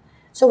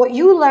 so what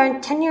you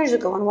learned 10 years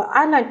ago and what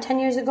I learned 10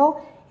 years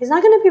ago is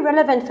not going to be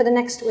relevant for the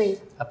next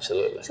wave.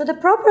 Absolutely. So the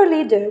proper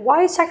leader,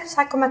 why is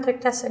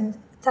psychometric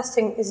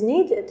testing is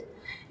needed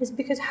is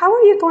because how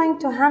are you going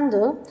to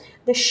handle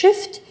the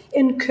shift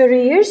in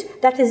careers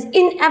that is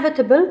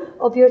inevitable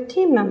of your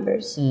team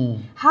members?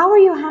 How are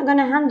you going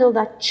to handle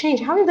that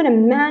change? How are you going to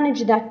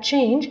manage that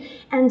change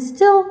and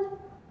still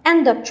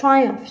end up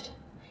triumphed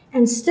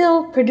and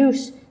still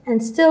produce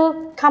and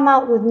still come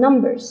out with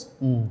numbers?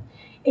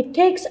 It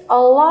takes a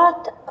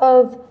lot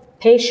of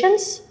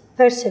patience,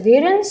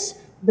 perseverance,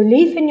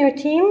 belief in your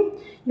team.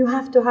 You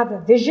have to have a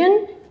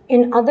vision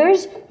in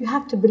others. You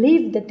have to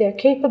believe that they're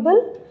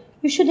capable.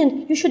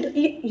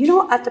 You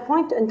know, at the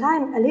point in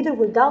time, a leader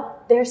will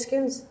doubt their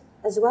skills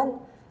as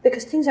well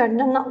because things are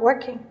not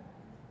working.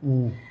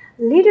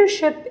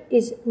 Leadership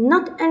is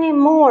not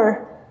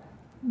anymore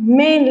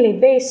mainly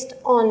based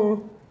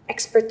on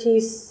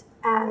expertise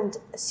and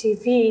a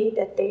CV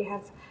that they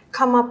have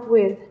come up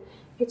with.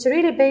 It's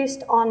really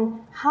based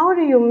on how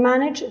do you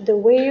manage the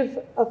wave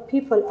of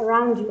people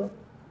around you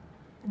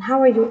and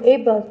how are you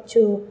able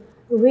to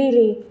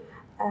really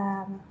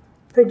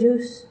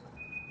produce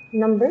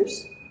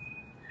numbers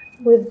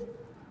with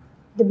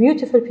the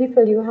beautiful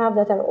people you have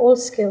that are all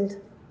skilled.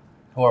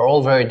 Who are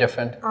all very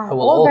different, who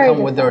will all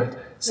come with their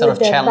set of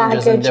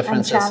challenges and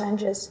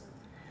differences.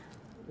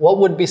 What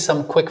would be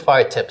some quick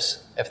fire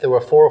tips, if there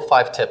were 4 or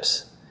 5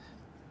 tips,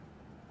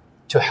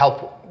 to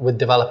help with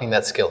developing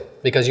that skill?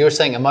 Because you're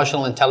saying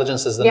emotional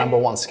intelligence is the number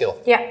 1 skill.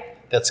 Yeah.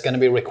 That's going to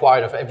be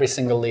required of every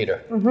single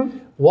leader.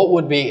 What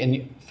would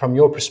be, from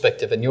your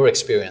perspective and your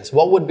experience,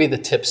 what would be the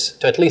tips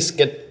to at least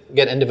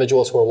get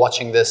individuals who are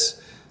watching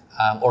this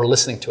or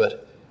listening to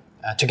it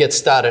to get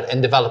started in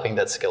developing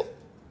that skill?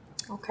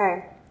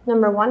 Okay.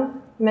 Number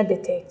 1,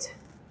 meditate.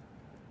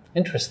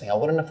 Interesting. I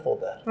wouldn't have thought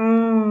that.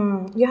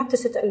 You have to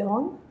sit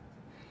alone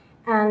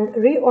and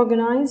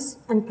reorganize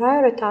and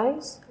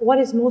prioritize what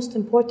is most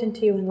important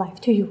to you in life,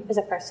 to you as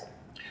a person.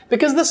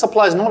 Because this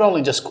applies not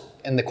only just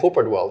in the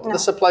corporate world,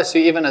 this applies to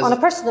you even as... On a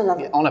personal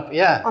level.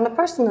 On a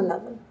personal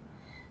level.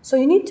 So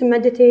you need to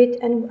meditate,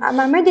 and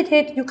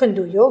meditate, you can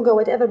do yoga,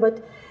 whatever,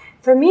 but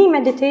for me,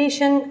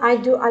 meditation,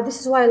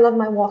 this is why I love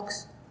my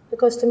walks,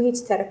 because to me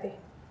it's therapy.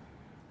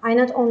 I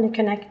not only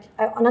connect,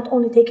 I not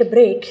only take a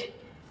break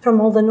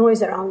from all the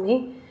noise around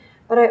me,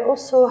 but I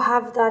also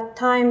have that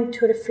time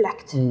to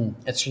reflect.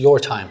 It's your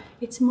time.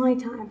 It's my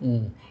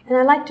time. And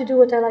I like to do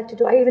what I like to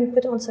do. I even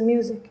put on some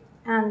music,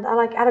 and I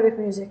like Arabic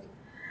music.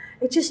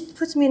 It just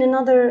puts me in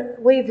another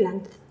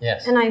wavelength.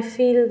 Yes. And I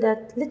feel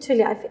that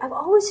literally, I've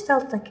always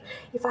felt like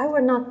if I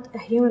were not a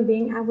human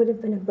being, I would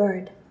have been a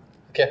bird.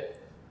 Okay.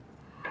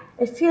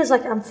 It feels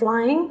like I'm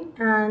flying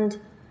and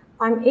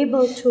I'm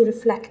able to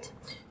reflect.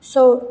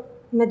 So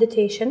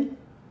meditation,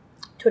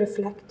 to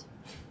reflect.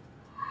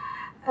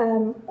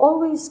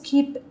 Always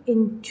keep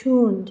in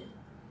tune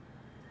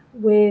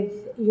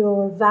with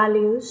your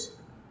values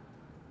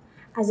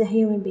as a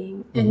human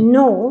being and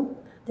know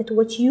that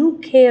what you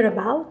care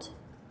about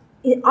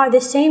are the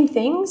same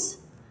things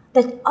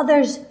that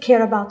others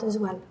care about as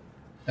well.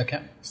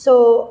 Okay.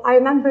 So I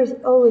remember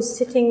always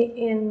sitting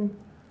in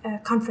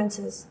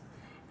conferences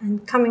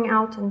and coming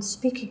out and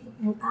speaking.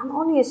 And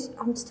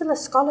I'm still a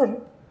scholar,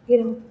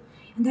 you know,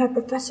 and there are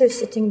professors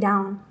sitting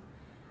down.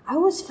 I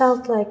always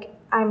felt like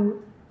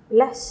I'm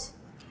less.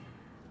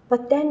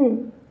 But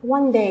then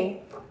one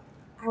day,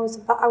 I was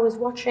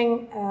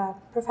watching a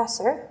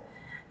professor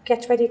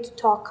get ready to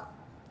talk,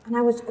 and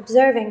I was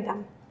observing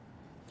them.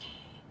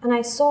 And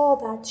I saw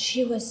that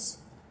she was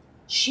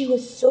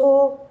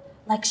so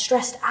like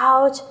stressed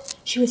out.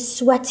 She was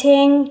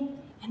sweating,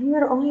 and we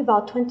were only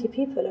about 20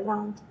 people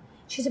around.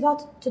 She's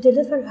about to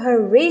deliver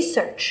her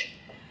research.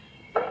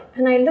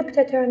 And I looked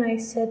at her and I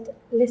said,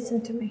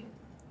 listen to me.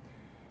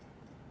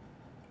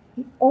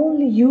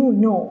 Only you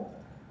know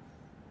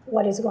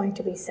what is going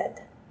to be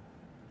said.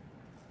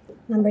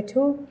 Number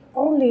 2,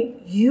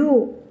 only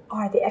you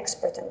are the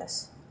expert in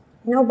this.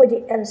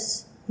 Nobody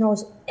else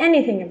knows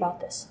anything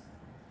about this.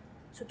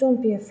 So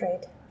don't be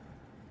afraid.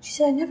 She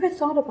said, I never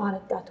thought about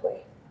it that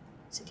way.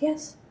 I said,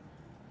 yes.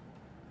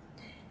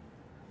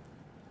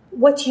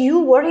 What you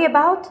worry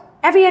about,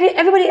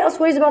 everybody else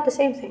worries about the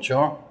same thing.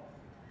 Sure.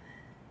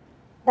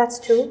 That's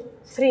 2.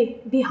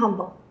 3, be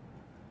humble.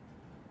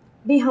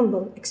 Be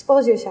humble.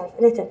 Expose yourself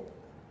a little.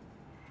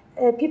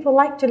 People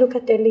like to look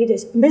at their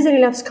leaders.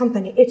 Misery loves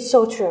company. It's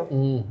so true.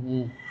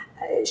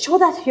 Show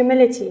that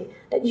humility,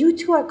 that you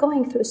too are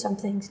going through some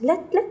things.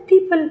 Let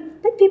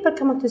people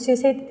come up to you and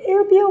say,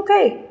 it'll be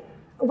okay.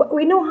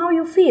 We know how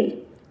you feel.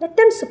 Let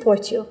them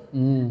support you.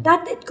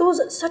 That it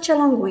goes such a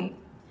long way.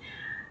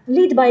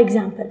 Lead by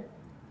example.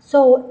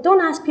 So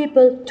don't ask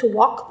people to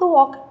walk the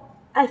walk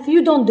if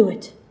you don't do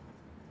it.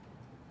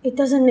 It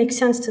doesn't make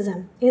sense to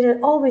them.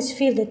 It'll always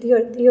feel that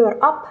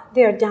you're up,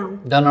 they're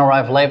down. Don't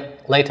arrive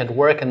late at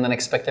work and then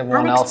expect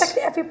everybody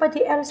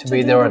else to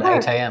be there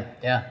at 8 a.m.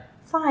 Yeah.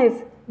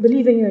 5,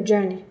 believe in your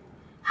journey.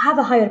 Have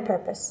a higher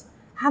purpose.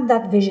 Have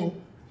that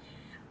vision.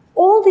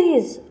 All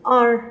these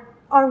are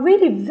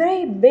really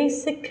very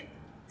basic,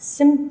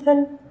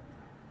 simple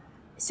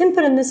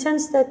in the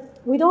sense that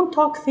we don't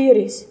talk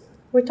theories.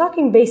 We're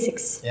talking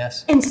basics.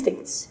 Yes.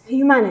 Instincts,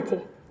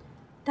 humanity.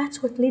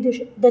 That's what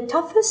leadership, the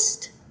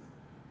toughest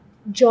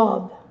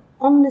job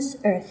on this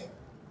earth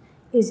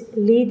is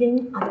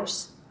leading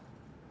others.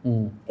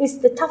 It's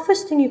the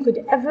toughest thing you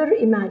could ever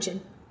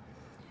imagine.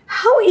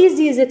 How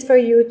easy is it for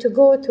you to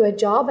go to a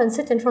job and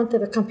sit in front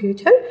of a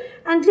computer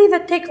and leave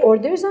it, take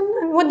orders,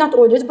 and well, not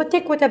orders, but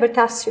take whatever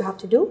tasks you have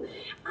to do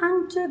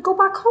and go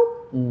back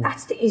home?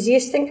 That's the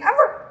easiest thing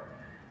ever.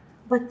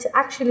 But to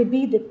actually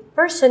be the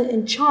person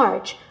in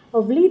charge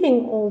of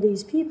leading all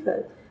these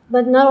people,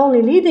 but not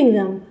only leading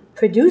them,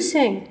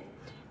 producing.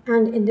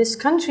 And in this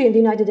country, in the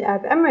United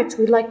Arab Emirates,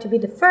 we'd like to be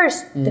the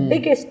first, the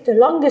biggest, the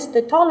longest,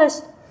 the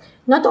tallest.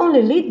 Not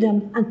only lead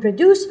them and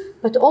produce,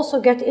 but also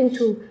get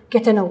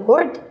an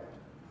award,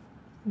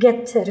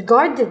 get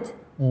regarded.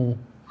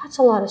 That's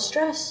a lot of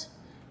stress.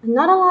 And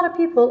not a lot of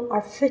people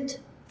are fit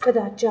for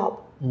that job,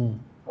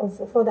 or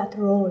for that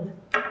role.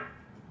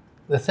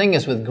 The thing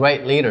is with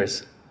great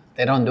leaders,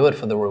 they don't do it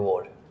for the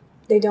reward.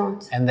 They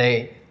don't. And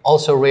they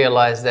also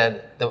realize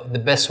that the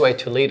best way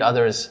to lead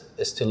others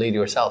is to lead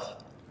yourself.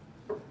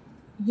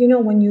 You know,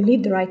 when you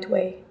lead the right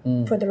way,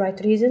 for the right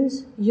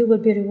reasons, you will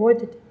be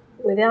rewarded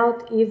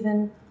without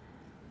even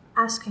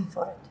asking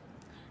for it.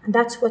 And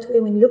that's what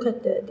when you look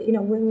at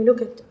when we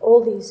look at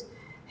all these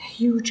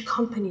huge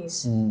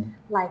companies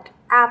like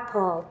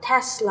Apple,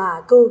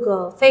 Tesla,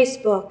 Google,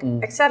 Facebook,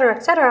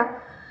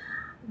 etc.,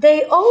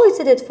 they always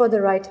did it for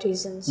the right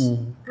reasons,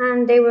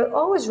 and they were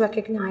always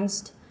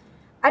recognized.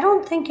 I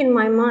don't think in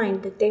my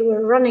mind that they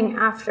were running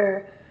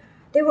after.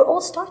 They were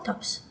all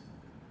startups.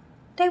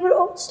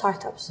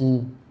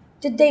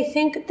 Did they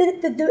think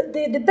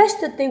the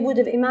best that they would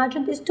have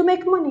imagined is to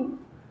make money,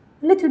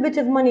 a little bit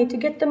of money to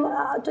get them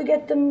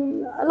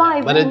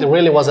alive? But it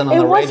really wasn't on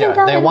the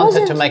radar. They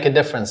wanted to make a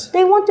difference.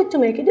 They wanted to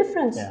make a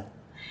difference. Yeah.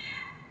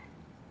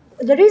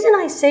 The reason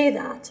I say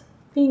that,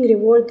 being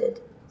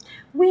rewarded,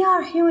 we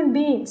are human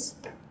beings.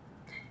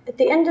 At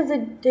the end of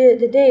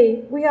the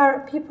day, we are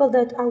people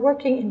that are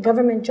working in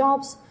government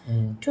jobs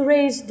to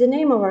raise the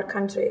name of our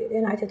country, the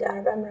United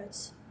Arab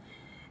Emirates.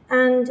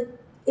 And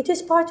it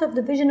is part of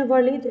the vision of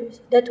our leaders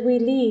that we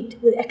lead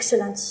with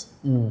excellence.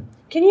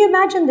 Can you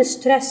imagine the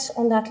stress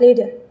on that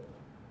leader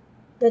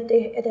that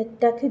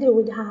leader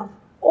would have?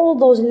 All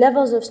those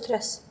levels of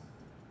stress.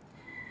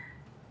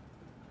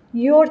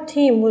 Your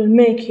team will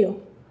make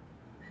you.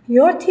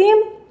 Your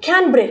team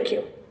can break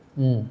you.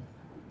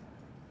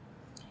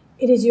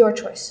 It is your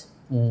choice.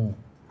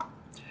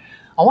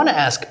 I want to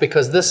ask,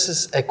 because this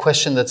is a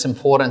question that's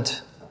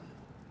important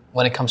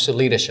when it comes to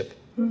leadership.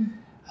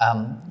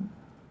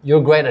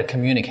 You're great at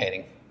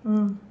communicating,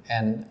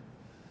 and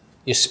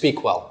you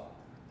speak well.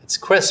 It's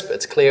crisp,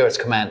 it's clear, it's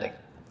commanding.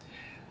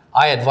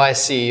 I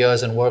advise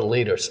CEOs and world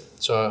leaders,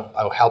 so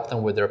I will help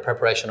them with their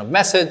preparation of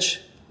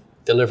message,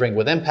 delivering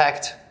with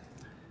impact.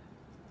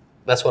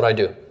 That's what I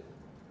do.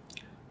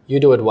 You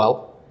do it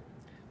well.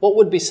 What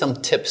would be some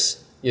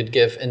tips you'd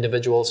give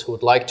individuals who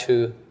would like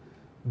to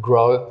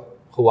grow,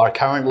 who are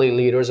currently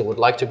leaders or would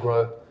like to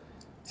grow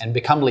and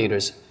become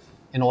leaders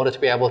in order to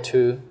be able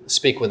to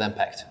speak with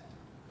impact?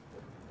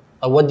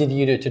 What did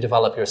you do to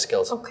develop your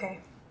skills? Okay.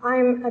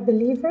 I'm a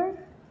believer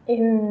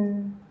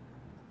in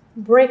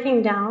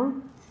breaking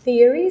down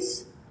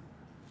theories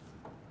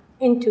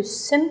into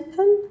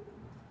simple,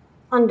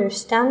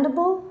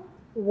 understandable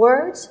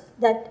words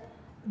that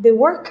the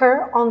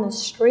worker on the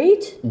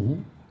street,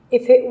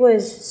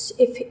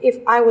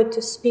 if I were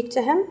to speak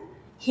to him,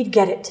 he'd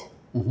get it.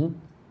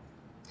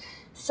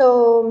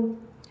 So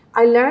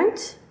I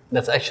learned.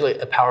 That's actually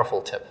a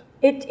powerful tip.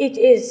 It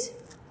is.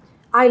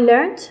 I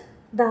learned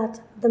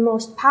that the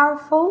most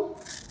powerful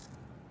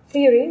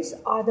theories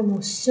are the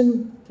most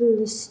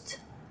simplest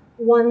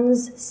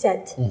ones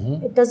said.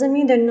 It doesn't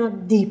mean they're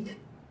not deep.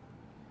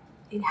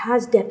 It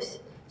has depth.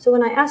 So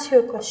when I ask you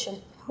a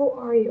question, who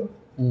are you?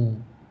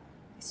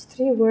 It's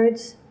 3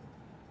 words.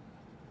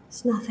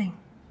 It's nothing.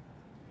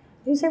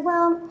 You say,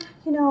 well,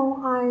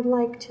 I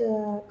like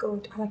to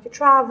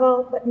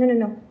travel, but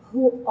no.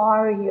 Who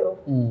are you?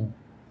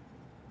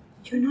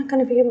 You're not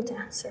going to be able to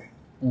answer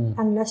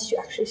unless you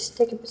actually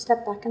take a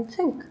step back and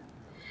think.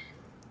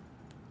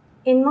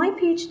 In my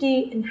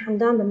PhD in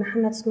Hamdan bin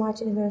Mohammed Smart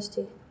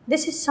University,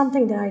 this is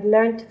something that I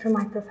learned from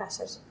my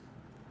professors.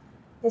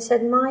 They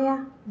said,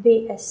 Maya,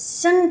 be as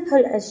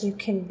simple as you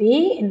can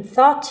be in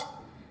thought,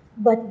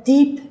 but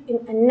deep in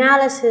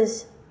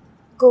analysis.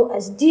 Go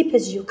as deep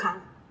as you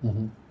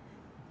can.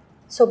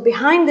 So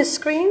behind the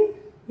screen,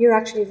 you're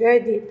actually very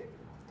deep.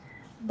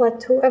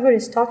 But whoever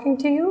is talking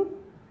to you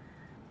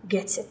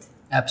gets it.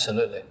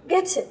 Absolutely.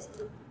 Gets it.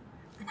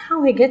 And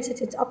how he gets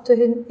it, it's up to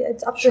him.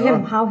 It's up to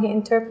him. How he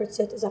interprets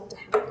it is up to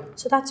him.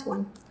 So that's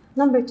one.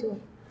 Number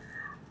 2.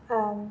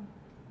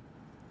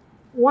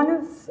 One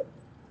of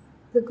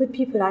the good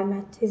people I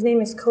met, his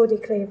name is Cody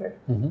Claver.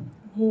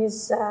 He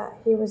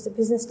was a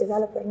business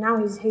developer. Now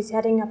he's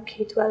heading up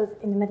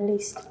K-12 in the Middle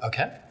East.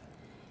 Okay.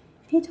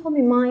 He told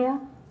me, Maya,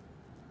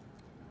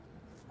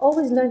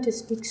 always learn to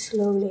speak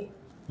slowly.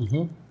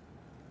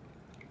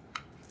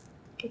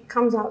 It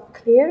comes out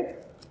clear,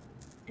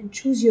 and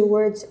choose your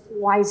words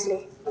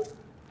wisely.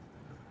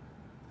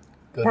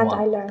 Good that one.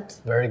 I learned.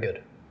 Very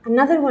good.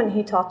 Another one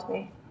he taught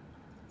me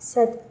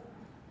said,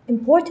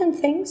 important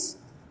things,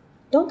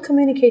 don't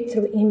communicate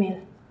through email,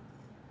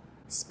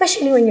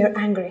 especially when you're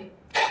angry.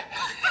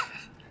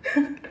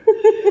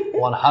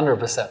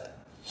 100%.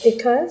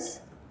 Because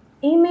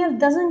email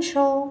doesn't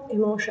show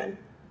emotion.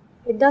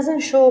 It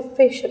doesn't show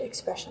facial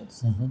expressions.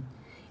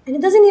 And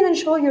it doesn't even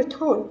show your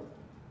tone.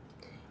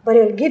 But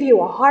it'll give you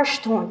a harsh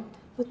tone.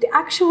 But the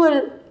actual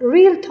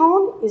real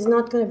tone is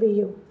not going to be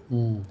you.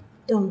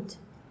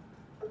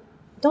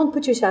 Don't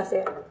put yourself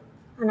there.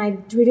 And I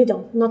really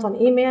don't. Not on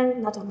email,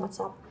 not on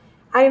WhatsApp.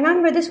 I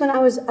remember this when I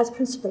was as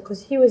principal,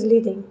 because he was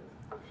leading.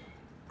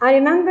 I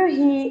remember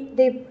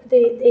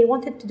they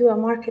wanted to do a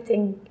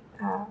marketing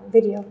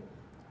video.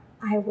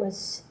 I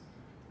was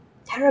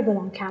terrible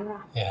on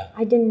camera. Yeah.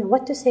 I didn't know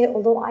what to say,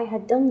 although I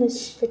had done this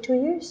for 2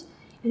 years.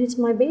 And it's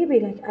my baby,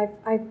 like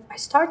I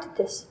started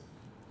this.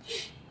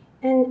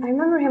 And I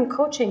remember him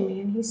coaching me,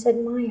 and he said,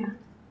 Maya,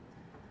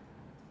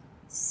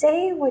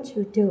 say what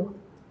you do.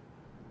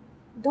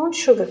 Don't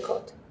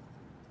sugarcoat.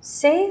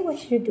 Say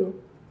what you do.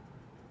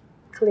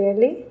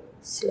 Clearly,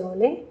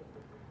 slowly,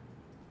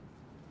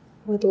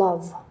 with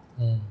love.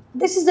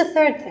 This is the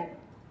third thing.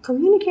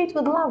 Communicate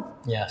with love.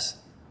 Yes.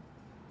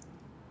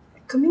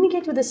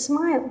 Communicate with a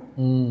smile.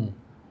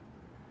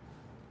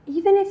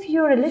 Even if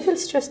you're a little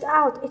stressed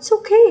out, it's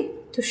okay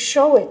to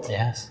show it.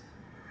 Yes.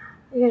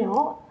 You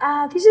know,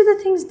 these are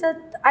the things that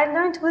I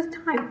learned with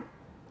time.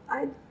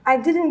 I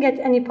didn't get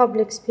any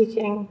public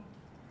speaking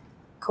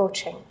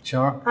coaching.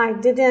 Sure. I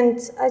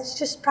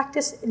just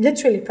practice,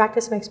 literally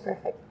practice makes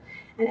perfect.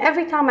 And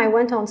every time I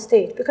went on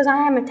stage, because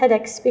I am a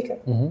TEDx speaker,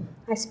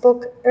 I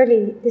spoke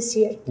early this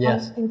year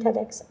in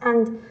TEDx.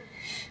 And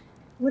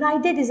what I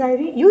did is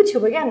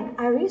YouTube again,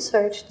 I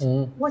researched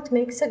what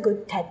makes a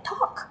good TED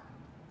Talk.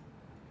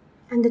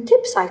 And the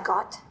tips I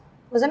got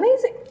was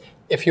amazing.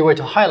 If you were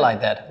to highlight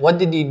that, what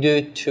did you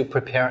do to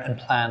prepare and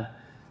plan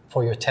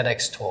for your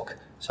TEDx talk?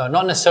 So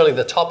not necessarily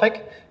the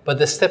topic, but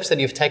the steps that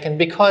you've taken,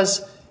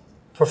 because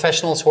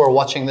professionals who are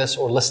watching this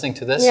or listening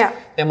to this,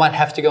 they might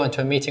have to go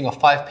into a meeting of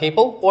 5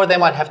 people, or they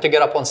might have to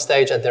get up on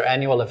stage at their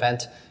annual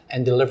event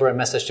and deliver a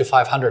message to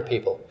 500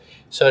 people.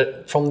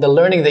 So from the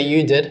learning that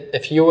you did,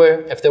 if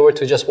they were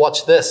to just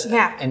watch this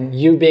and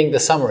you being the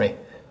summary,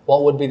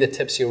 what would be the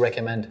tips you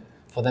recommend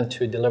for them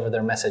to deliver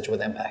their message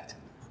with impact?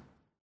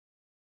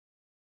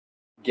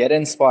 Get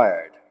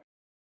inspired.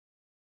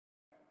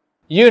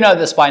 You know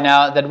this by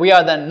now, that we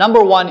are the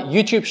 #1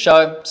 YouTube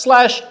show /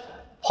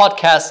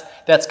 podcast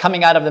that's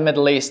coming out of the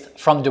Middle East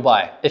from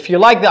Dubai. If you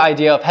like the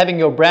idea of having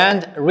your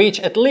brand reach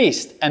at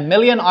least 1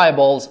 million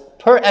eyeballs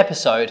per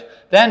episode,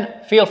 then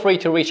feel free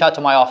to reach out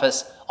to my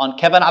office on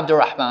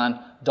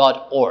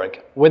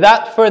kevinabdulrahman.org.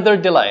 Without further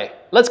delay,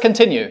 let's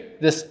continue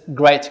this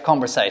great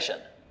conversation.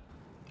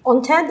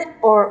 On TED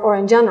or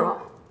in general?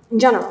 In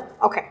general,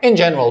 okay. In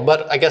general,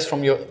 but I guess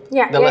from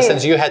the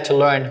lessons you had to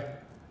learn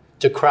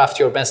to craft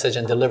your message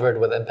and deliver it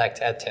with impact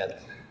at TED.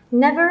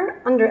 Never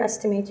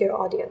underestimate your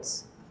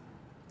audience.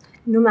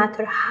 No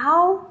matter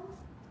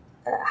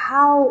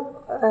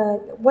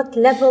what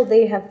level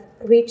they have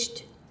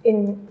reached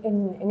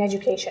in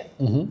education.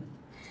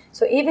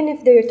 So even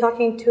if they're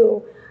talking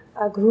to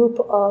a group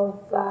of,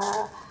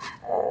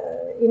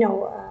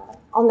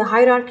 on the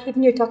hierarchy,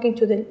 even you're talking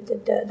to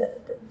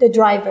the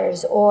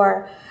drivers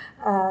or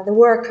the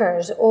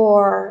workers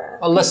or...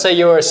 Well, let's say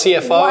you're a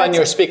CFO and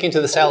you're speaking to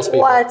the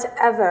salespeople.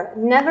 Whatever.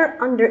 Never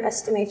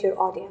underestimate your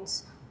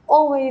audience.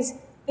 Always,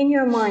 in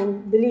your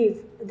mind,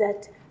 believe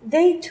that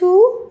they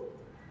too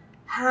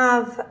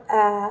have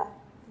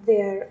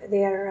their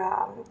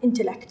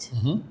intellect.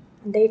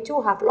 They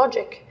too have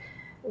logic.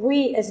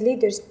 We as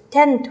leaders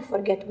tend to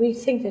forget. We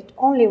think that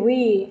only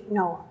we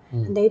know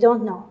and they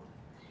don't know.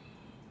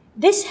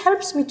 This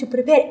helps me to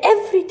prepare.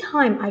 Every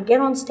time I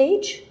get on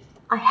stage,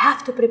 I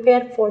have to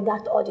prepare for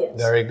that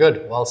audience. Very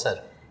good. Well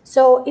said.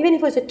 So even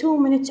if it's a 2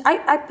 minutes,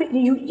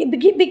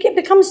 it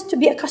becomes to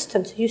be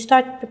accustomed. You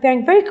start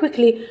preparing very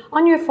quickly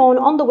on your phone,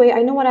 on the way.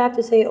 I know what I have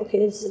to say. Okay,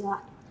 this is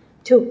that.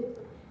 2,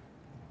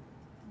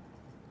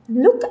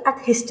 look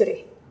at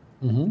history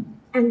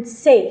and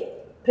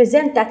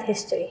present that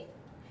history.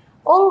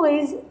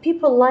 Always,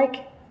 people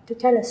like to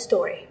tell a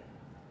story.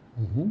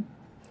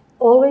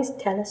 Always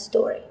tell a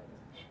story.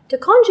 To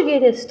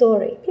conjugate a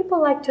story,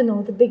 people like to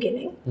know the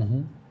beginning.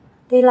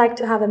 They like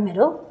to have a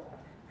middle,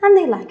 and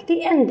they like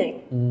the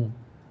ending.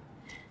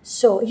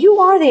 So you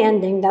are the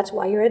ending, that's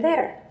why you're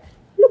there.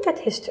 Look at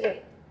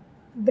history.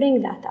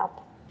 Bring that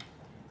up.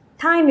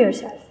 Time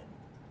yourself.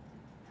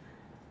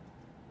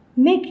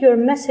 Make your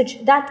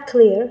message that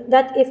clear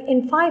that if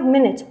in 5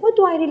 minutes, what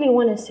do I really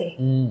want to say?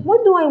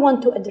 What do I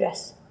want to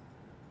address?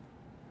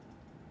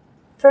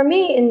 For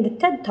me, in the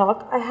TED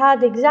Talk, I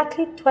had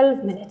exactly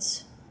 12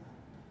 minutes.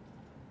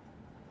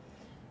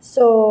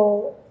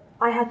 So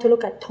I had to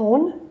look at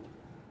tone,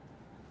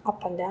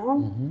 up and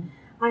down.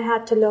 I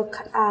had to look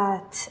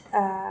at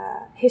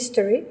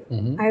history.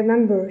 I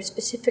remember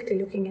specifically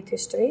looking at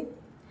history.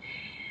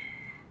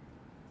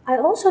 I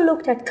also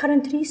looked at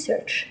current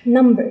research,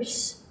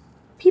 numbers.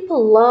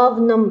 People love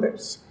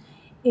numbers.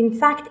 In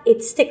fact,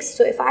 it sticks.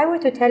 So if I were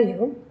to tell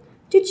you,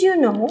 did you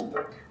know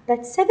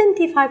that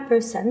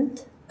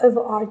 75% of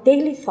our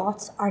daily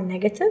thoughts are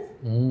negative.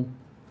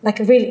 Like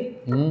really.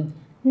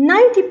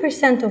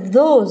 90% of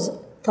those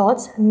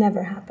thoughts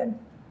never happen.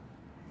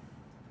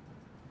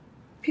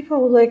 People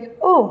were like,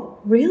 oh,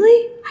 really?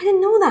 I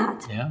didn't know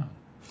that. Yeah.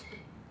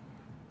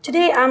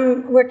 Today,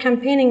 we're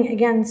campaigning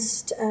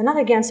against, not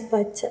against,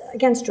 but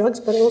against drugs,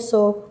 but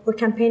also we're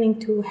campaigning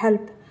to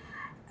help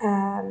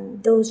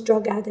those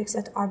drug addicts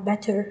that are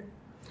better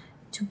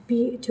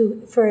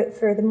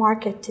for the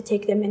market to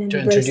take them in and To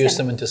embrace introduce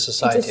them into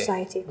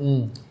society.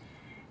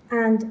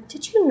 And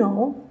did you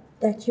know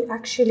that you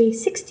actually,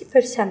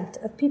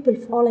 60% of people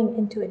falling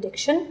into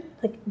addiction,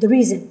 like the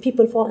reason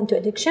people fall into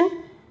addiction,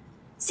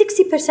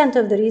 60%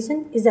 of the reason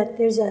is that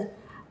there's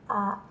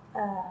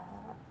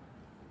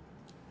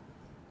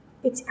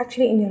it's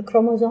actually in your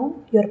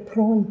chromosome, you're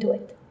prone to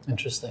it.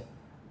 Interesting.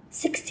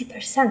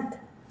 60%.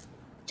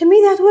 To me,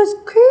 that was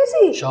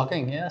crazy.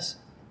 Shocking, yes.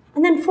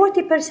 And then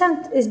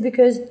 40% is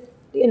because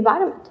the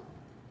environment.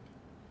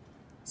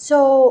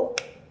 So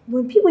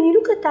when you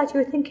look at that,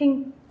 you're thinking,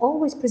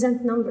 always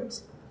present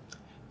numbers.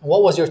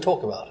 What was your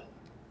talk about?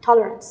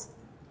 Tolerance.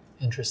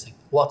 Interesting.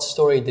 What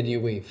story did you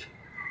weave?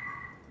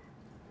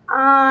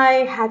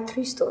 I had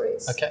 3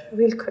 stories, Okay.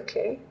 real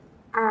quickly.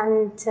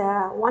 And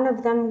one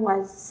of them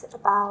was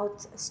about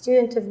a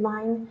student of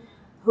mine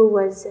who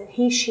was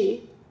she,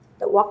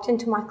 that walked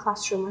into my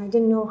classroom and I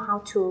didn't know how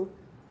to,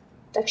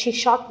 like she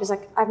shocked me. It was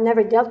like, I've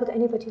never dealt with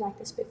anybody like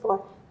this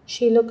before.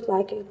 She looked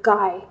like a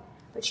guy,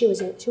 but she was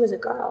a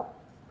girl.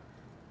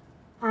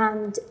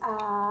 And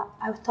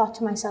I thought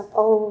to myself,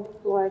 oh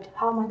Lord,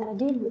 how am I going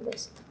to deal with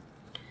this?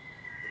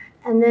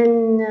 And then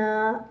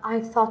I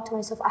thought to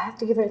myself, I have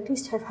to give her at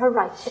least her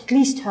right. At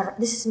least her,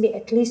 this is me,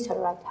 at least her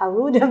right. How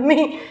rude of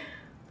me.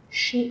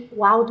 She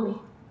wowed me.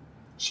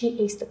 She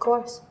aced the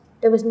course.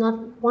 There was not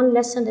one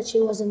lesson that she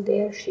wasn't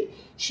there.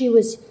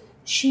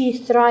 She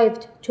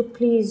thrived to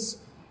please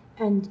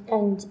and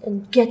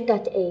get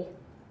that A.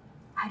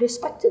 I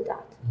respected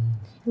that.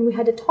 And we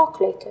had a talk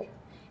later.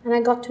 And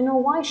I got to know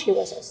why she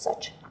was as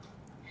such.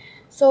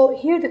 So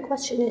here the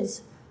question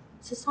is,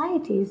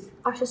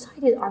 our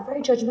societies are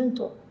very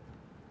judgmental.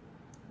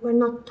 We're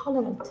not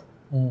tolerant.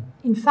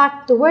 In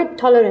fact, the word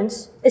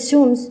tolerance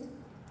assumes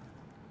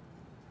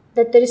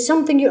that there is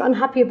something you're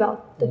unhappy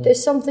about, that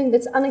there's something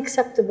that's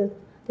unacceptable,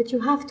 that you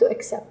have to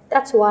accept.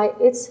 That's why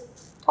it's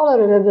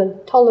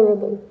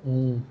tolerable.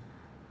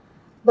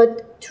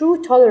 But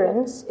true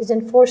tolerance is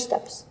in 4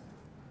 steps.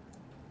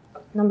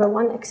 Number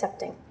 1,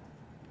 accepting.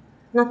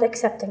 Not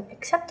accepting.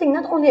 Accepting,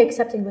 not only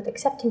accepting, but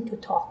accepting to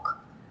talk,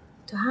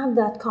 to have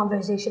that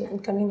conversation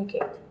and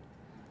communicate.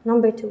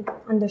 Number 2,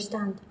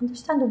 understand.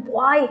 Understand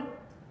why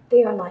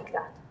they are like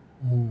that.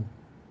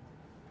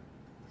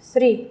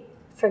 3,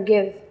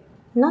 forgive.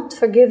 Not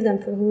forgive them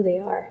for who they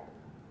are,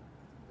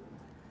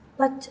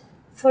 but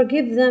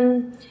forgive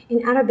them.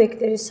 In Arabic,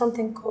 there is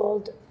something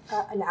called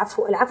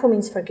al-afu. Al-afu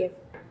means forgive,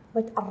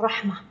 but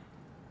al-rahmah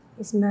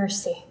is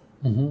mercy.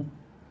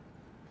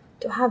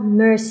 To have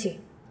mercy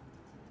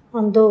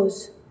on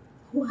those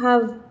who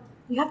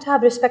you have to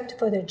have respect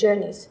for their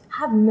journeys.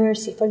 Have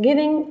mercy.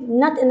 Forgiving,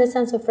 not in the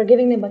sense of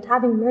forgiving them, but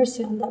having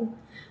mercy on them.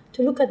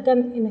 To look at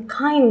them in a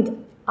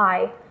kind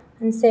eye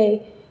and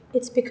say,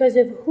 it's because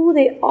of who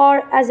they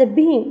are as a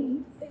being.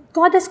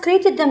 God has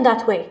created them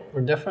that way.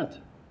 We're different.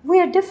 We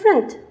are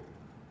different.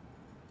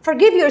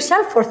 Forgive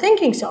yourself for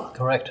thinking so.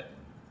 Correct.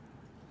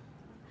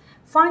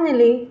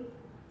 Finally,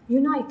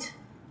 unite.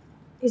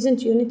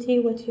 Isn't unity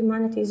what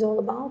humanity is all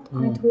about?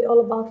 Aren't we all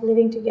about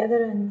living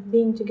together and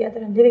being together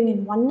and living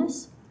in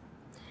oneness?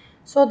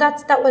 So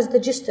that was the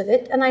gist of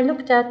it. And I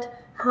looked at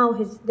how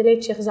the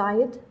late Sheikh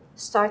Zayed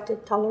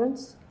started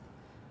tolerance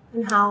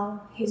and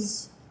how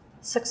his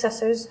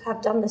successors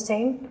have done the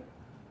same.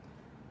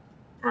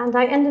 And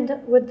I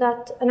ended with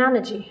that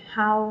analogy,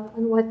 how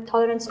and what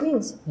tolerance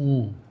means.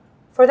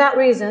 For that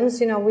reasons,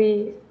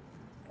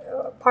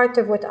 part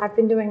of what I've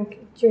been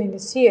doing during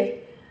this year,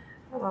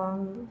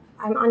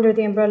 I'm under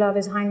the umbrella of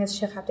His Highness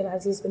Sheikh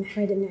Abdulaziz bin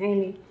Hamid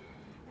al-Naimi,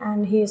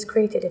 and he has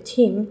created a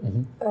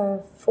team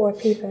of 4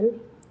 people.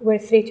 We're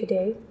 3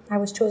 today. I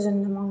was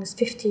chosen amongst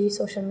 50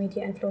 social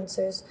media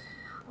influencers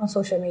on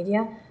social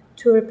media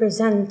to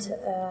represent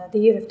the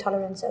Year of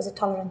Tolerance as a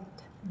tolerant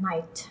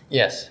night.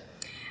 Yes.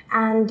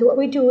 And what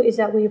we do is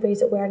that we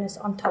raise awareness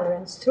on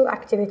tolerance through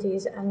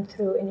activities and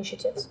through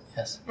initiatives.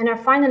 Yes. And our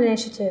final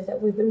initiative that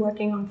we've been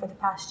working on for the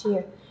past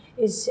year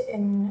is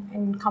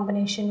in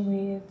combination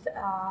with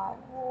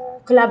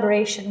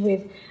collaboration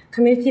with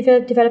Community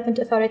Development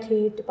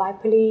Authority,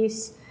 Dubai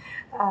Police,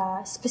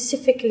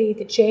 specifically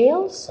the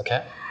jails,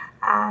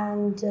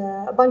 and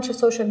a bunch of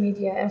social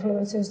media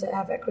influencers that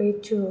have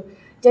agreed to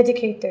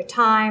dedicate their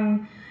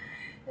time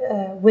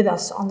with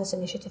us on this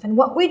initiative. And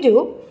what we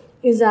do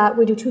is that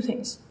we do 2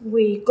 things.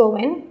 We go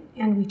in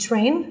and we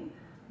train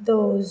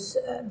those,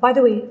 by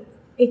the way,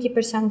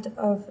 80%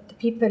 of the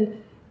people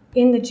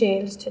in the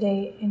jails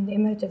today in the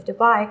Emirate of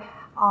Dubai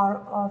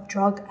are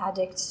drug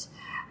addicts.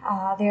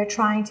 They're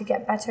trying to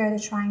get better, they're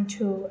trying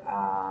to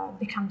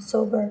become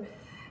sober,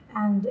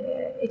 and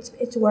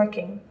it's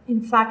working.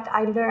 In fact,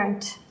 I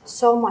learned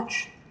so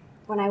much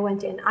when I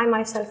went in. I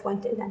myself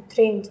went in and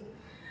trained,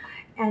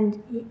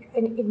 and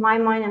in my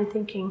mind I'm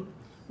thinking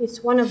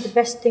it's one of the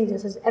best things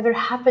that has ever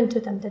happened to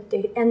them that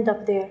they end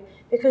up there,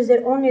 because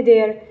they're only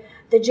there.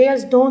 The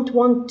jails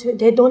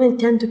they don't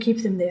intend to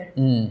keep them there.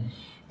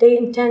 They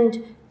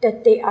intend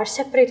that they are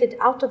separated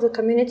out of the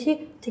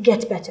community to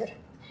get better.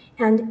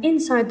 And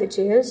inside the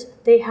jails,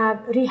 they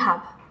have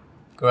rehab.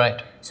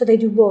 Great. So they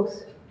do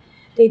both.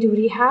 They do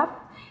rehab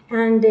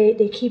and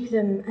they keep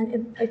them.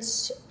 And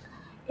it's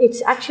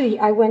actually,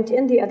 I went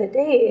in the other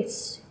day,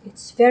 it's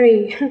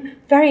very,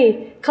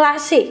 very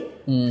classy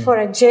for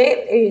a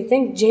jail. You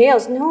think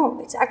jails? No,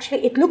 it's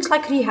actually, it looks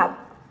like rehab,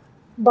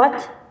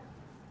 but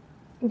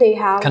they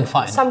have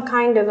confined. Some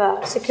kind of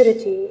a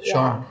security.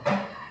 Sure.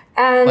 Yeah.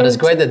 And but it's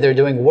great that they're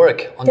doing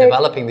work on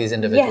developing these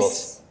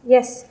individuals.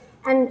 Yes.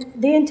 And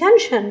the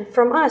intention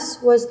from us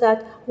was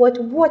that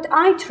what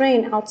I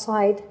train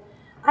outside,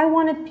 I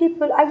wanted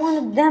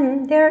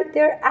them,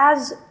 they're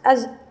as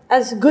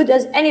good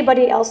as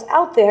anybody else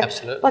out there.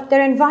 Absolutely. But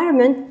their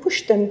environment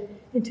pushed them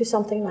into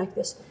something like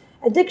this.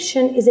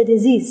 Addiction is a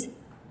disease.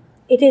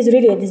 It is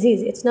really a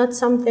disease. It's not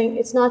something,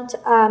 it's not,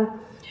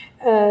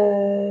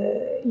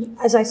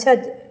 as I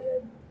said,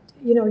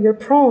 you're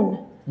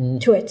prone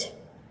to it.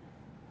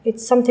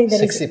 It's something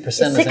that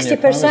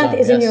 60%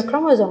 is in your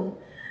chromosome.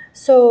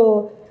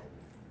 So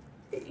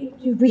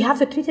we have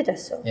to treat it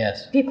as so.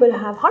 Yes. People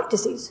have heart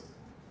disease.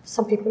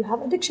 Some people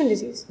have addiction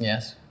disease.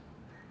 Yes.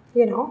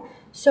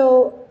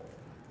 So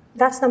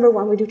that's number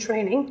one. We do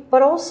training,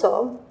 but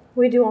also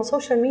we do on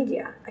social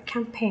media a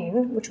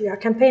campaign, which we are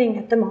campaigning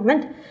at the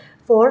moment,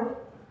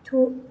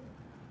 to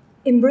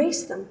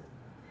embrace them,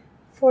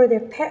 for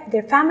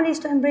their families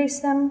to embrace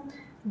them.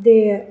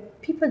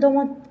 People don't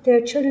want their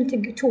children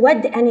to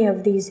wed any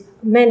of these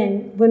men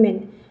and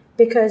women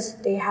because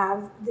they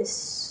have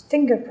this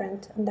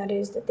fingerprint, and that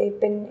is that they've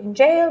been in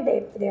jail,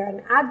 they're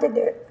an addict,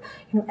 they're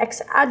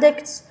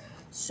ex-addicts.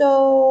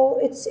 So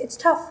it's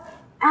tough.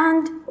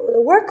 And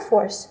the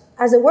workforce,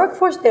 as a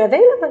workforce, they're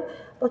available,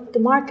 but the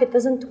market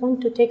doesn't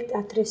want to take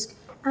that risk.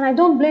 And I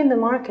don't blame the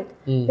market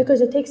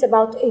because it takes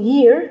about a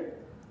year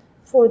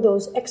for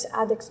those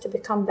ex-addicts to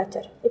become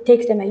better. It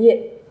takes them a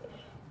year.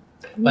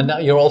 But now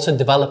you're also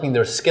developing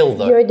their skill,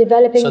 though. You're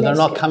developing. So they're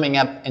not coming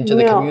up into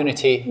the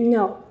community.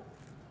 No.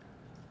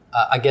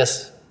 I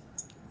guess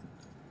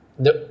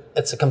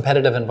it's a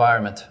competitive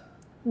environment.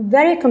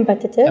 Very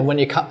competitive. And when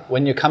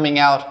you're coming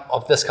out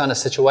of this kind of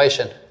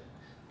situation,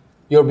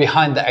 you're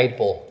behind the 8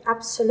 ball.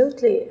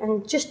 Absolutely.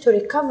 And just to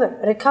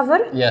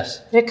recover.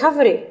 Yes.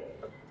 Recovery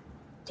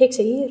takes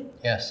a year.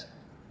 Yes.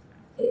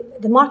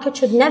 The market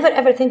should never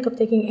ever think of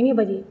taking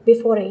anybody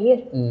before a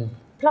year.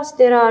 Plus,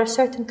 there are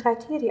certain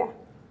criteria.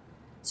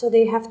 So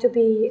they have to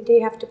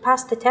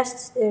pass the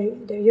tests,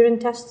 their urine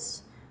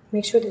tests,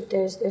 make sure that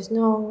there's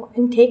no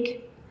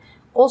intake.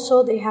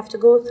 Also, they have to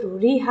go through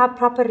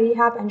proper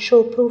rehab, and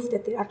show proof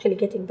that they're actually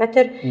getting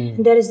better.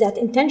 And there is that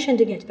intention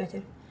to get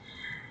better.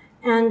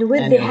 And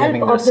with the help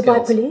of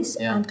Dubai Police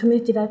and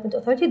Community Development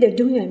Authority, they're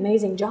doing an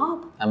amazing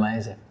job.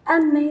 Amazing.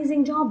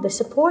 Amazing job. The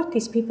support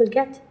these people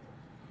get,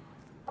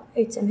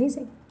 it's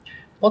amazing.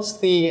 What's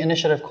the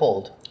initiative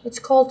called? It's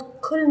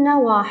called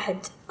Kulna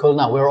Wahid.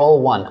 Kulna, we're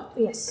all one.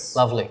 Yes.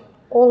 Lovely.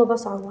 All of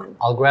us are one.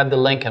 I'll grab the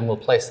link and we'll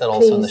place that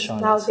also in the Please, show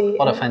notes.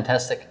 What a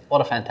fantastic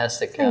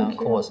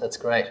cause. That's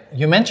great.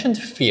 You mentioned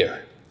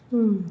fear.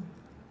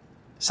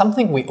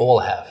 Something we all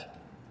have.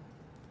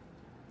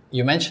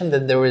 You mentioned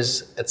that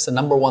it's the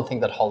number one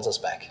thing that holds us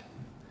back.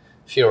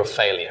 Fear of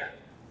failure.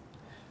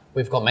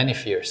 We've got many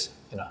fears.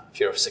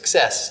 Fear of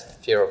success,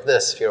 fear of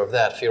this, fear of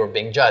that, fear of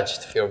being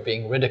judged, fear of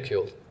being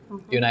ridiculed,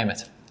 you name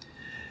it.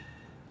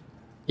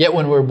 Yet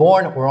when we're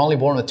born, we're only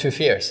born with 2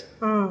 fears.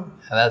 And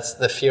that's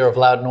the fear of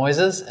loud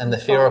noises and the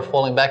fear of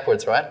falling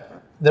backwards, right?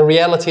 The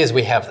reality is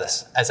we have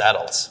this as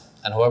adults.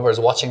 And whoever is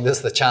watching this,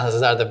 the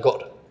chances are they've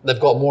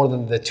got more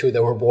than the 2 they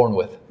were born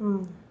with.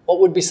 What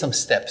would be some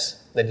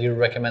steps that you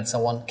recommend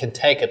someone can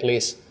take at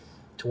least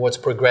towards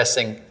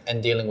progressing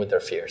and dealing with their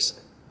fears?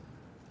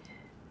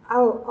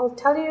 I'll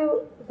tell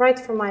you right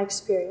from my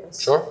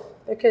experience. Sure.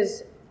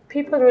 Because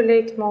people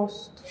relate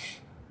most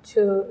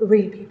to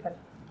real people.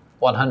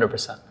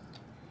 100%.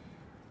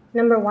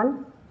 Number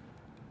one,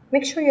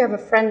 make sure you have a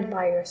friend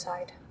by your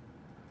side.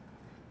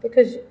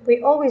 Because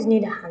we always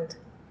need a hand.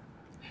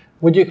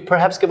 Would you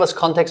perhaps give us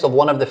context of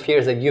one of the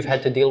fears that you've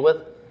had to deal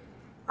with?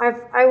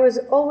 I was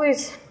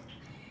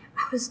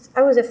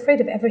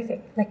afraid of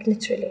everything, like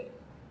literally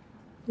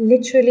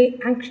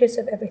anxious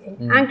of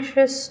everything.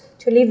 Anxious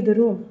to leave the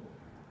room.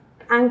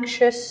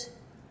 Anxious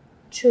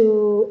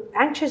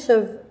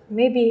of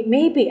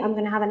maybe I'm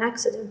going to have an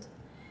accident.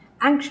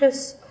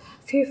 Anxious,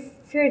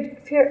 fearing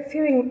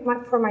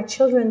for my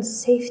children's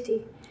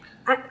safety.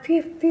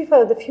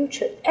 Fearful of the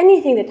future.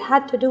 Anything that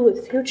had to do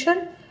with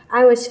future,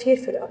 I was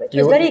fearful of it.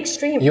 It was very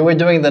extreme. You were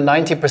doing the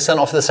 90%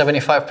 of the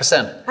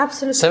 75%.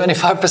 Absolutely.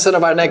 75%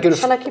 of our negative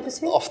Shall I keep it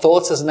sweet? of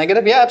thoughts is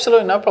negative. Yeah,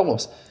 absolutely, no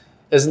problems.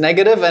 Is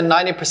negative, and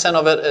 90%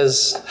 of it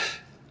is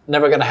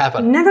Never gonna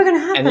happen. Never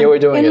gonna happen. And you were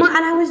doing it.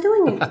 And I was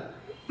doing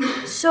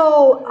it. So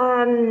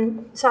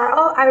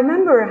I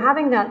remember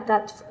having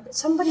that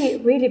somebody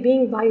really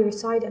being by your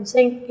side and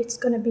saying it's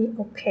gonna be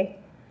okay,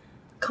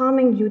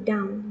 calming you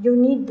down. You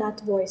need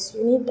that voice.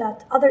 You need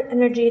that other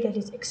energy that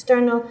is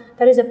external,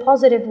 that is a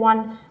positive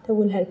one that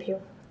will help you.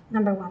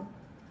 Number one.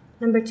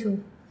 Number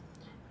two,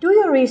 do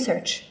your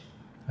research.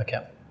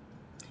 Okay.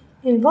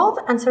 Involve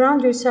and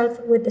surround yourself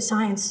with the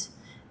science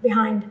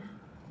behind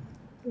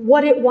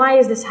why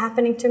is this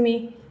happening to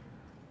me?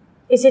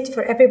 Is it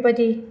for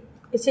everybody?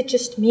 Is it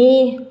just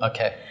me?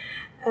 Okay.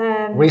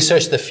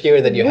 Research the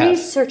fear that you have.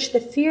 Research the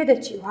fear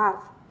that you have.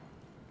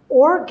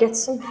 Or get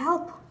some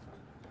help.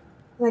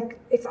 Like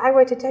if I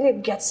were to tell you,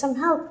 get some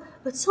help.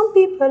 But some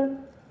people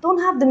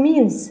don't have the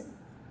means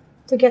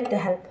to get the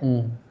help.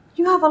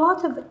 You have a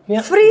lot of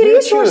free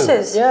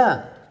resources.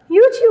 Yeah.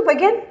 YouTube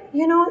again,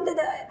 you know,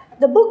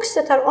 the books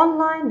that are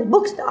online,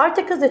 the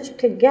articles that you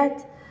can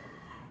get.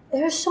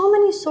 There are so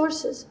many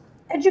sources.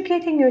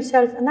 Educating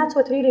yourself, and that's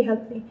what really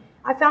helped me.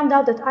 I found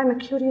out that I'm a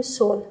curious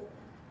soul,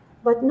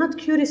 but not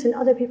curious in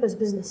other people's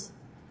business.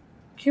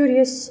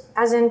 Curious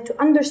as in to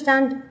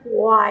understand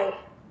why.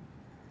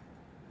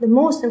 The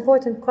most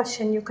important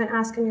question you can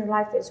ask in your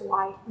life is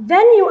why.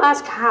 Then you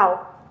ask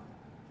how.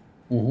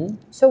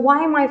 So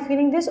why am I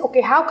feeling this?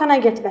 Okay, how can I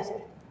get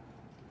better?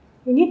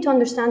 You need to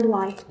understand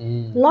why.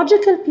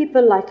 Logical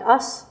people like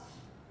us,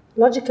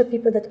 logical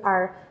people that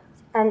are,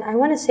 and I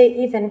want to say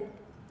even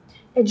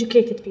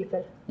educated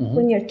people.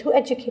 When you're too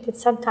educated,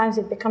 sometimes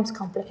it becomes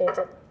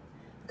complicated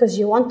because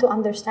you want to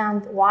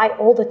understand why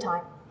all the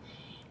time.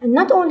 And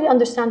not only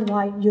understand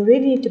why, you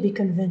really need to be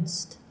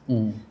convinced.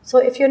 So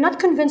if you're not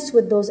convinced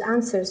with those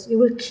answers, you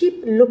will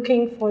keep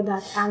looking for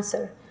that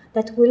answer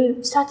that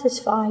will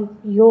satisfy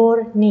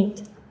your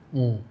need.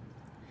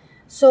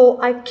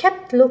 So I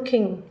kept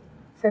looking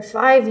for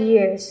 5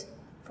 years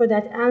for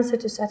that answer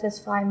to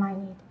satisfy my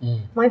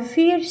need. My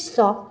fear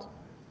stopped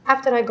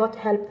after I got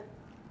help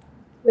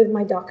with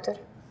my doctor.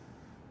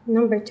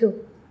 Number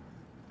two,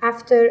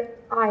 after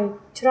I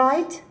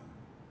tried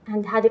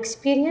and had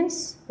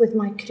experience with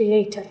my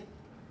creator.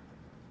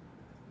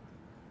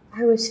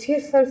 I was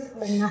fearful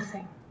for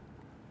nothing.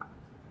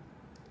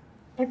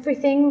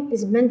 Everything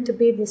is meant to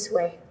be this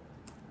way.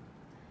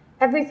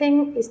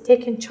 Everything is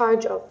taken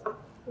charge of.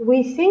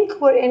 We think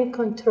we're in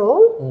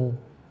control,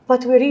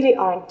 but we really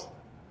aren't.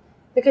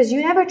 Because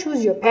you never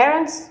choose your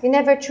parents, you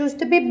never choose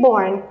to be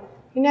born,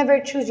 you never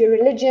choose your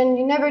religion,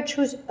 you never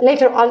choose,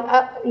 later on,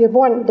 you're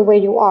born the way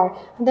you are,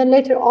 and then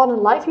later on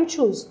in life you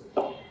choose.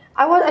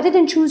 I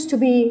didn't choose to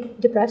be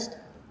depressed.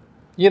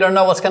 You don't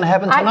know what's going to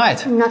happen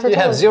tonight. Not at all. You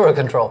have zero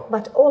control.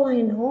 But all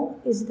I know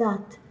is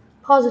that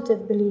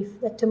positive belief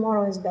that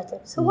tomorrow is better.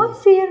 So why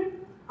fear?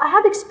 I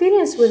have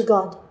experience with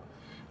God.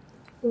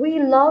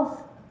 We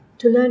love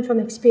to learn from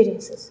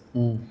experiences.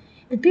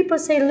 And people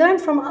say, learn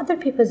from other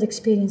people's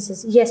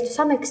experiences. Yes, to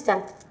some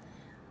extent.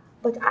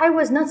 But I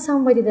was not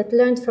somebody that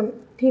learned from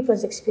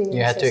people's experiences.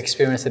 You had to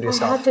experience it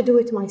yourself. I had to do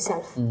it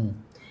myself. And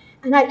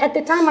at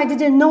the time, I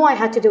didn't know I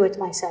had to do it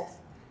myself.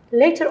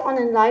 Later on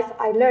in life,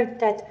 I learned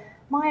that,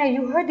 Maya,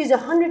 you heard this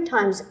 100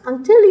 times.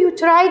 Until you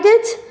tried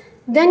it,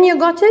 then you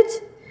got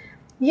it.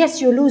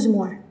 Yes, you lose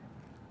more.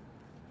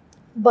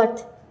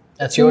 But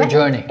that's your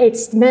journey.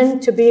 It's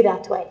meant to be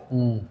that way.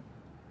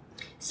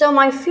 So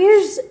my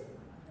fears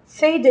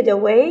faded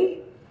away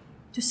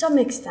to some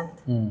extent.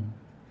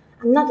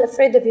 I'm not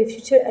afraid of the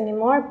future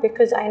anymore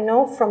because I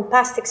know from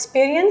past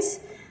experience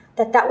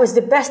that was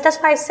the best. That's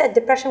why I said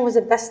depression was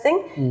the best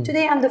thing.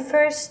 Today I'm the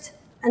first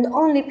and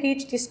only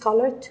PhD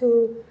scholar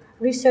to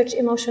research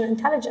emotional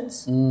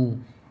intelligence.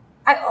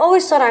 I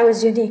always thought I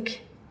was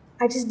unique.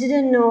 I just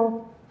didn't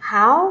know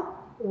how,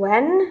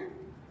 when,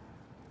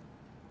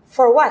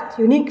 for what,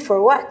 unique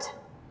for what.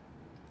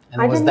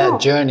 And it was that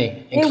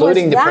journey,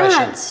 including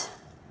depression,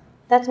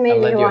 that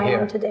made me who I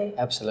am today.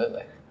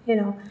 Absolutely. You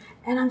know,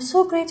 and I'm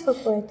so grateful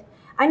for it.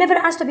 I never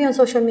asked to be on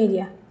social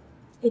media.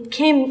 It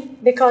came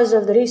because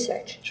of the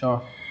research.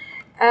 Sure.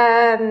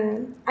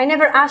 I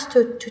never asked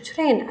to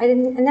train. I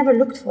never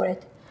looked for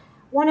it.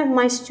 One of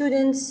my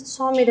students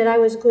saw me that I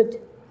was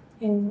good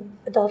in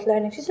adult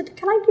learning. She said,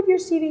 can I give your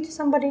CV to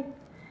somebody?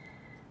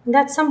 And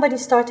that somebody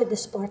started the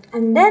spark.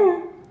 And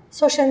then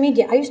social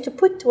media. I used to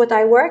put what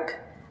I work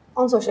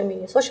on social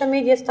media. Social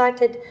media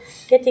started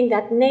getting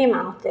that name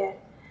out there.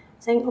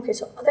 Saying, okay,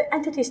 so other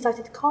entities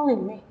started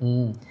calling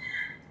me.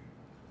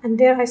 And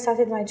there I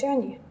started my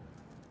journey.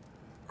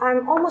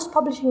 I'm almost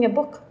publishing a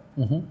book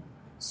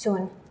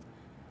soon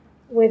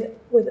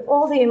with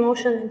all the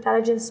emotional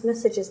intelligence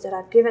messages that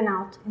I've given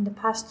out in the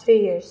past 3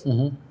 years.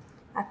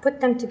 I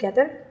put them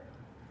together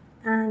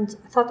and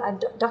I thought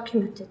I'd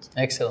document it.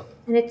 Excellent.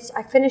 And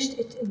I finished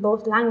it in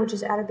both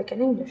languages, Arabic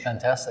and English.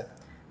 Fantastic.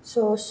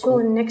 So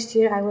soon, next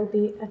year, I will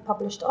be a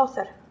published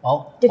author.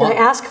 Oh, Did I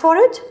ask for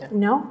it? Yeah.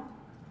 No.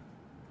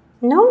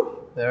 No.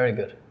 Very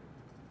good.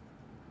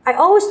 I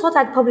always thought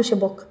I'd publish a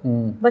book,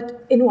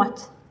 but in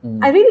what?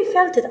 I really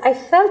felt it. I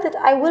felt that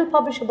I will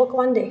publish a book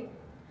one day.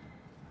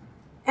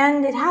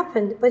 And it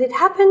happened, but it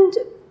happened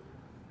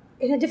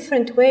in a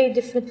different way,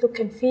 different look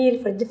and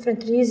feel for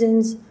different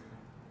reasons.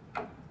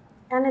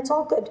 And it's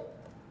all good.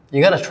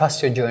 You got to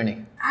trust your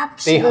journey.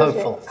 Absolutely. Be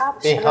hopeful.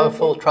 Absolutely. Be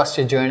hopeful, trust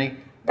your journey.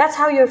 That's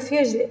how your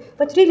fears,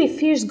 but really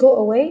fears go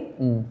away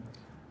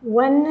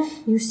when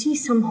you see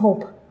some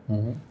hope.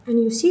 And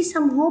you see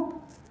some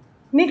hope,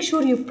 make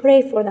sure you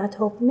pray for that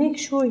hope. Make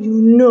sure you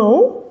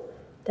know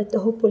that the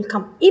hope will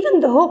come.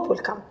 Even the hope will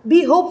come.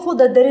 Be hopeful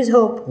that there is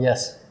hope.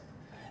 Yes.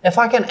 If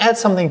I can add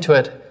something to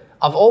it,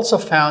 I've also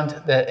found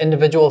that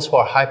individuals who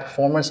are high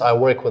performers, I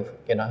work with,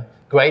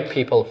 great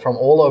people from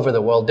all over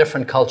the world,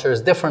 different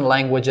cultures, different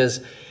languages.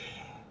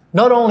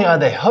 Not only are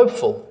they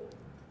hopeful,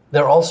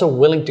 they're also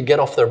willing to get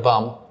off their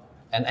bum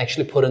and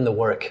actually put in the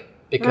work.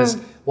 Because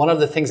one of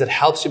the things that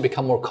helps you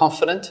become more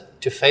confident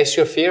to face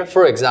your fear,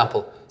 for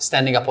example,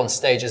 standing up on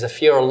stage is a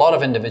fear a lot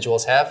of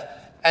individuals have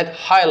at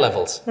high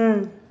levels.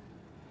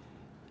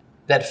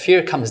 That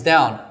fear comes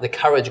down, the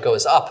courage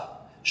goes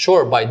up.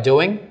 Sure, by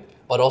doing,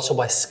 but also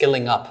by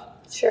skilling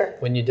up. Sure.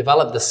 When you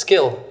develop the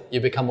skill,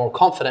 you become more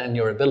confident in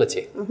your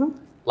ability.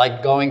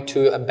 Like going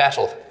to a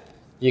battle.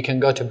 You can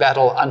go to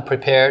battle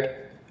unprepared,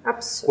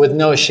 Absolutely. with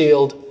no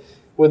shield,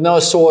 with no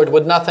sword,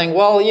 with nothing.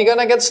 Well, you're going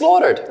to get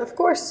slaughtered. Of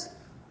course.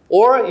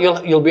 Or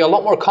you'll be a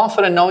lot more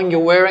confident knowing you're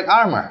wearing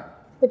armor.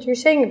 What you're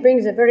saying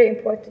brings a very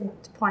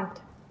important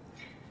point.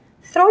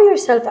 Throw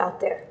yourself out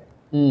there.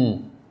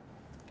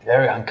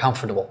 Very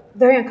uncomfortable.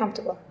 Very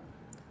uncomfortable.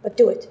 But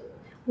do it.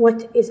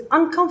 What is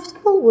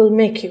uncomfortable will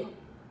make you.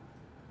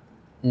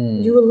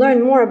 You will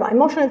learn more about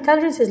emotional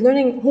intelligence. Is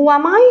learning who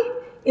am I.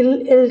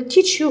 It'll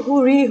teach you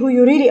who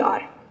you really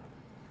are.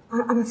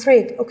 I'm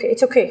afraid. Okay,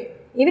 it's okay.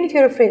 Even if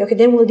you're afraid, okay,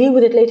 then we'll deal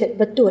with it later.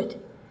 But do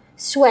it.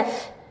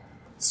 Sweat,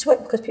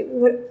 because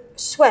people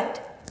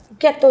sweat.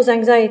 Get those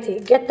anxiety.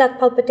 Get that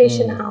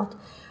palpitation out.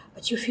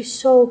 But you feel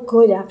so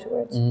good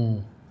afterwards.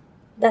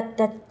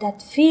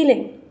 That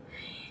feeling,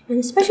 and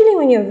especially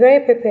when you're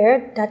very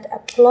prepared, that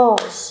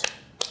applause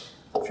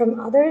from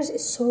others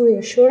is so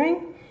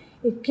reassuring.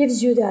 It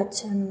gives you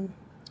that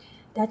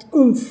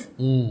oomph.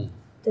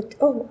 That,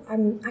 oh,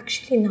 I'm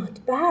actually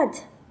not bad.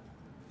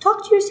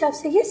 Talk to yourself,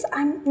 say, yes,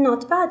 I'm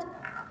not bad.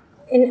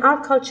 In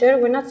our culture,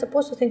 we're not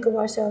supposed to think of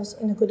ourselves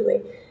in a good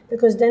way,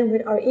 because then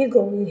with our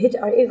ego, we hit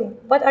our ego.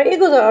 But our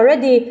egos are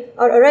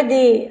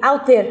already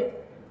out there.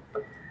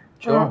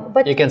 Sure.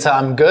 But you can say,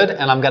 I'm good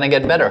and I'm going to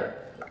get better.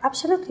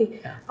 Absolutely.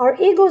 Yeah. Our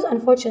egos,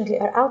 unfortunately,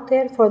 are out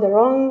there for the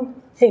wrong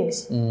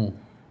things.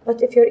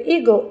 But if your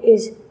ego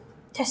is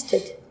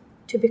tested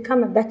to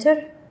become a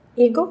better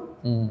ego,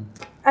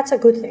 that's a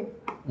good thing.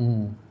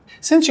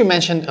 Since you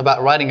mentioned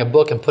about writing a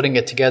book and putting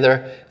it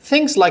together,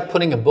 things like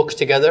putting a book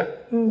together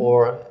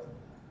or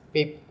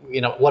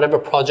whatever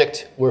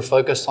project we're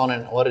focused on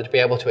in order to be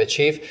able to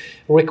achieve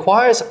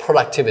requires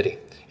productivity.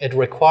 It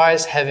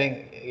requires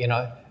having,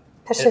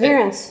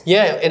 perseverance.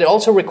 It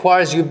also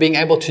requires you being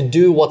able to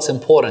do what's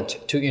important,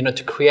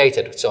 to create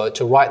it. So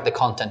to write the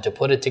content, to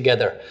put it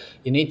together.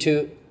 You need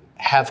to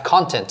have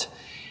content.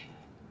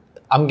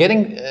 I'm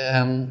getting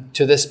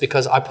to this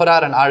because I put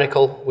out an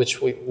article, which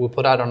we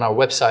put out on our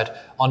website,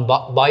 on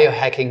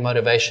biohacking,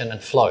 motivation,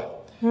 and flow.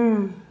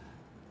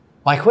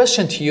 My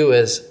question to you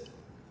is,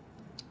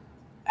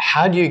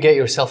 how do you get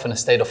yourself in a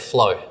state of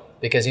flow?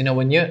 Because,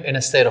 when you're in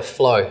a state of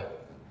flow,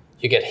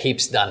 you get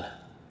heaps done.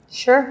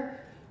 Sure.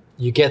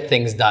 You get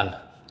things done.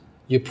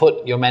 You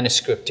put your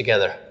manuscript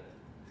together.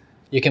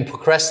 You can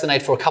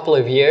procrastinate for a couple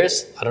of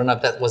years. I don't know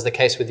if that was the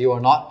case with you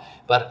or not,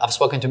 but I've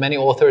spoken to many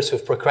authors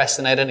who've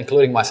procrastinated,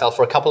 including myself,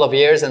 for a couple of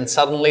years, and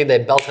suddenly they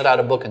belted out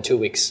a book in 2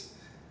 weeks.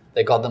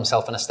 They got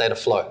themselves in a state of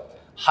flow.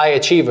 High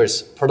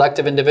achievers,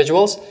 productive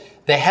individuals,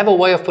 they have a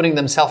way of putting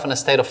themselves in a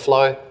state of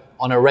flow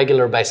on a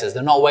regular basis.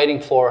 They're not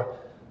waiting for,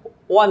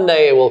 one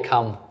day it will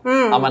come.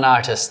 I'm an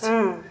artist.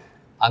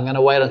 I'm going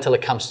to wait until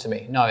it comes to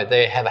me. No,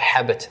 they have a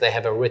habit, they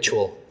have a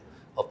ritual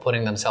of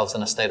putting themselves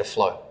in a state of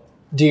flow.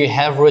 Do you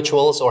have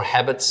rituals or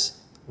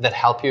habits that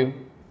help you,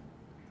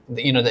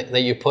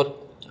 that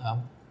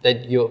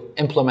you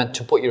implement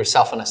to put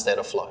yourself in a state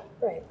of flow?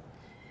 Right.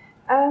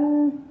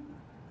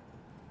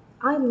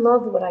 I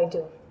love what I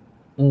do.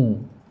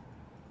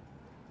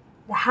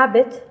 The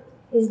habit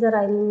is that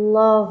I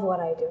love what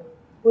I do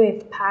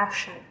with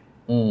passion.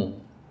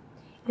 And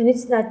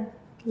it's that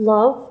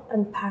love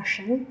and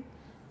passion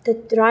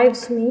that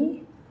drives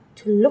me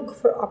to look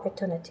for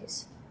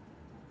opportunities.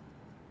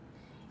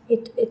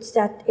 It's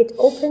that it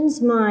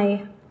opens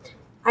my...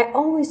 I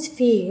always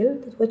feel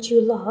that what you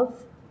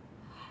love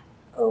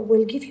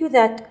will give you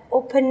that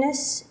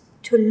openness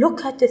to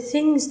look at the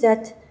things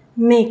that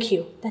make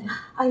you. That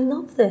I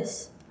love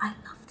this. I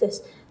love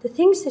this. The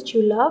things that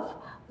you love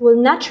will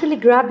naturally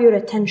grab your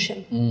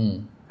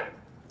attention.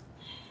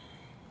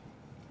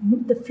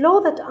 The flow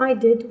that I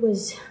did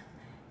was,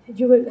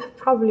 you will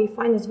probably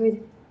find this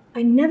very...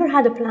 I never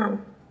had a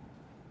plan.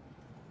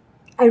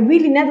 I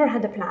really never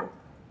had a plan.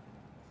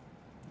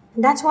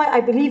 And that's why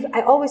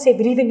I always say,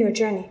 believe in your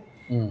journey.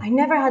 I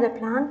never had a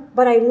plan,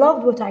 but I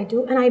loved what I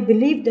do, and I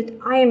believed that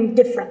I am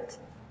different.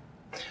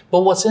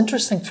 But what's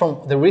interesting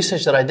from the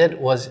research that I did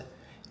was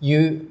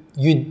you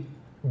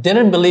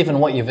didn't believe in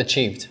what you've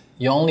achieved.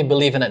 You only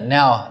believe in it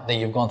now that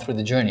you've gone through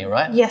the journey,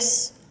 right?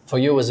 Yes. For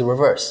you, it was the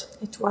reverse.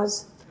 It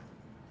was.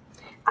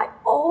 I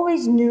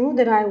always knew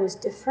that I was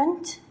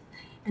different,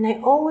 and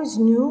I always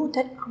knew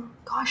that, oh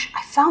gosh,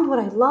 I found what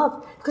I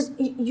love. Because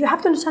you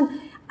have to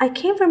understand, I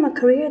came from a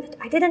career that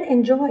I didn't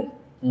enjoy.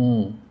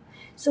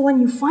 So when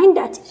you find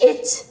that's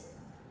it.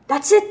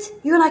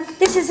 You're like,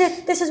 this is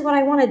it. This is what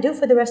I want to do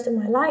for the rest of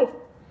my life.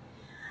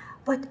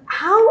 But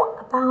how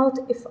about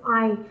if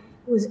I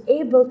was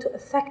able to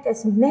affect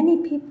as many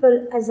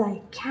people as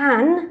I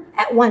can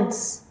at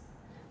once?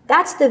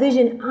 That's the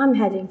vision I'm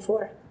heading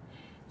for.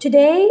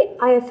 Today,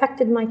 I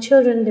affected my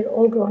children, they're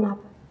all grown up.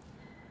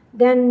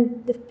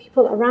 Then the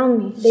people around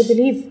me, they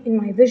believe in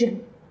my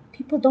vision.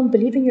 People don't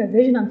believe in your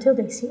vision until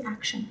they see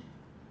action.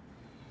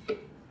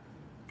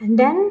 And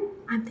then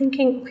I'm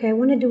thinking, okay, I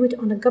want to do it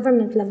on a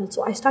government level.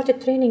 So I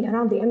started training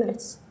around the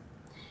Emirates.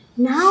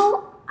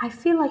 Now I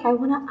feel like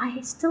I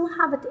still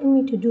have it in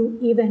me to do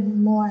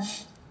even more.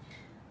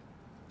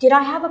 Did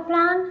I have a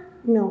plan?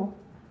 No.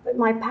 But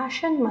my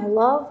passion, my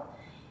love,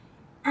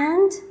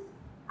 and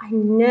I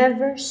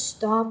never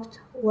stopped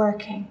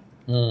working.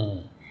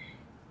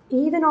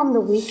 Even on the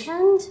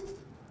weekend,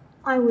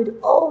 I would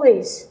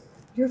always,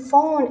 your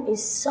phone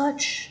is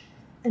such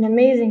an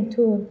amazing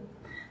tool.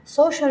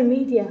 Social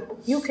media,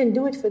 you can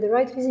do it for the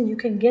right reason, you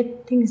can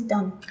get things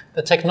done.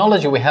 The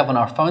technology we have on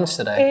our phones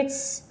today,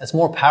 it's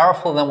more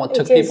powerful than what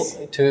took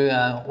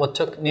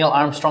Neil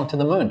Armstrong to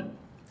the moon.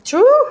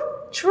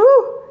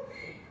 True.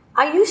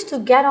 I used to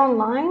get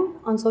online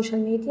on social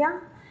media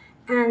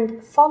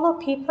and follow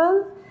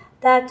people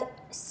that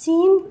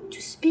seem to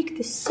speak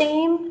the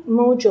same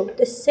mojo,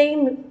 the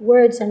same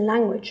words and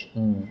language.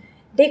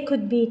 They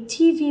could be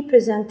TV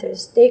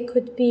presenters, they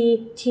could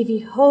be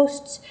TV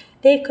hosts,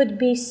 they could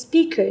be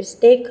speakers,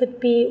 they could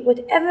be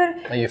whatever.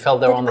 But you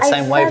felt they were on the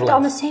same wavelength. I felt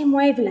on the same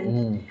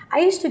wavelength. I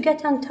used to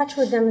get in touch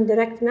with them in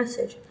direct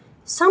message.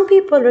 Some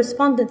people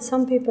responded,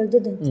 some people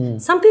didn't.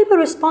 Some people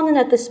responded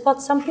at the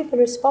spot, some people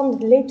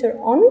responded later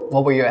on.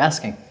 What were you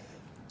asking?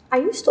 I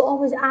used to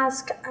always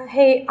ask,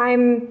 hey,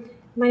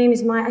 my name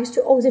is Maya. I used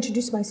to always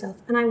introduce myself,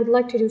 and I would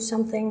like to do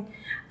something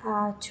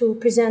to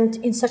present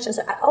in such and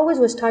such. I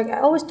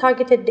always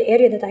targeted the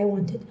area that I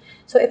wanted.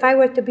 So if I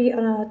were to be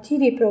on a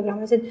TV program,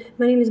 I said,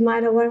 my name is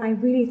Maya, and I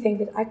really think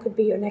that I could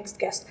be your next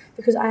guest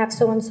because I have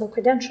so-and-so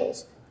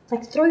credentials.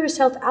 Like, throw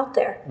yourself out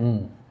there.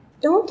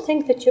 Don't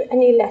think that you're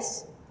any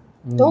less.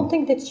 Don't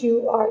think that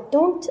you are.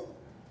 Don't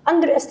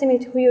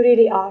underestimate who you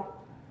really are.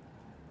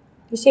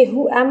 You say,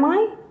 who am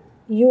I?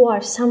 You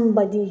are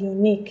somebody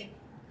unique.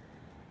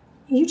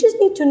 You just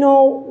need to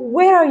know,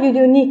 where are you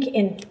unique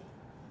in?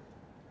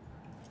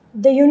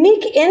 The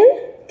unique in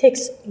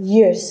takes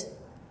years.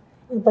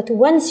 But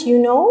once you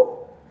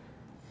know,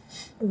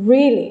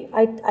 really,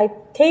 I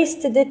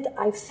tasted it,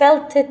 I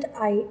felt it,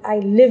 I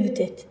lived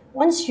it.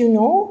 Once you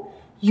know,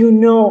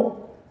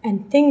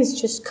 and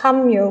things just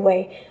come your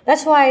way.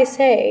 That's why I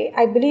say,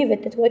 I believe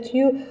it, that what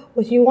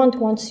you want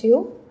wants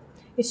you.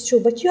 It's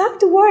true, but you have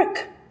to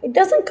work. It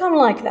doesn't come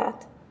like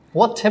that.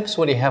 What tips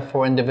would you have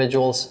for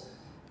individuals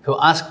who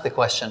ask the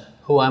question,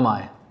 who am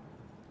I?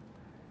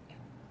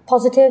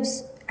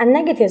 Positives and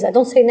negatives. I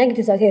don't say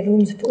negatives, I say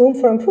room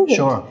for improvement.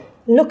 Sure.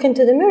 Look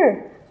into the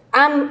mirror.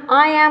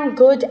 I am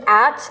good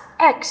at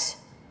X.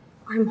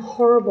 I'm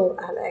horrible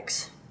at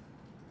X.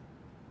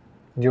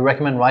 Do you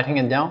recommend writing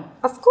it down?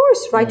 Of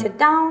course, write it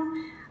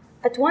down.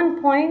 At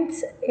one point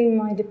in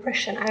my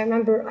depression, I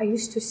remember I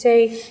used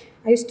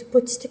to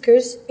put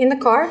stickers in the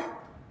car,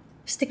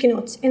 sticky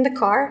notes in the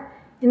car,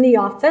 in the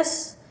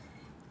office,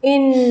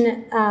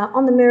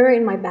 on the mirror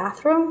in my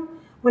bathroom.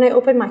 When I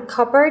open my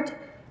cupboard,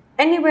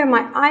 anywhere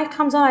my eye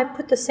comes on, I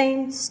put the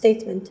same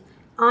statement: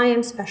 I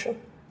am special.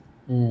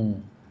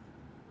 And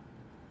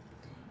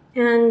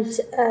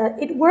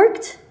it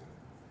worked,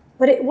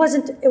 but it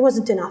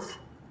wasn't enough.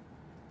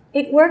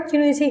 It worked,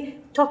 you say,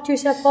 talk to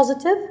yourself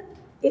positive.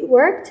 It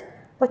worked,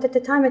 but at the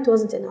time it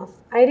wasn't enough.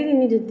 I really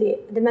needed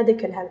the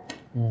medical help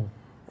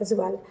as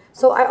well.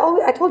 So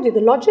I told you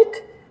the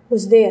logic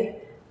was there,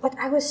 but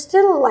I was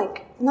still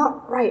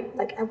not right.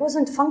 I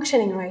wasn't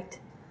functioning right.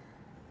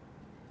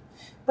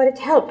 But it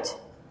helped.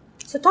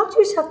 So talk to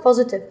yourself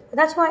positive.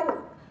 That's why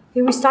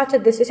we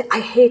started this.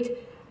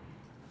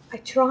 I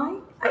try.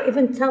 I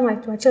even tell my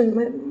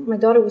children, my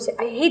daughter would say,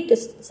 I hate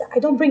this. I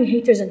don't bring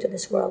haters into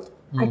this world.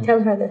 I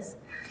tell her this.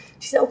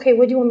 She said, okay,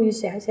 what do you want me to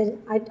say? I said,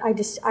 I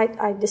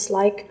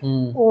dislike,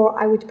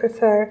 or I would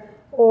prefer,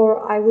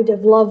 or I would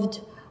have loved,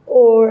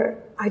 or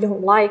I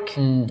don't like.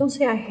 Don't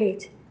say I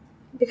hate,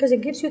 because it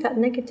gives you that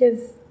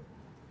negative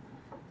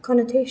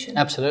connotation.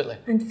 Absolutely.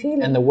 And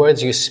feeling. And the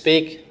words you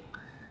speak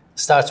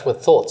starts with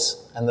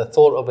thoughts, and the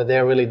thought over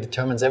there really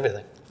determines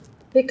everything.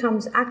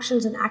 Becomes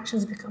actions, and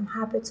actions become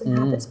habits, and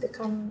habits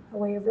become a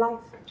way of life.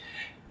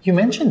 You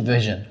mentioned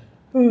vision.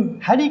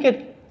 How do you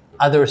get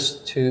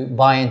others to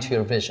buy into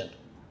your vision?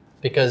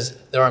 Because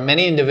there are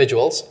many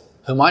individuals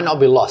who might not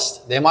be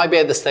lost. They might be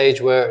at the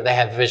stage where they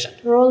have vision.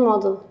 Role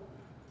model.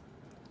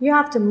 You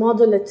have to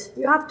model it.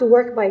 You have to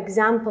work by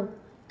example.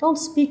 Don't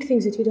speak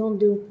things that you don't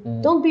do.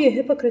 Don't be a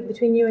hypocrite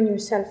between you and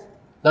yourself.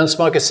 Don't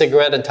smoke a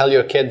cigarette and tell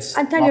your kids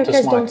And tell not your to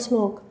kids smoke. don't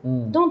smoke.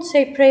 Don't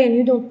say pray and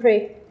you don't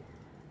pray.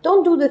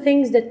 Don't do the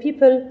things that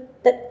people,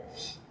 that,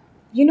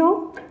 you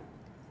know,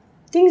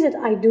 things that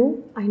I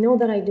do, I know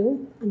that I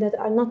do, and that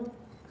are not,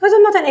 because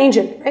I'm not an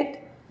angel, right?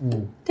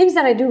 Things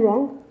that I do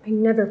wrong, I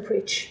never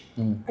preach.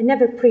 I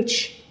never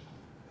preach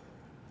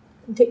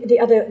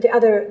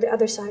the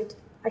other side.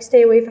 I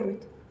stay away from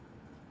it.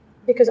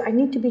 Because I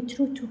need to be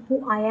true to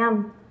who I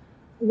am,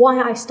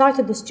 why I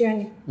started this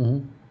journey.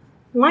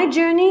 My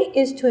journey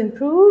is to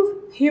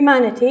improve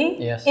humanity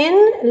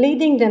in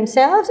leading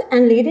themselves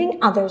and leading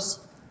others.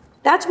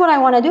 That's what I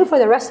want to do for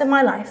the rest of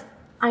my life.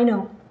 I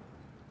know.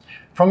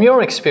 From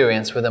your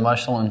experience with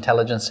emotional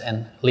intelligence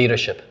and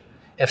leadership,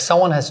 if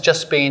someone has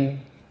just been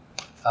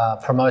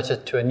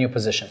promoted to a new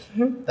position,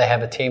 they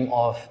have a team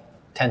of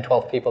 10,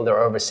 12 people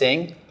they're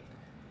overseeing,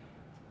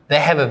 they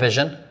have a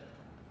vision,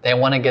 they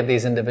want to get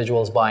these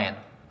individuals buy-in.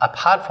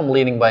 Apart from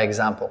leading by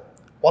example,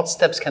 what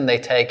steps can they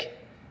take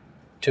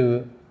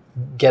to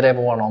get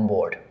everyone on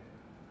board?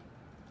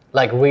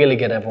 Like really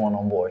get everyone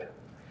on board?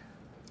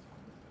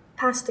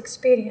 Past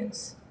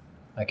experience,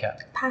 Okay.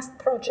 past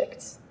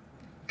projects.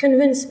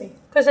 Convince me.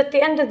 Because at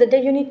the end of the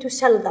day, you need to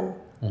sell them.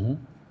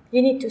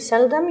 You need to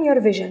sell them your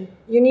vision.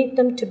 You need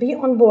them to be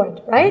on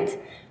board, right?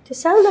 To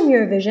sell them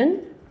your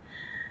vision,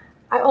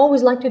 I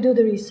always like to do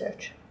the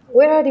research.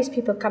 Where are these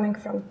people coming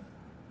from?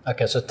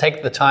 Okay, so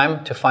take the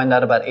time to find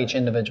out about each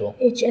individual.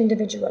 Each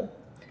individual.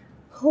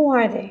 Who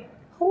are they?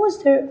 Who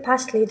was their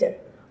past leader?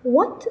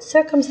 What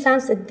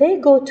circumstance did they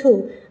go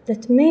to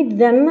that made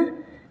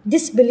them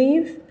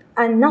disbelieve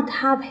and not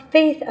have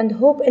faith and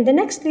hope in the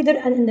next leader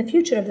and in the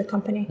future of the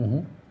company?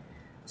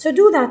 So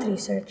do that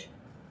research.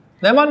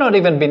 They might not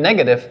even be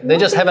negative, they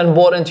just haven't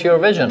bought into your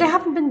vision. They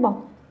haven't been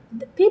bought.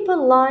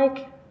 People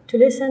like to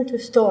listen to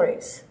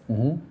stories.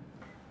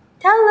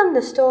 Tell them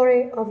the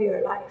story of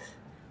your life.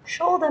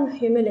 Show them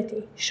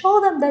humility.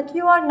 Show them that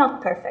you are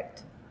not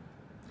perfect.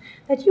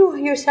 That you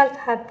yourself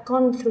have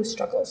gone through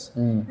struggles.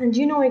 And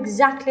you know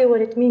exactly what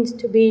it means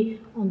to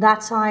be on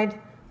that side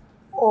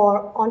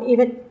or on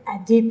even a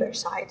deeper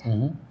side.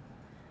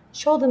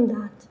 Show them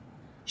that.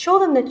 Show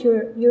them that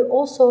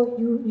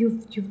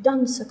you've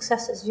done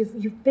successes.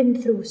 You've been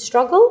through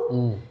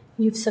struggle.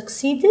 You've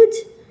succeeded.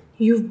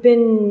 You've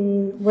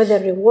been whether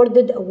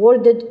rewarded,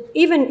 awarded,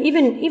 even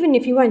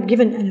if you weren't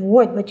given an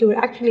award, but you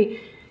actually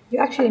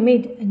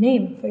made a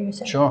name for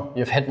yourself. Sure,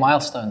 you've hit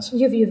milestones.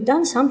 You've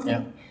done something.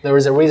 Yeah. There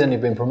is a reason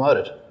you've been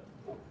promoted.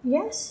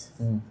 Yes.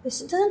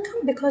 This doesn't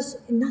come because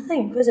of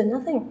nothing.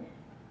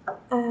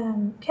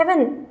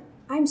 Kevin,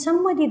 I'm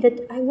somebody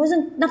that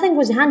nothing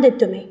was handed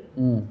to me.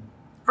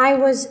 I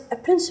was a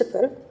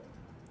principal.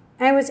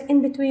 I was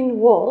in between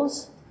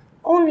walls.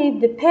 Only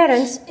the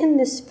parents in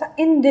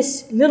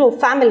this little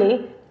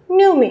family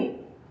knew me.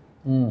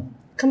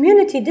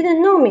 Community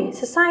didn't know me.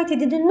 Society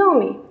didn't know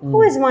me.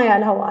 Who is Maya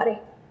Al-Hawary?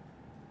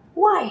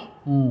 Why?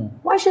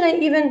 Why should I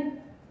even...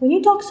 When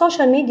you talk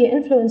social media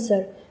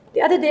influencer,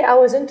 the other day I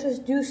was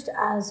introduced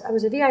as... I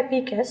was a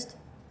VIP guest.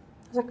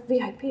 I was like,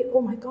 VIP?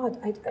 Oh my God.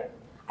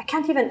 I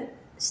can't even...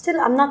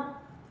 Still, I'm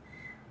not...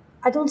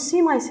 I don't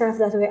see myself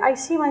that way. I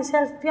see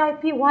myself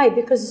VIP. Why?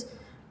 Because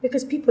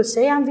people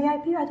say I'm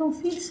VIP. I don't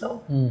feel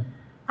so.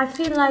 I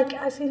feel like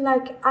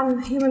I'm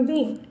a human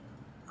being.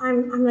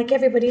 I'm like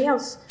everybody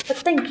else. But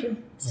thank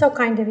you. So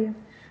kind of you.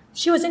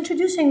 She was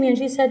introducing me and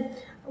she said,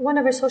 one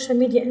of her social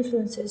media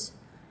influencers.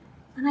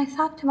 And I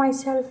thought to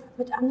myself,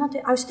 but I'm not...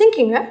 I was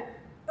thinking,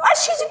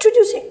 as she's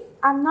introducing,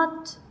 I'm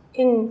not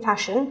in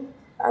fashion.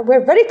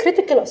 We're very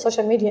critical of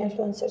social media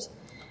influencers.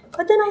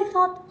 But then I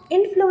thought,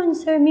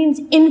 influencer means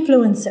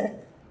influencer.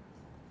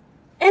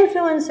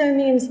 Influencer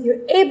means you're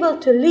able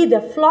to lead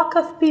a flock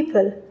of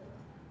people.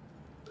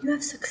 You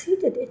have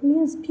succeeded. It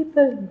means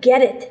people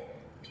get it.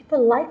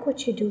 People like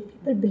what you do.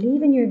 People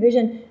believe in your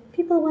vision.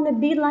 People want to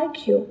be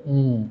like you.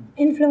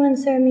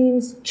 Influencer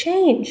means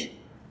change,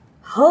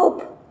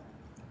 hope,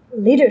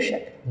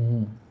 leadership.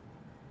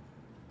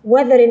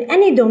 Whether in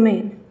any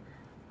domain.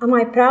 Am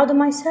I proud of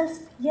myself?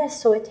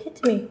 Yes, so it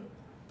hit me.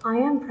 I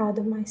am proud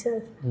of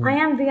myself. I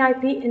am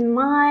VIP in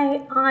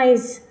my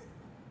eyes.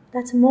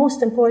 That's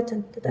most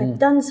important, that I've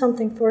done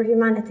something for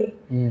humanity.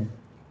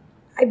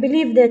 I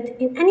believe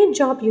that in any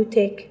job you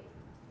take,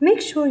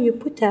 make sure you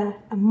put a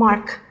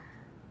mark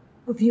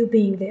of you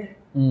being there.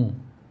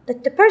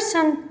 That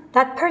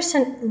that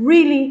person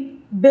really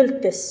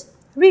built this,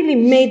 really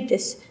made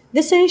this.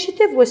 This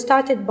initiative was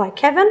started by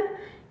Kevin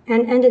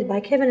and ended by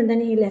Kevin, and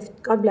then he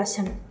left. God bless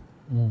him.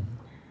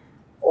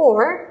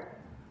 Or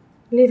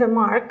leave a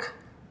mark,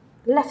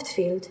 left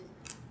field.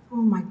 Oh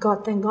my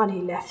God, thank God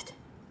he left.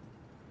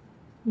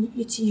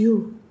 It's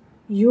you.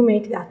 You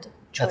make that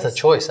choice. That's a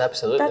choice,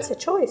 absolutely. That's a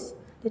choice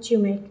that you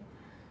make.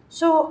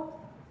 So,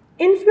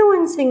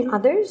 influencing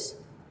others,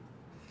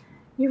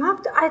 you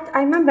have to...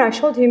 I remember I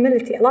showed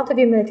humility, a lot of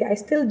humility. I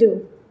still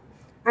do.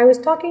 I was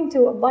talking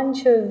to a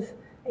bunch of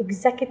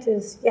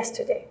executives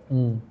yesterday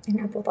in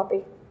Abu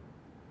Dhabi.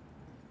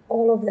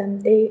 All of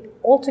them, they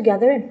all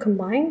together and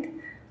combined,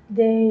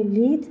 they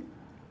lead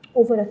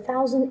over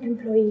 1,000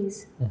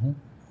 employees.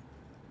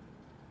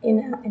 in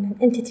an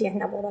entity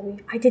in Abu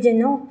Dhabi. I didn't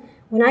know.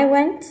 When I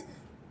went,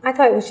 I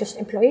thought it was just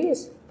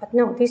employees, but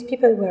no, these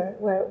people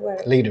were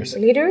leaders,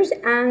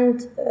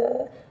 and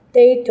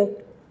they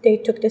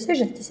took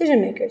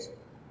decision makers.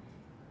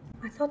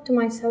 I thought to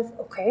myself,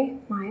 okay,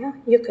 Maya,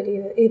 you could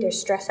either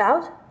stress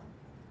out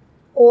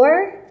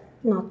or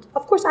not.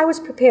 Of course, I was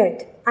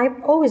prepared. I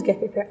always get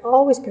prepared,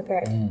 always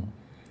prepared.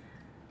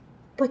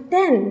 But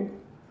then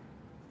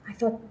I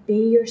thought, be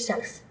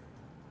yourself.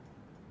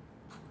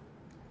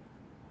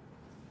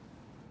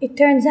 It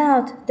turns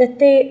out that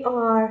they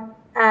are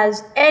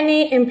as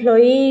any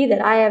employee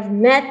that I have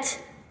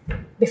met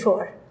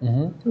before.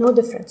 No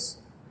difference.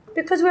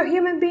 Because we're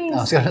human beings. I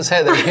was going to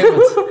say they're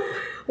humans.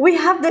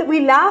 We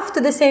laugh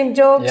to the same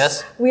jokes.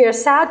 Yes. We are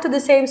sad to the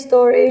same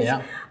stories.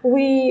 Yeah.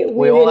 We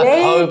all relate.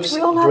 have hopes,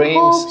 we all have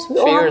dreams,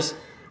 hopes. fears.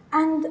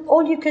 And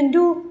all you can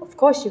do, of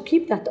course, you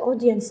keep that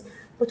audience.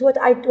 But what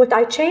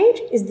I change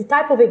is the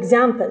type of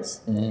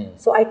examples.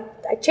 So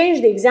I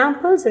change the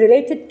examples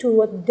related to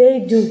what they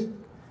do,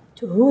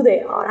 to who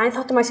they are. And I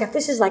thought to myself,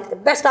 this is like the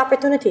best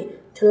opportunity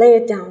to lay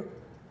it down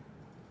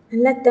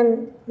and let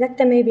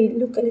them maybe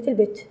look a little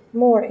bit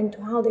more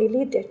into how they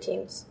lead their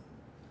teams.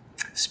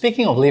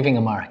 Speaking of leaving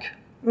a mark,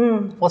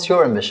 what's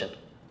your ambition?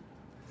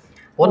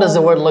 What does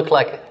the world look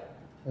like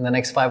in the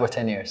next 5 or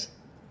 10 years?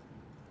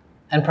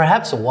 And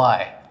perhaps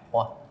why?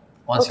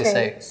 Once you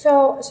say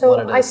so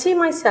what it I is. see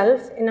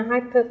myself in a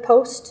hyper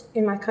post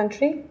in my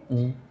country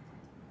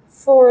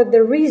for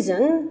the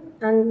reason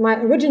and my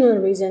original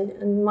reason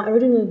and my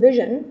original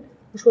vision,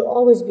 which will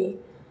always be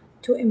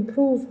to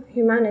improve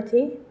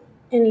humanity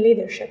in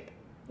leadership,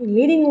 in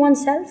leading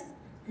oneself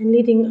and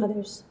leading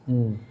others.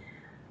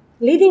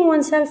 Leading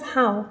oneself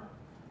how?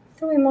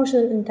 Through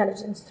emotional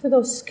intelligence, through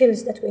those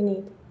skills that we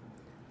need.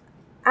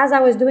 As I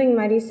was doing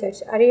my research,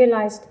 I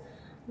realized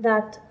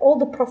that all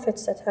the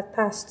prophets that have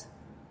passed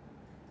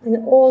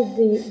and all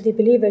the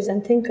believers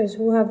and thinkers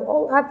who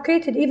have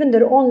created even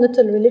their own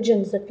little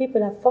religions that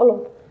people have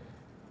followed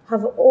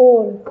have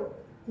all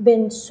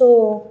been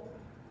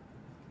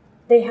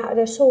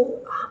they're so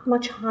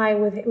much high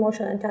with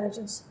emotional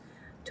intelligence.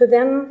 To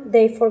them,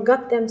 they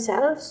forgot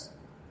themselves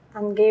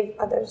and gave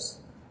others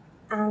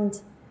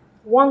and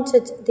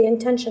wanted the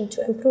intention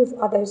to improve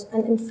others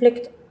and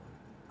inflict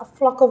a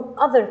flock of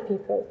other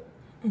people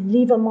and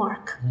leave a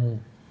mark.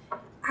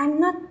 I'm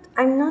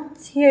not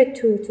here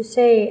to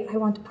say I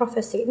want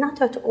prophecy,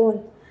 not at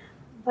all.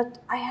 But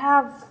I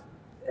have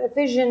a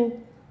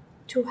vision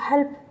to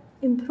help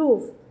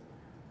improve,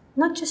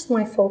 not just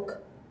my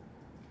folk.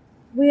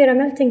 We are a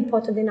melting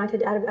pot of the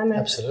United Arab Emirates.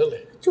 Absolutely.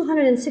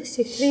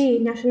 263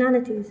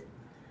 nationalities.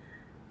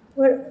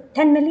 We're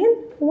 10 million?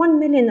 1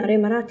 million are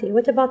Emirati.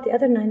 What about the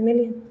other 9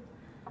 million?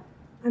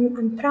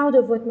 I'm proud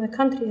of what my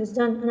country has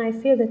done, and I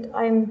feel that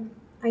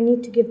I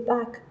need to give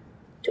back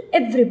to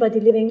everybody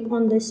living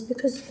on this,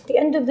 because at the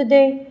end of the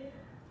day,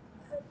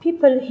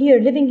 people here,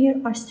 living here,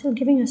 are still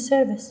giving us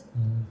service.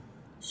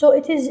 So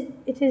it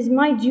is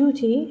my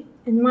duty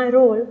and my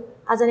role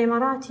as an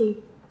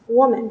Emirati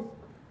woman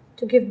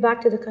to give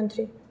back to the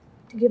country,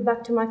 to give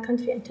back to my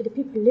country and to the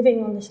people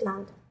living on this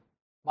land.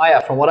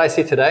 Maya, from what I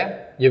see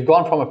today, you've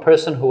gone from a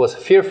person who was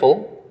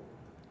fearful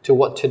to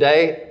what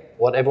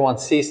everyone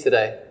sees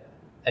today,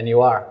 and you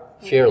are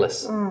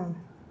fearless.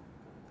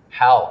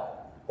 How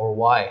or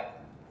why?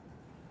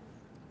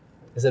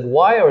 Is it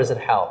why or is it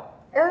how?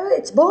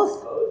 It's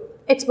both.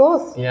 It's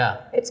both.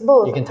 Yeah. It's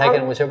both. You can take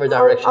it in whichever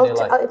direction you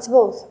like. It's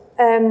both.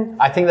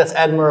 I think that's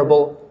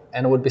admirable,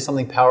 and it would be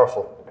something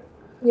powerful.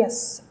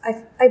 Yes,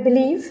 I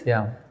believe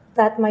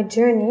that my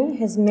journey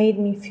has made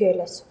me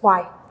fearless.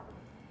 Why?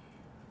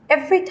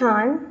 Every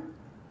time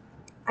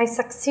I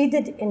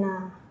succeeded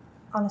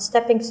on a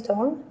stepping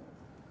stone,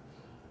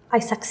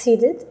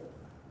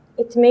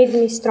 it made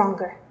me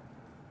stronger.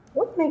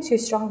 What makes you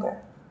stronger?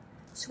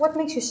 So what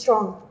makes you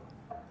strong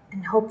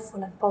and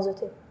hopeful and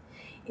positive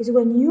is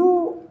when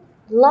you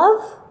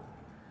love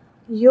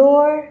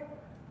your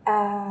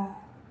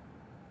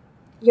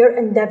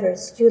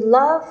endeavors. You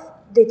love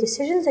the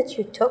decisions that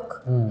you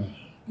took, and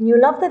you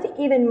love them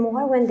even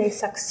more when they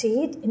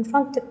succeed in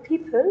front of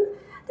people.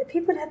 The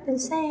people have been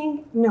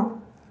saying,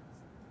 no,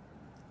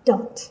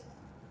 don't.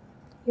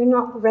 You're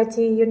not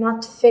ready, you're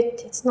not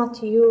fit, it's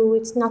not you,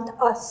 it's not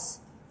us.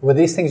 Were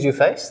these things you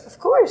faced? Of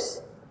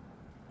course.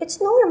 It's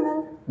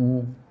normal.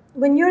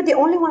 When you're the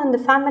only one in the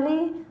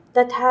family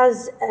that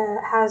has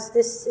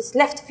this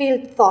left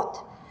field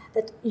thought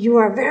that you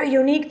are very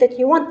unique, that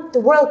you want the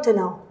world to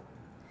know.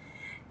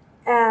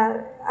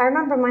 I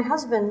remember my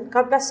husband,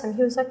 God bless him,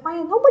 he was like,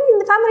 Maya, nobody in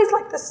the family is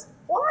like this.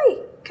 Why?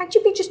 Can't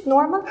you be just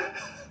normal?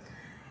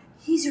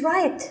 He's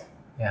right.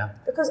 Yeah.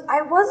 Because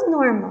I was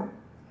normal.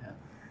 Yeah.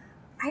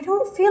 I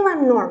don't feel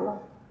I'm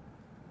normal.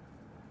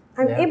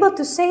 I'm able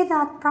to say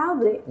that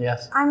proudly.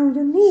 Yes. I'm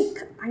unique.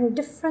 I'm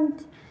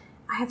different.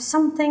 I have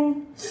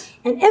something.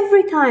 And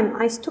every time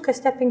I took a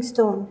stepping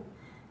stone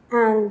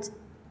and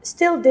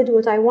still did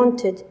what I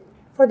wanted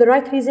for the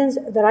right reasons,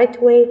 the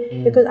right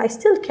way, because I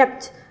still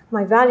kept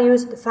my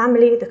values, the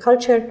family, the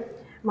culture,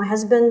 my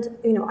husband,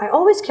 I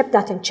always kept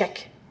that in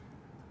check.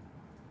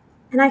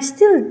 And I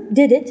still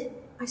did it.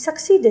 I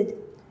succeeded.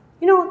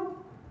 You know,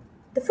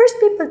 the first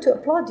people to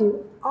applaud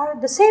you are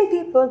the same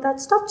people that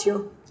stopped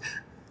you.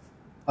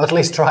 Or at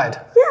least tried.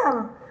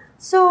 Yeah.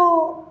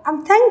 So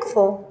I'm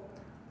thankful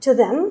to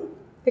them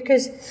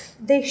because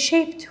they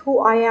shaped who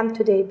I am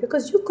today.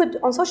 Because you could,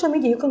 on social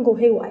media, you can go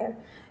haywire.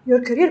 Your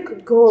career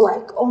could go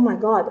like, oh my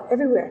God,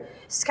 everywhere,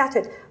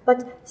 scattered.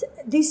 But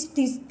these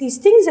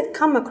things that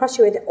come across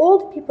you, all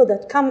the people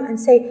that come and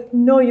say,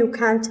 no, you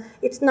can't,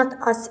 it's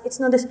not us, it's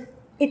not this.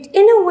 It,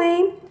 in a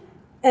way,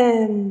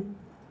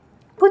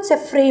 puts a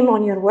frame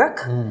on your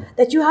work,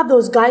 that you have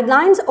those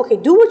guidelines. Okay,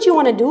 do what you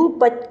want to do,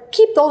 but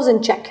keep those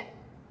in check.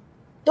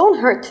 Don't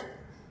hurt.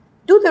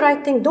 Do the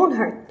right thing, don't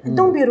hurt. And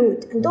don't be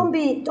rude, and don't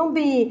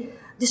be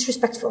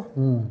disrespectful.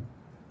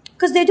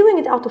 Because they're doing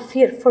it out of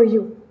fear for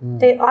you.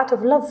 They're out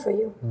of love for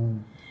you.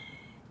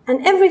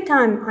 And every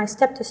time I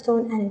stepped a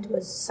stone and it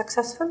was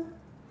successful,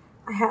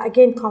 I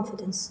gained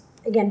confidence.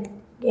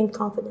 Again, gained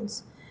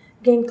confidence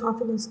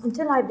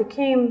until I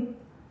became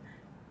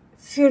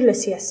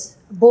fearless, yes.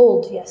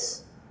 Bold,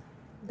 yes.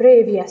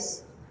 Brave,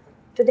 yes.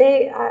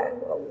 Today,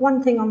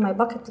 one thing on my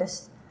bucket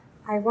list,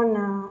 I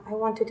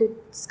want to do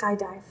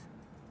skydive.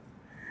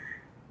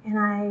 And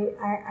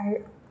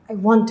I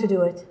want to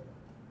do it.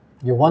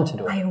 You want to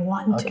do it? I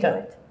want to do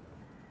it.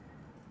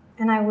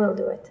 And I will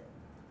do it.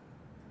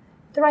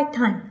 At the right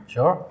time.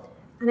 Sure.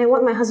 And I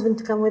want my husband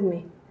to come with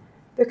me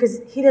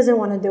because he doesn't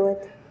want to do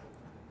it.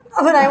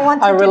 But I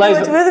want him to do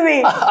it with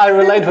me. I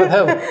relate with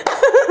him.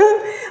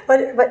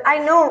 But I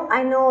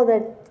know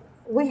that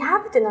we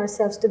have it in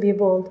ourselves to be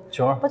bold.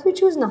 Sure. But we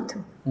choose not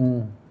to.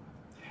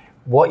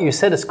 What you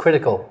said is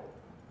critical.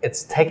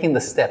 It's taking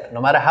the step, no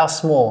matter how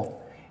small.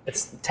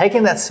 It's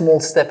taking that small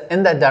step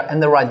in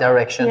the right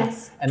direction.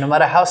 Yes. And no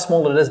matter how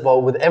small it is, but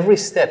with every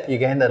step, you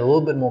gain that a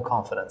little bit more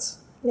confidence.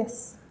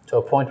 Yes. To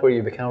a point where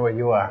you become where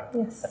you are.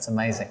 Yes. That's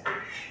amazing.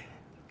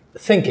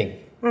 Thinking.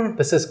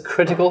 This is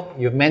critical.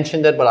 You've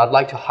mentioned it, but I'd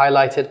like to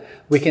highlight it.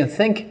 We can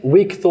think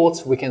weak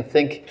thoughts. We can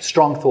think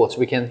strong thoughts.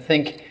 We can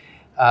think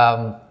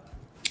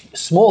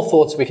small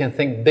thoughts. We can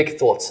think big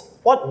thoughts.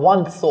 What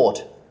one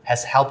thought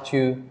has helped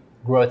you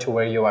grow to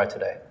where you are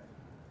today?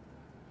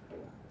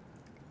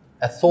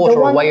 A thought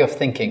or a way of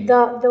thinking.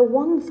 The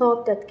one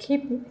thought that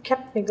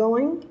kept me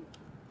going,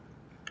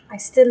 I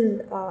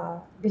still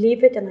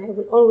believe it, and I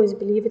will always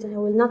believe it, and I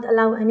will not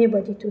allow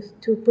anybody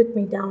to put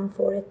me down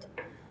for it.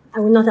 I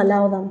will not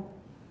allow them.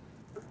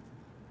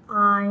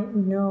 I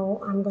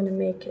know I'm going to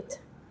make it.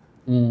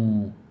 I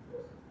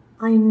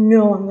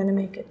know I'm going to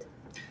make it.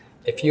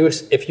 If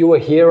you were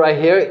here right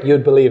here,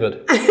 you'd believe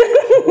it.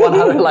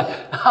 100, like,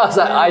 I was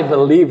like, I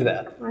believe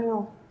that. I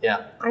know.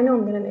 Yeah. I know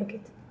I'm going to make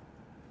it.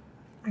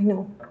 I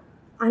know.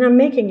 And I'm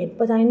making it,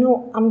 but I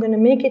know I'm going to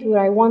make it where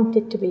I want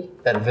it to be.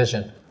 That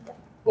vision.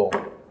 Boom.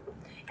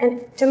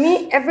 And to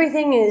me,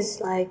 everything is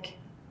like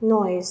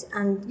noise.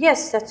 And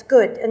yes, that's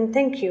good. And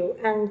thank you.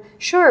 And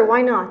sure,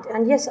 why not?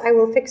 And yes, I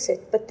will fix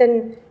it. But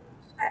then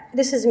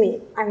this is me.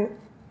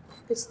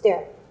 It's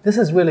there. This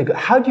is really good.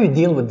 How do you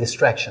deal with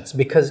distractions?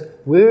 Because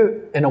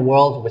we're in a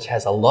world which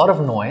has a lot of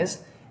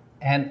noise.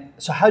 And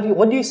so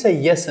what do you say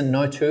yes and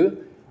no to?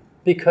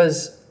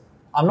 Because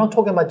I'm not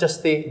talking about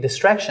just the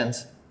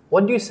distractions.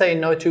 What do you say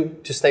no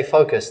to stay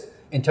focused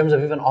in terms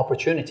of even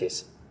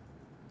opportunities?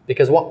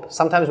 Because what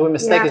sometimes we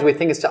mistake is we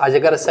think it's I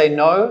got to say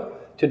no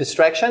to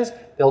distractions.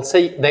 They'll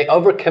say they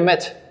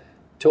overcommit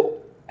to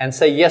and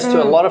say yes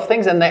to a lot of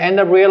things, and they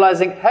end up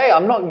realizing, hey,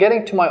 I'm not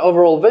getting to my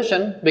overall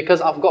vision because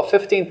I've got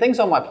 15 things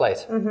on my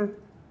plate.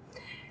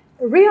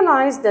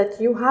 Realize that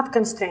you have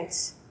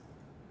constraints.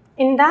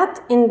 In that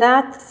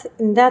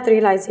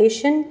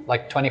realization,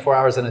 like 24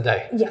 hours in a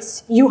day.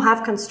 Yes, you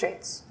have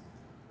constraints.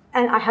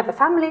 And I have a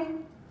family.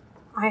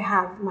 I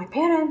have my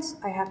parents.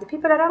 I have the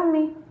people around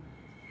me.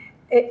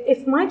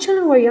 If my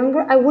children were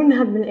younger, I wouldn't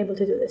have been able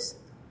to do this.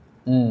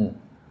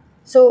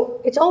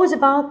 So it's always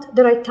about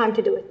the right time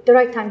to do it, the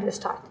right time to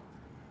start.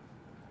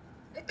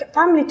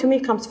 Family to me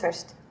comes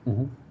first.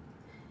 And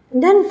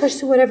then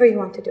pursue whatever you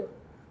want to do.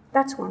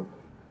 That's one.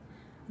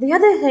 The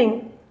other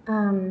thing,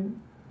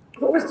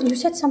 you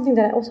said something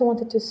that I also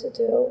wanted to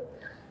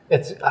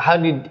It's how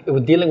do you,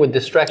 dealing with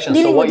distractions.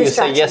 So what you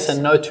say yes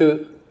and no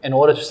to in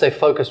order to stay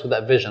focused with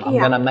that vision. I'm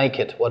going to make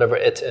it, whatever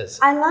it is.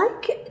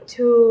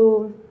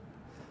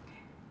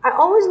 I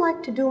always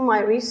like to do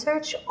my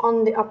research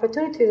on the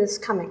opportunity that's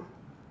coming.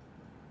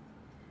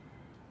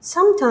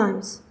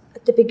 Sometimes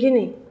at the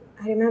beginning,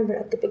 I remember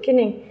at the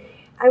beginning,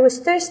 I was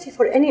thirsty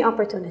for any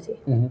opportunity.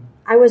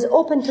 I was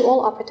open to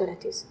all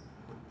opportunities.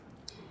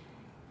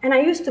 And I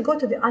used to go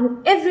to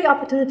every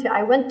opportunity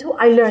I went to,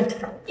 I learned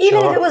from,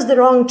 even if it was the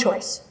wrong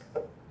choice.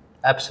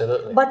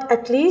 Absolutely. But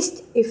at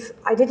least if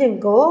I didn't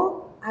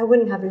go, I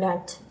wouldn't have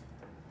learned.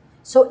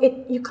 So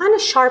you kind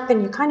of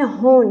sharpen, you kind of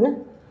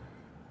hone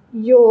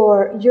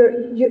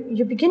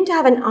you begin to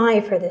have an eye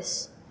for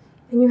this,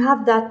 and you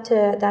have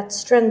that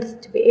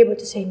strength to be able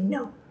to say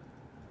no.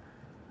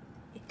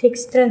 It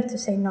takes strength to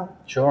say no.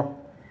 Sure.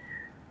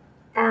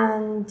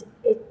 And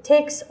it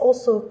takes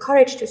also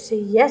courage to say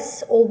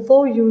yes,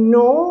 although you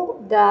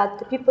know that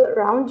the people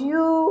around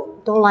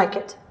you don't like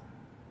it.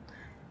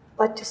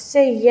 But to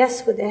say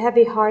yes with a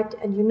heavy heart,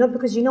 and you know,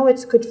 because you know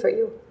it's good for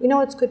you. You know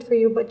it's good for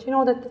you, but you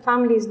know that the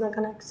family is not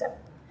going to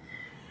accept.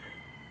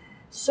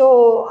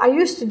 So I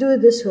used to do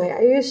it this way.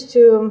 I used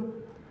to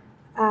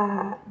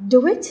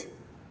do it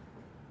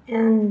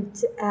and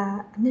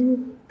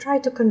then try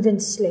to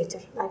convince later.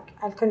 Like,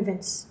 I'll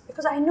convince.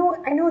 Because I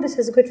know this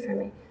is good for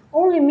me.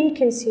 Only me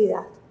can see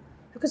that.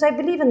 Because I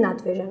believe in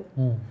that vision.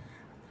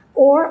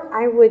 Or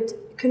I would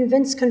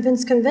convince,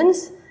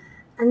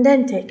 and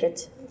then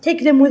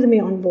take them with me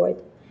on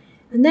board.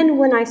 And then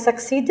when I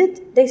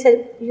succeeded, they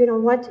said, you know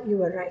what, you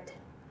were right.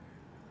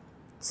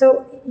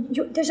 So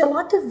there's a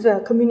lot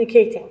of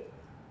communicating.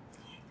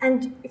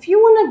 And if you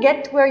want to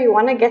get where you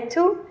want to get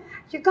to,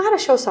 you gotta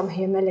show some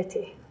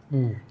humility.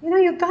 You know,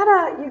 you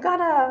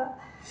gotta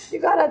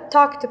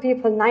talk to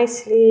people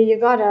nicely. You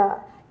gotta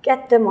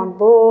get them on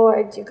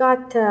board. You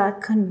gotta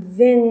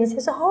convince.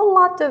 There's a whole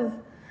lot of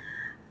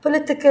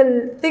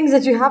political things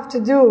that you have to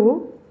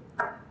do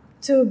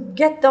to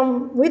get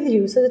them with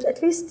you, so that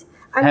at least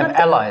I'm have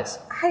allies.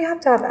 I have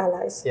to have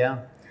allies. Yeah.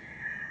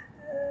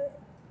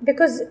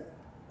 Because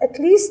at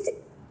least,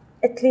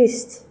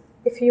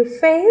 if you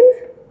fail,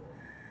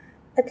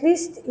 at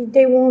least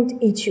they won't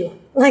eat you.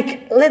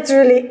 Like,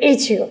 literally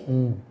eat you.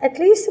 At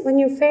least when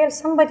you fail,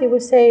 somebody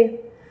will say,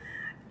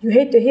 you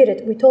hate to hear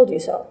it, we told you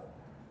so,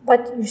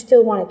 but you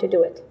still wanted to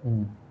do it.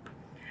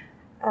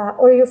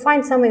 Or you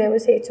find somebody that will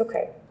say, it's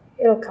okay,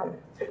 it'll come.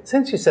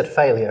 Since you said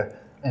failure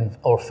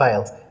or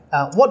fail,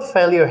 what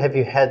failure have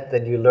you had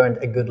that you learned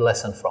a good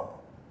lesson from?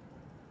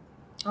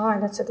 Ah,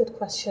 that's a good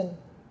question.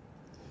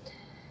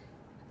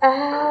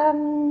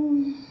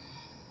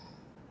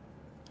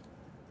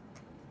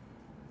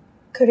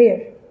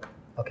 Career.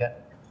 Okay.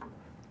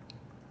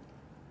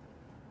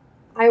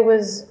 I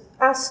was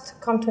asked to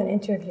come to an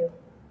interview.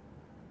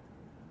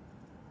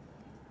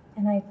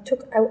 And I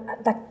took,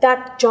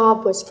 that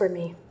job was for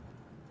me.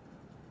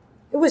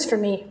 It was for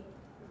me.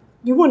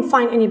 You wouldn't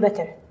find any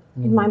better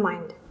in my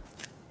mind.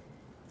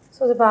 This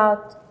was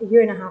about a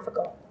year and a half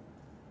ago.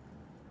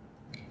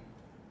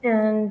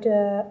 And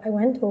I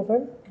went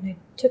over and I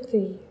took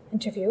the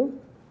interview.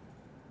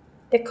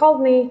 They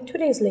called me 2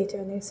 days later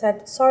and they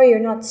said, sorry, you're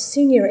not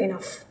senior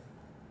enough.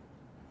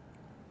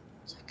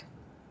 I was like,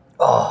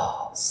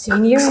 oh,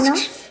 senior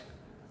enough?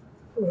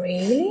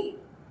 Really?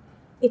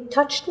 It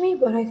touched me,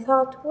 but I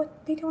thought,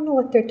 what? They don't know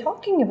what they're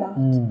talking about.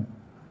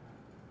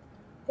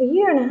 A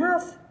year and a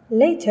half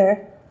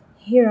later,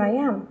 here I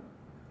am.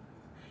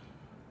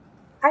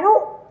 I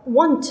don't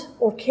want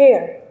or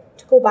care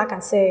to go back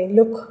and say,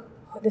 look,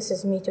 this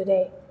is me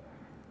today.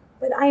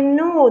 But I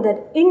know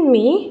that in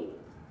me,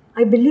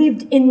 I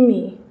believed in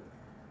me.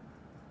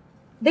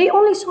 They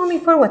only saw me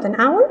for what, an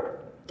hour?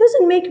 It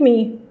doesn't make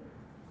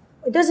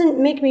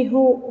me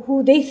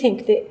who they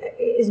think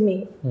is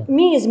me.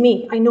 Me is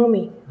me. I know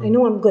me. I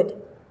know I'm good.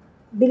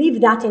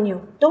 Believe that in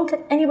you. Don't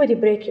let anybody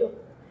break you.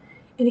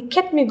 And it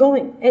kept me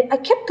going. I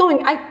kept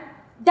going.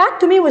 That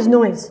to me was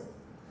noise.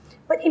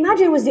 But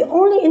imagine it was the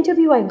only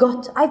interview I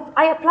got.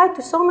 I applied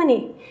to so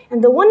many.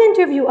 And the one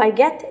interview I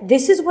get,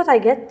 this is what I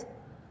get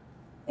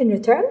in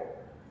return.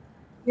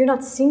 You're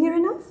not senior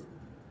enough?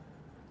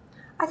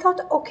 I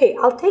thought, okay,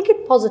 I'll take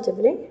it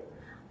positively.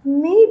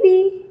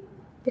 Maybe,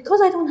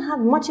 because I don't have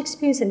much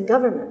experience in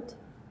government,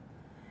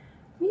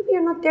 maybe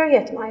you're not there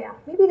yet, Maya.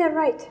 Maybe they're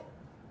right.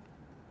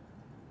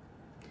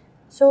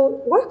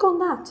 So work on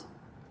that.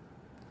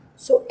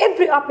 So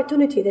every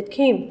opportunity that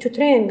came to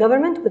train in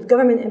government with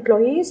government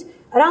employees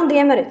around the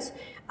Emirates,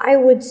 I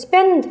would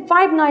spend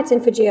 5 nights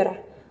in Fujairah.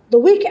 The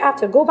week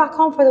after, go back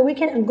home for the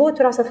weekend and go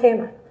to Ras Al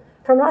Khaimah.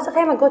 From Ras Al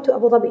Khaimah, go to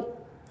Abu Dhabi.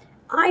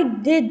 I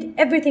did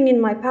everything in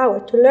my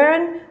power to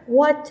learn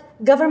what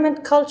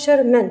government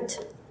culture meant.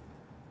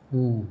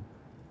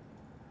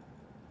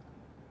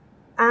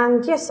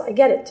 And yes, I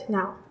get it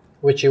now.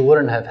 Which you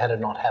wouldn't have had it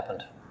not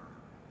happened.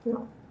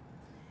 No.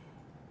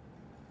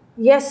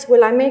 Yes,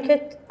 will I make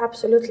it?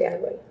 Absolutely I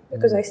will.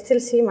 Because I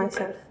still see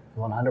myself.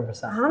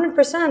 100%.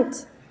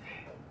 100%.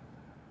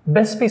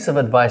 Best piece of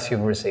advice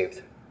you've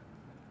received?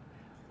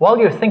 While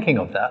you're thinking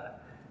of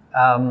that,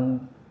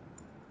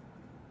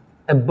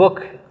 a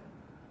book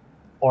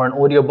or an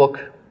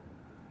audiobook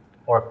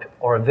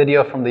or a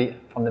video from the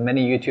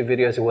many YouTube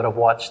videos you would have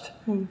watched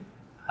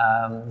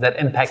that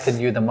impacted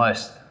you the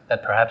most,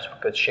 that perhaps we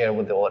could share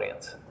with the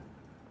audience?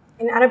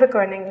 In Arabic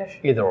or in English?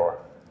 Either or.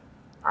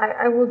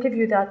 I will give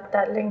you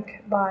that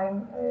link by,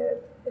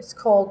 it's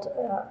called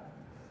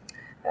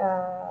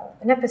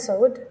an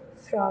episode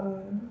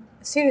from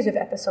a series of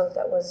episodes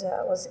that was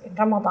in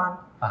Ramadan.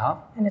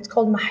 And it's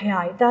called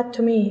Mahyai. That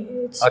to me,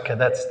 it's... Okay,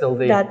 that's still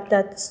the...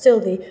 That's still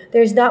the...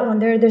 There's that one,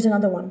 there's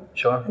another one.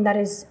 Sure. And that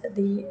is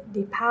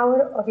the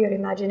power of your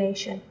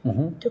imagination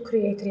to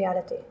create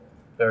reality.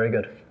 Very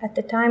good. At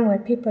the time where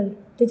people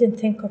didn't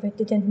think of it,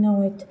 didn't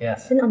know it,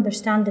 didn't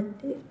understand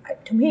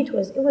it, to me it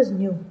was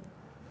new.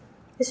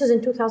 This was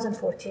in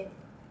 2013,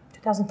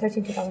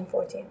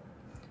 2014.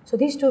 So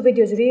these two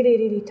videos really,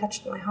 really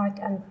touched my heart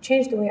and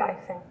changed the way I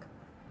think.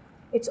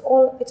 It's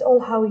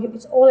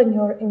all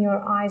in your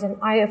eyes and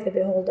eye of the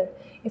beholder.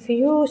 If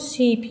you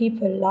see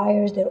people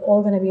liars, they're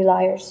all going to be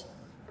liars.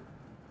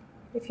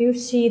 If you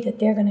see that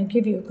they're going to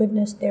give you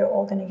goodness, they're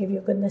all going to give you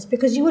goodness,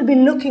 because you will be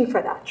looking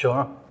for that.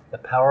 Sure. The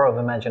power of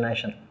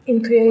imagination.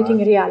 In creating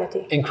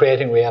reality. In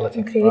creating reality.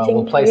 In creating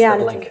we'll place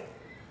reality. that link.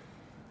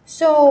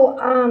 So,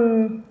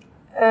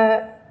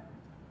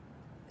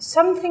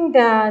 something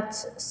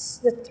that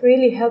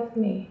really helped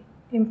me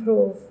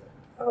improve,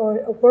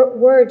 or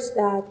words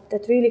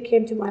that really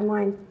came to my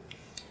mind.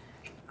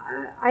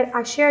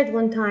 I shared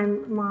one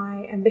time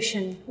my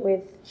ambition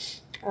with,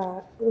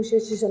 which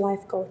is a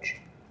life coach.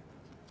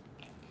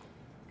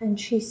 And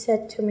she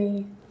said to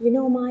me, you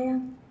know, Maya,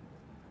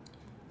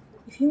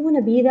 if you want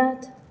to be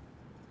that,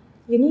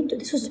 you need to,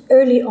 this was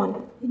early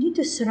on, you need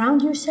to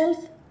surround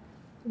yourself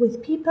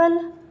with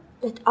people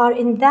that are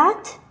in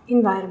that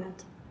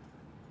environment.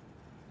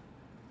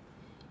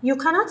 You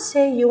cannot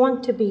say you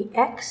want to be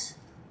X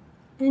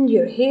and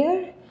you're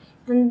here,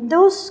 and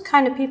those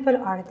kind of people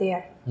are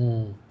there.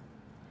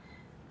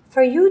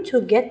 For you to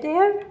get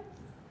there,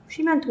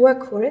 she meant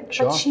work for it,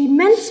 Sure. but she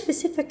meant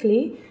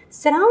specifically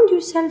surround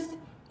yourself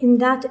in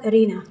that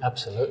arena.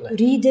 Absolutely.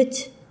 Read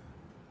it,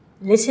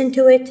 listen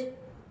to it,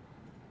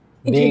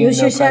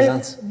 introduce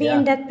yourself, be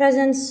in that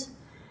presence,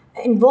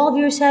 involve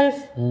yourself.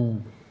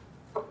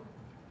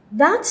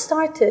 That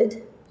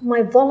started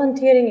my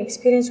volunteering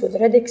experience with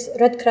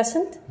Red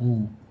Crescent,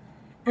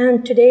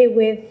 and today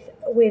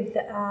with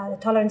the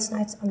Tolerance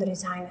Nights under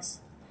His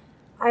Highness.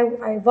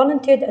 I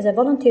volunteered as a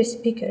volunteer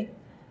speaker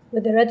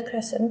with the Red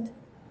Crescent,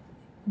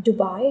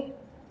 Dubai,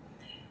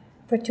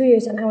 for 2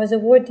 years, and I was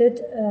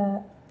awarded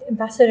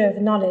Ambassador of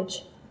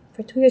Knowledge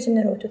for 2 years in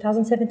a row,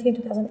 2017,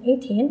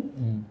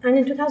 2018. And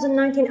in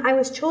 2019, I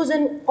was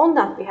chosen on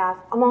that behalf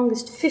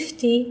amongst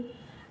 50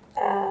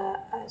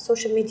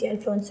 social media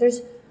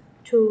influencers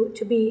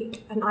to be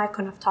an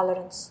icon of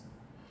tolerance.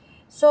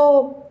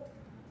 So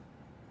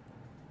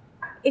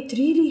it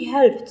really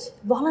helped.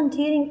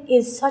 Volunteering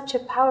is such a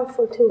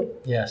powerful tool.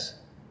 Yes.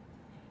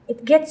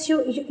 It gets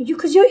you,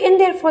 because you're in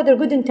there for their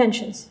good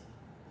intentions.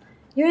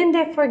 You're in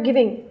there for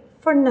giving,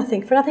 for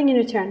nothing in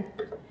return.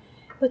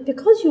 But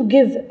because you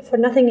give for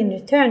nothing in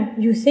return,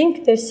 you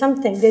think there's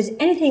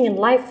anything in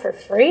life for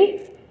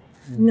free?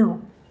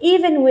 No.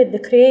 Even with the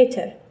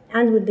Creator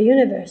and with the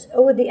universe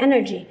or with the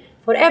energy,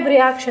 for every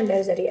action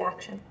there's a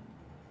reaction.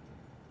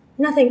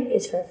 Nothing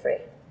is for free.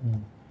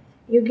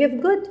 You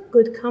give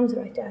good comes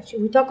right at you.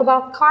 We talk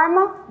about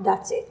karma,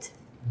 that's it.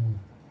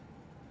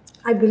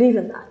 I believe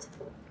in that.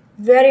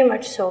 Very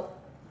much so.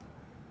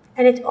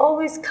 And it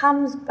always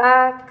comes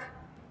back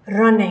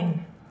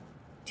running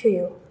to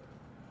you.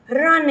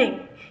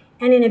 Running.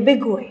 And in a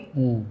big way.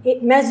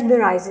 It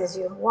mesmerizes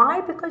you.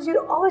 Why? Because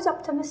you're always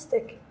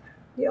optimistic.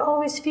 You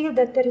always feel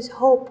that there is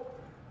hope.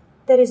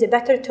 There is a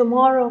better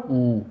tomorrow.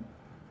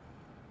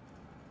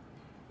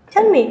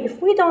 Tell me,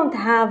 if we don't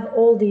have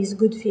all these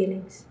good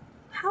feelings,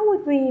 how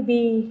would we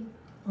be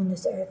on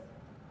this earth?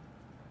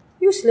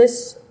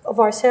 Useless of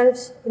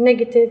ourselves,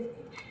 negative.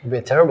 It'd be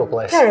a terrible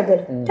place.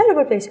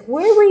 Terrible place.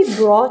 Where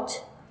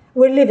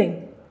we're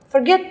living.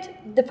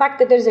 Forget the fact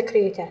that there's a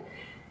Creator.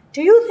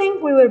 Do you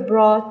think we were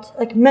brought,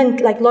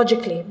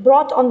 logically,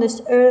 brought on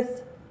this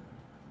earth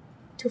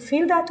to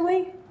feel that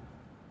way?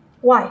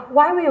 Why?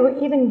 Why we were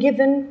even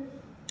given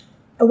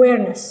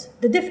awareness?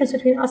 The difference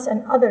between us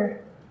and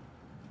other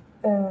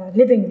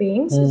living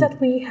beings is that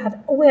we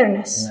have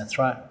awareness. That's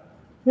right.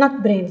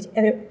 Not brains.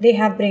 They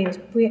have brains.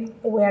 We have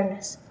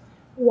awareness.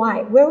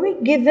 Why? Were we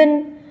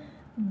given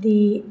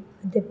the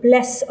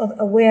bless of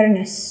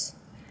awareness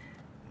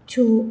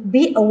to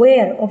be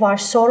aware of our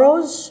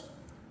sorrows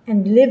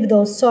and live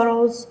those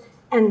sorrows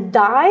and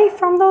die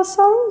from those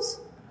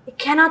sorrows? It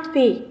cannot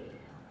be.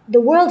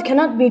 The world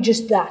cannot be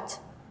just that.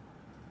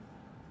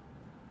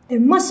 There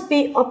must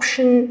be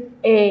option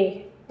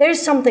A.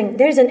 There's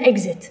an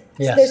exit.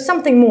 Yes. There's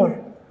something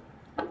more.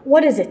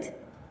 What is it?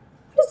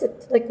 What is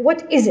it?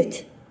 What is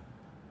it?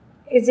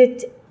 Is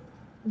it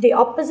the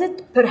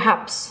opposite?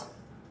 Perhaps.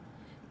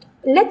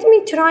 Let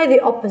me try the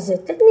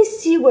opposite. Let me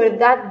see where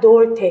that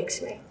door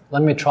takes me.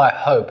 Let me try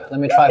hope. Let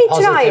me try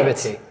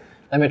positivity.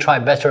 Let me try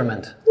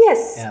betterment.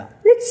 Yes. Yeah.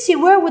 Let's see,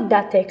 where would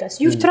that take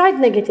us? You've tried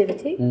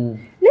negativity.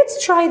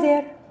 Let's try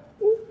there.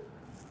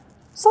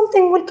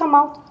 Something will come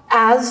out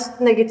as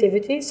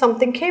negativity.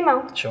 Something came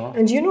out. Sure.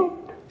 And you know.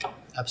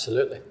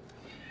 Absolutely.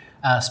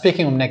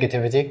 Speaking of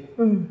negativity,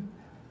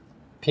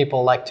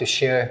 people like to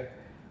share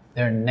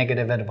their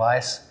negative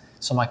advice.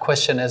 So my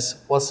question is,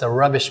 what's the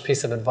rubbish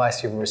piece of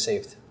advice you've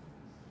received?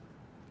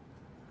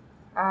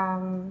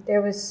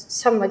 There was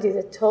somebody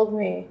that told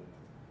me,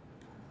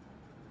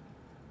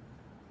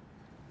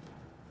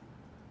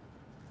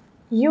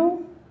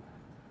 you,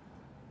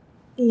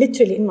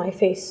 literally in my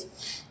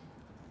face,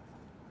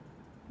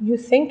 you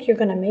think you're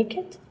going to make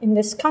it in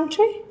this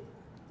country?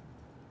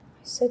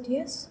 I said,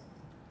 yes.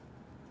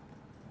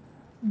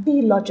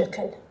 Be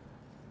logical.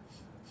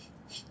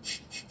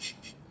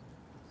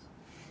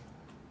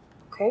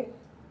 Okay?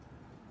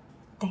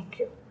 thank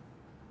you.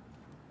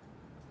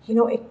 You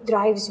know, it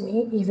drives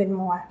me even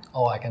more.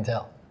 Oh, I can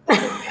tell.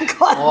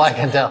 God. Oh, I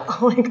can tell.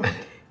 Oh my God,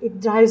 it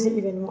drives me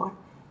even more.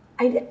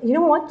 You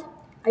know what?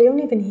 I don't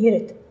even hear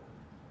it.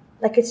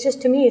 Like, it's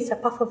just, to me, it's a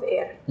puff of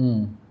air.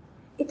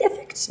 It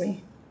affects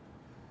me.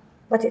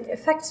 But it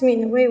affects me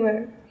in a way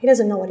where he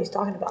doesn't know what he's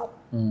talking about.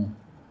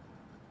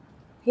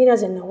 He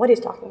doesn't know what he's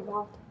talking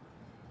about.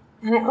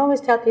 And I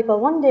always tell people,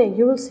 one day,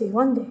 you will see,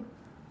 one day.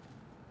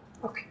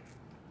 Okay.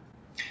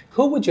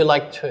 Who would you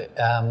like to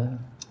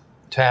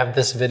have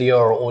this video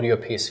or audio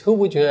piece? Who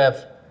would you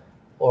have,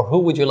 or who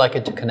would you like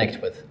it to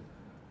connect with?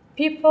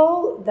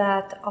 People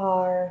that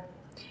are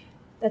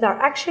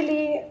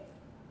actually,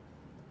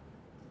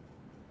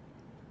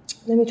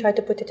 let me try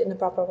to put it in the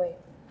proper way.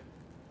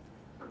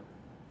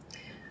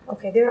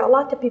 Okay, there are a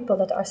lot of people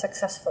that are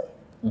successful,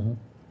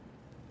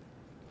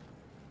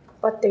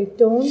 but they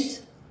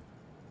don't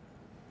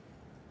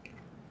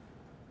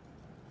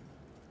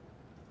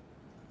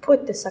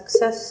put the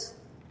success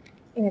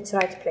in its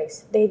right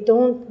place. They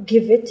don't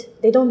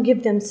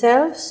give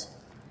themselves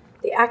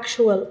the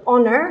actual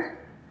honor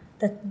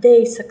that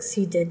they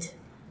succeeded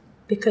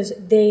because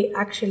they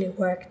actually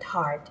worked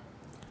hard.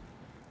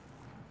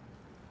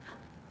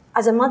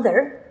 As a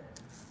mother,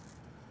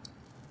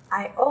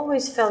 I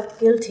always felt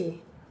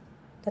guilty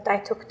that I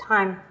took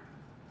time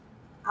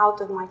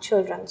out of my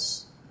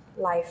children's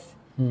life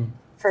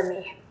for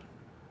me.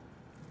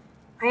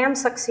 I am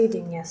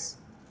succeeding, yes,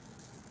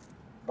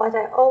 but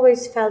I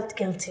always felt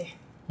guilty.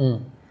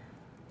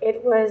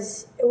 It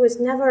was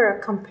never a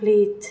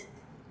complete,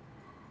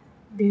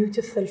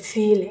 beautiful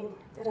feeling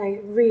that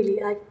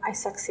I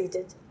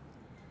succeeded.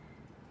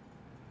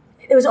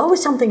 There was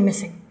always something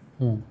missing.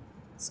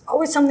 It's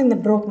always something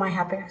that broke my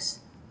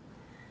happiness.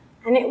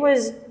 And it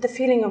was the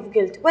feeling of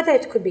guilt, whether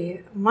it could be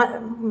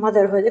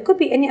motherhood, it could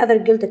be any other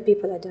guilt that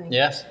people are doing.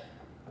 Yes.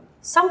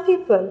 Some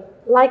people,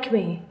 like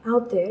me,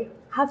 out there,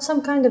 have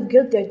some kind of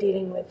guilt they're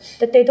dealing with,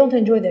 that they don't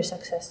enjoy their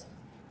success.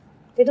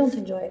 They don't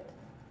enjoy it.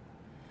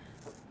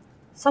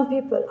 Some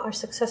people are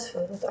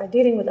successful, but are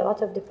dealing with a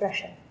lot of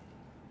depression,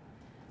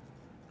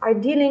 are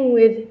dealing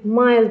with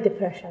mild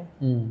depression,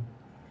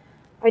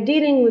 are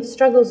dealing with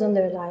struggles in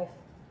their life,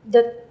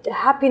 that the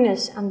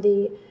happiness and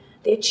the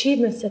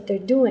achievements that they're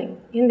doing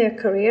in their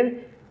career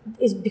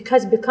is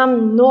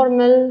become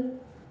normal,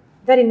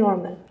 very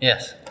normal.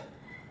 Yes.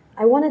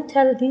 I want to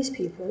tell these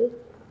people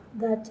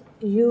that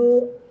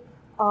you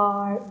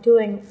are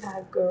doing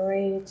a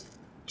great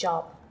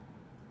job.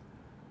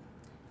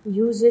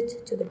 Use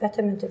it to the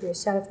betterment of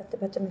yourself and the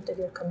betterment of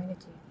your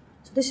community.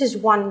 So this is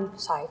one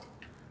side.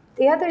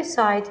 The other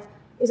side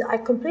is I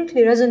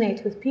completely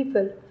resonate with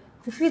people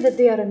who feel that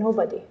they are a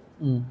nobody,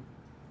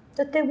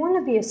 that they want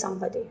to be a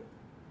somebody.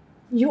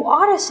 You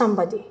are a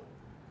somebody.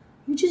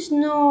 You just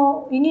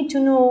know, you need to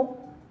know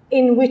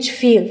in which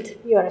field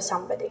you are a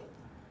somebody.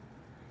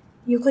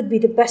 You could be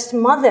the best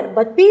mother,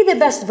 but be the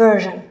best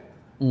version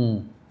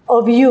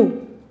of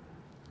you.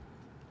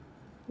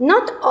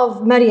 Not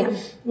of Maryam,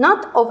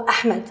 not of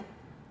Ahmed.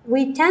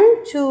 We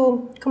tend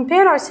to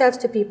compare ourselves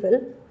to people,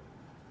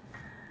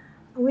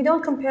 and we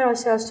don't compare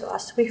ourselves to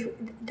us.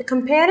 The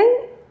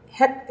comparing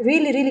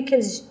really, really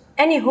kills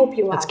any hope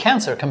you have. It's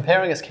cancer.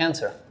 Comparing is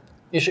cancer.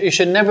 You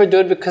should never do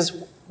it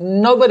because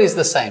nobody's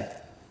the same.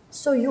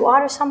 So you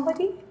are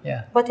somebody,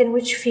 but in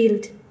which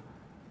field?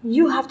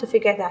 You have to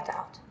figure that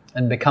out.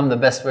 And become the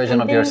best version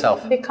of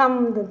yourself.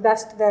 Become the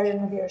best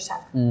version of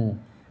yourself.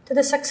 To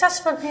the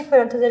successful people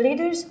and to the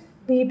leaders,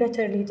 be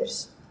better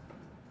leaders.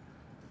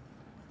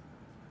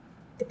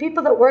 The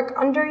people that work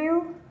under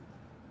you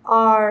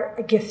are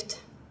a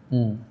gift.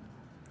 I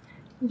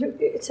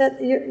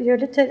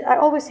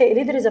always say a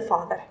leader is a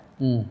father.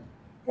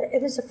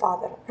 It is a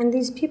father. And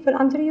these people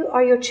under you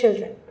are your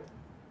children.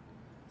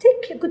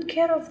 Take good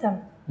care of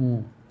them.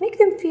 Make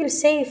them feel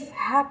safe,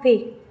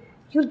 happy.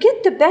 You'll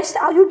get the best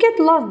out. You'll get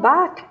love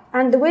back.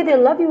 And the way they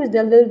love you is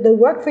they'll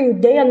work for you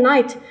day and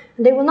night.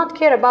 And they will not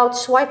care about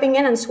swiping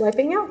in and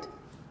swiping out.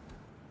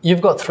 You've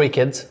got 3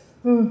 kids.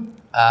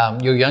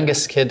 Your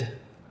youngest kid,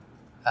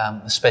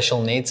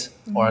 special needs,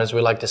 or as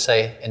we like to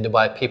say in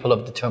Dubai, people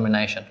of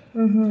determination.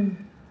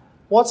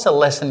 What's a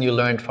lesson you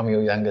learned from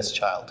your youngest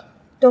child?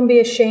 Don't be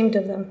ashamed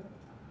of them.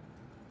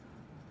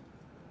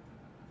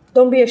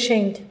 Don't be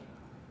ashamed.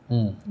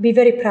 Be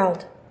very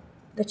proud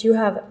that you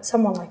have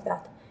someone like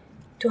that.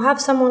 To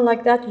have someone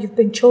like that, you've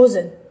been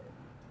chosen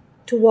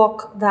to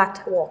walk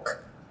that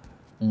walk.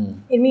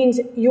 It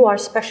means you are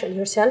special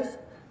yourself.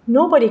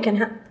 Nobody can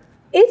have.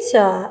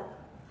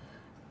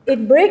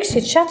 It breaks,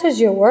 it shatters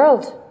your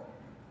world.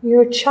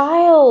 Your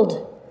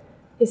child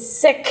is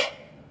sick.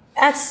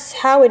 That's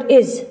how it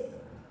is.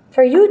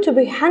 For you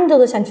to handle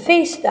this and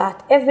face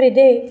that every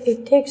day,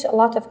 it takes a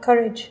lot of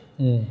courage.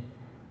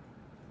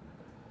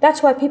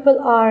 That's why people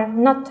are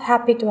not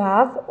happy to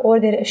have, or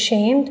they're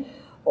ashamed,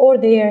 or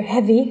they're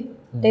heavy.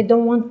 They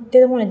don't want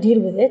to deal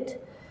with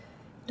it.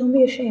 Don't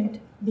be ashamed.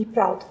 Be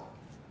proud.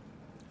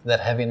 That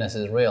heaviness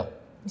is real.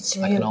 It's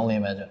real. I can only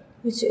imagine.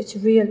 It's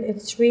real.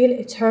 It's real.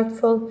 It's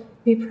hurtful.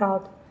 Be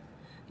proud.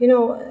 you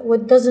know,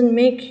 what doesn't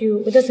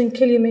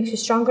kill you makes you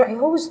stronger. I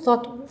always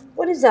thought,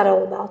 what is that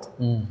all about?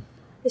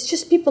 It's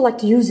just people like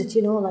to use it,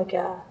 you know, like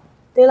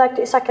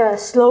it's like a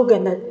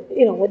slogan that,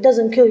 you know, what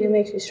doesn't kill you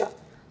makes you strong.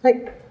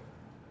 Like,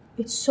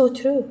 it's so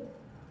true.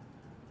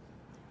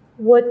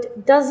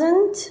 What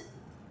doesn't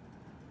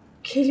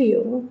kill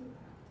you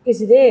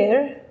is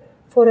there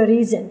for a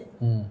reason.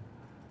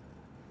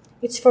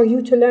 It's for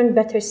you to learn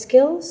better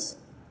skills,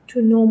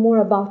 to know more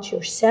about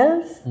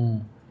yourself,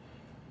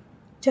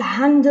 to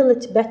handle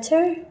it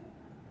better.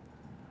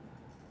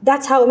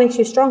 That's how it makes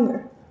you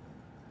stronger.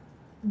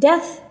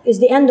 Death is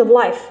the end of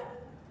life.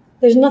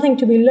 There's nothing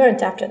to be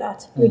learned after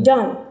that. You're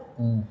done.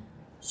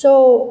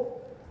 So,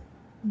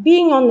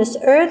 being on this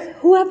earth,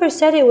 whoever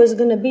said it was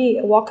going to be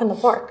a walk in the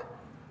park?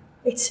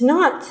 It's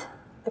not.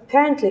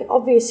 Apparently,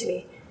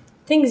 obviously.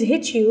 Things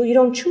hit you, you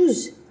don't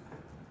choose.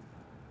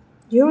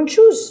 You don't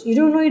choose. You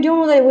don't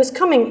know that it was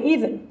coming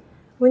even.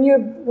 When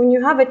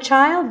you have a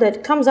child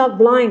that comes out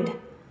blind,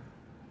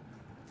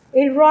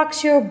 it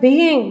rocks your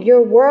being,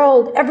 your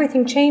world,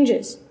 everything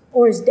changes.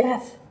 Or is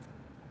death.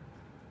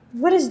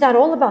 What is that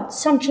all about?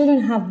 Some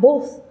children have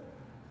both.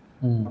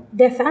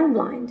 Deaf and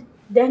blind.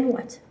 Then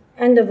what?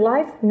 End of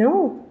life?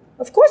 No.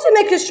 Of course it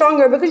makes you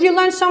stronger because you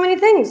learn so many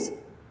things.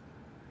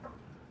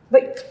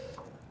 But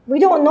we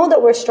don't know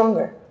that we're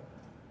stronger.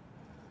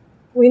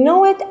 We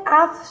know it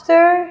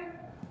after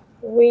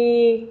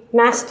we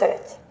master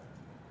it.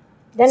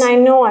 Then I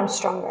know I'm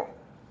stronger.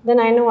 Then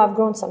I know I've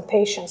grown some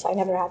patience. I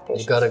never had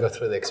patience. You got to go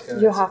through the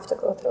experience. You have to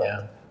go through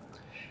it.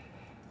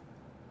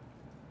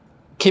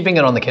 Keeping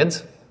it on the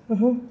kids.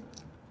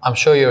 I'm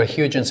sure you're a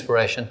huge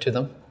inspiration to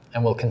them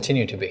and will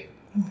continue to be.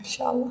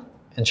 Inshallah.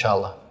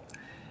 Inshallah.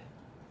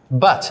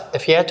 But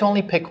if you had to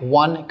only pick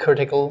one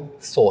critical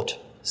thought,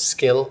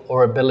 skill,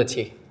 or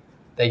ability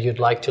that you'd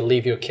like to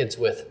leave your kids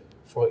with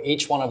for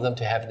each one of them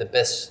to have the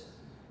best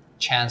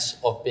chance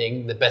of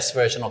being the best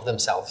version of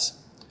themselves,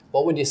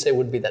 what would you say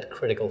would be that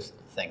critical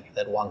thing,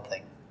 that one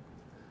thing?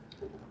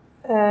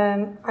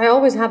 I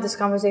always have this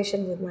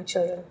conversation with my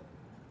children.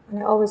 And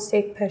I always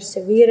say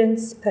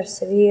perseverance,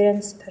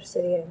 perseverance,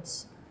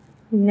 perseverance.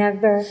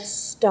 Never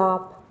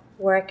stop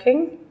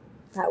working.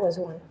 That was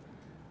one.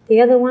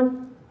 The other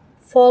one,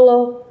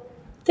 follow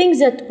things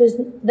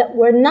that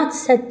were not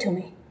said to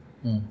me.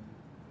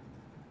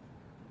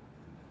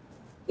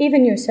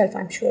 Even yourself,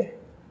 I'm sure.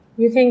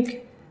 You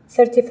think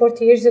 30,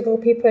 40 years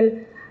ago,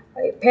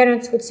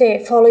 parents would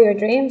say, follow your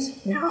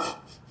dreams? No.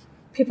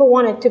 People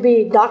wanted to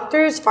be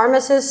doctors,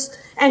 pharmacists,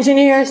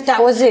 engineers.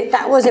 That was it.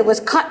 It was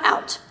cut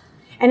out.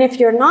 And if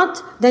you're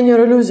not, then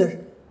you're a loser.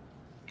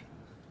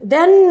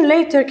 Then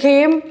later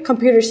came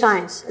computer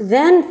science.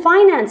 Then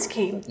finance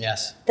came.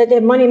 Yes. That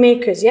they're money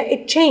makers. Yeah,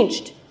 it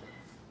changed.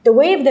 The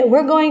wave that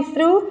we're going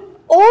through,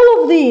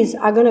 all of these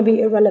are going to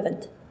be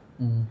irrelevant.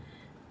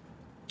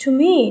 To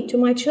me, to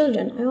my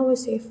children, I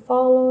always say,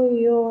 follow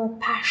your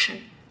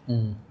passion.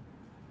 He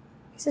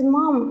said,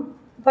 Mom,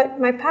 but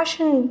my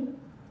passion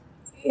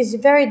is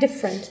very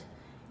different.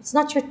 It's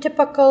not your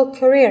typical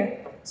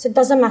career. So it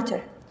doesn't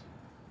matter.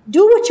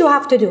 Do what you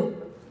have to do.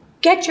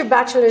 Get your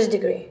bachelor's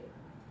degree.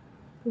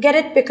 Get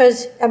it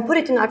because, and put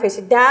it in our face.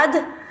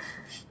 Dad,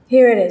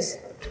 here it is.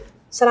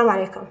 Salam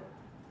alaikum.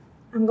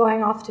 I'm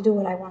going off to do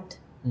what I want.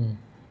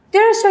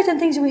 There are certain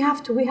things we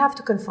have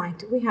to confine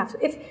to.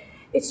 If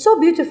it's so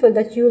beautiful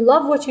that you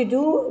love what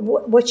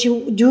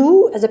you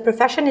do as a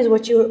profession is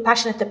what you're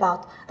passionate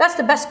about. That's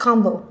the best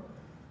combo.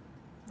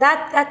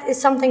 That is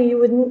something you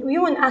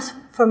wouldn't ask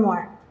for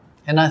more.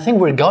 And I think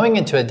we're going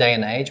into a day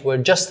and age where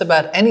just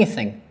about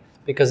anything,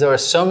 because there are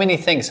so many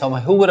things.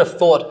 Who would have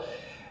thought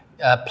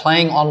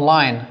playing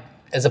online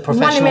is a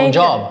professional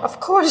job? Of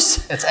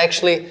course. It's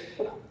actually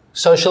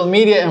social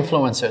media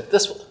influencer.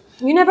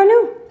 You never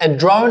knew. A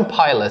drone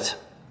pilot.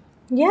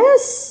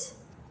 Yes.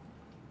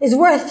 Is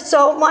worth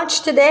so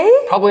much today.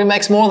 Probably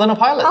makes more than a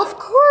pilot. Of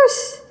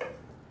course.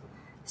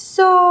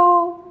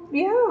 So,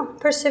 yeah,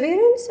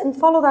 perseverance and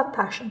follow that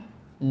passion.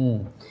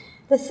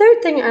 The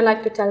third thing I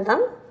like to tell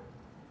them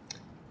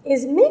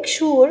is make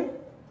sure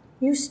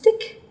you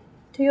stick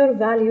to your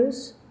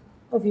values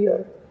of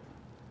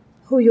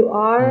who you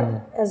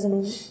are, as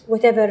in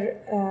whatever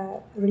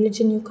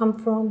religion you come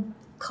from,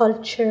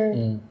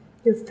 culture,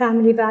 your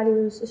family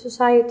values, the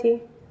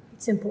society.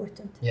 It's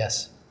important.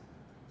 Yes.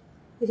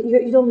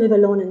 You don't live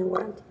alone in the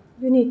world.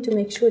 You need to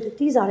make sure that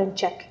these are in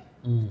check.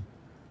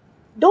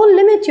 Don't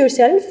limit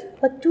yourself,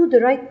 but do the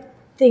right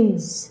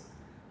things.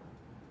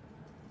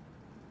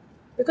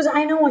 Because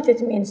I know what it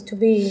means to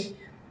be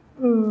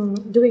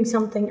doing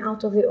something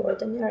out of the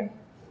ordinary.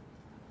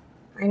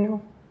 I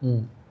know.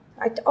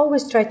 I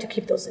always try to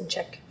keep those in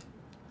check.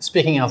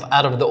 Speaking of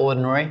out of the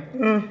ordinary,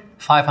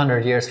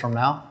 500 years from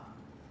now,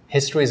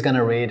 history is going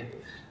to read,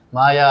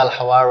 Maya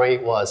al-Hawary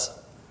was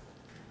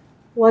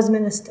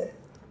minister.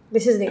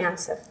 This is the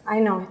answer.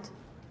 I know it.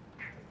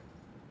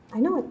 I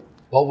know it.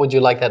 What would you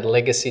like that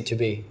legacy to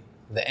be?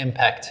 The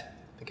impact?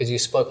 Because you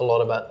spoke a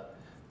lot about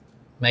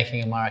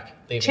making a mark,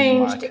 leaving a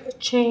mark.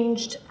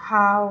 Changed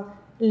how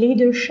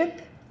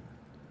leadership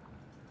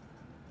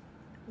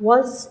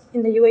was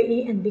in the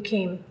UAE and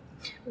became.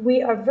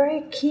 We are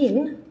very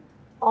keen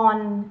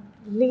on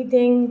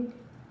leading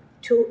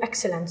to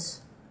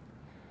excellence.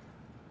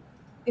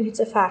 And it's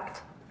a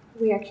fact.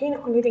 We are keen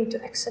on leading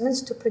to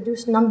excellence to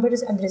produce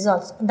numbers and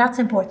results, and that's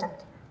important.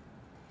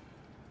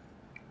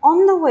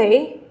 On the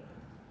way,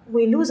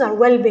 we lose our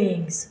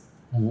well-beings.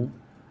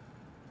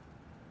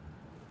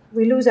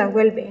 We lose our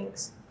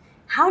well-beings.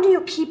 How do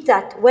you keep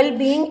that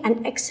well-being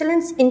and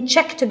excellence in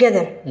check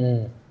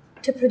together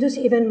to produce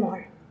even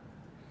more?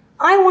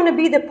 I want to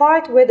be the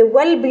part where the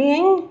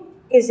well-being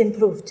is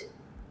improved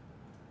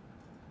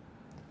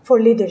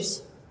for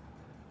leaders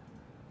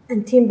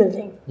and team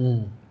building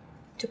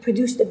to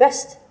produce the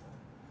best,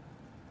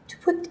 to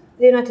put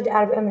the United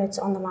Arab Emirates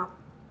on the map.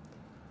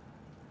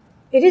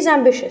 It is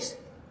ambitious,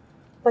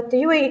 but the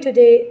UAE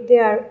today, they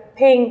are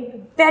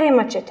paying very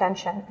much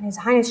attention. His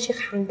Highness Sheikh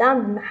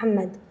Hamdan bin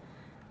Mohammed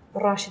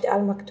bin Rashid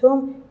Al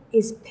Maktoum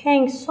is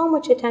paying so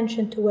much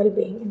attention to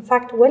well-being. In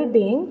fact,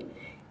 well-being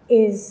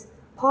is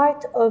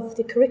part of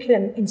the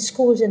curriculum in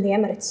schools in the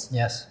Emirates.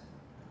 Yes.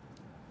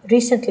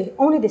 Recently,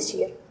 only this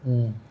year.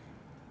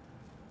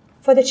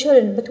 For the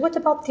children, but what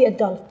about the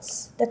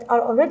adults that are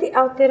already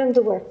out there in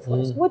the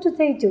workforce? What do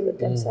they do with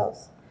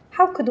themselves?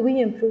 How could we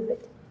improve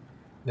it?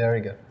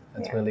 Very good.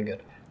 That's really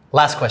good.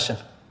 Last question.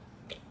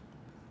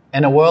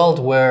 In a world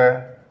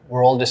where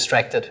we're all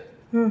distracted,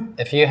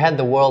 if you had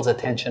the world's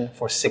attention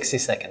for 60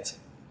 seconds,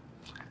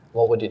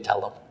 what would you tell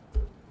them?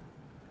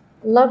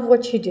 Love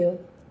what you do.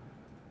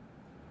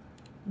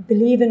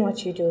 Believe in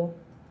what you do.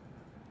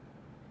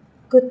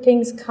 Good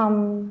things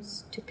come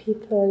to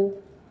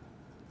people.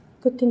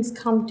 Good things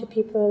come to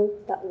people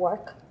that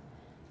work.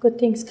 Good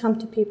things come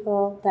to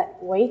people that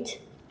wait.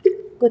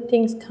 Good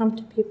things come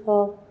to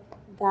people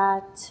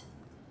that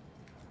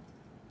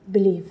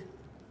believe.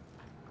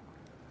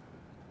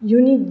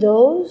 You need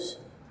those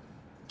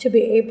to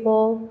be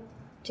able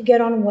to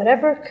get on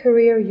whatever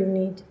career you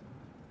need.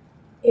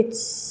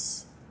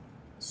 It's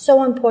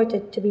so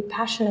important to be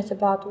passionate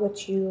about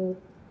what you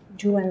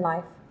do in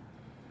life.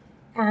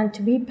 And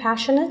to be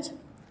passionate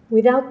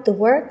without the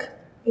work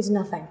is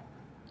nothing.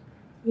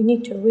 You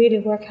need to really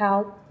work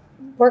hard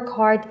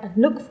and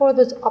look for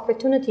those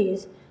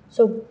opportunities.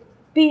 So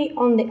be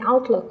on the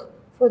outlook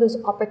for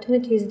those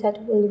opportunities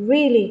that will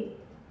really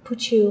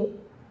put you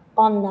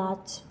on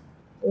that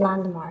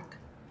landmark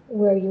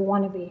where you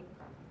want to be.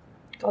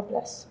 God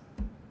bless.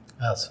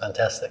 That's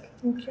fantastic.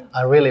 Thank you.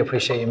 I really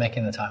appreciate you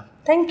making the time.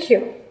 Thank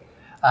you.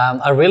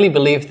 I really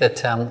believe that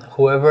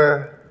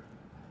whoever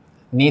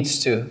needs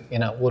to,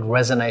 would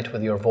resonate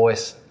with your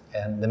voice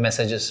and the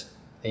messages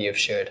that you've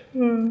shared.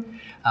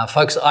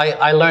 Folks,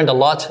 I learned a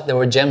lot. There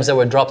were gems that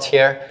were dropped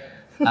here.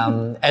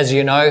 As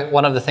you know,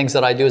 one of the things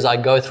that I do is I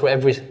go through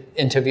every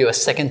interview a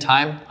second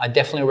time. I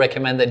definitely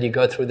recommend that you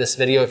go through this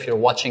video if you're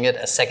watching it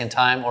a second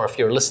time, or if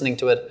you're listening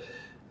to it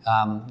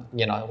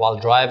while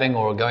driving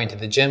or going to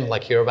the gym,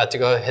 like you're about to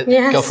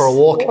go for a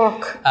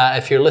walk.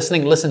 If you're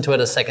listening, listen to it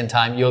a second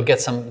time. You'll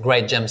get some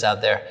great gems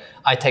out there.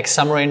 I take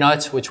summary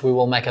notes, which we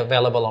will make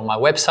available on my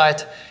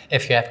website.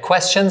 If you have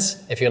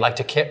questions, if you'd like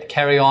to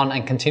carry on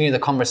and continue the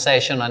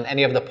conversation on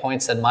any of the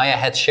points that Maya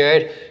had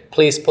shared,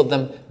 please put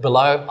them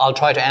below. I'll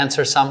try to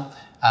answer some.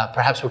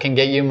 Perhaps we can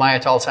get you, Maya,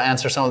 to also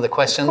answer some of the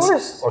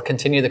questions or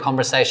continue the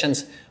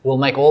conversations. We'll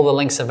make all the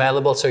links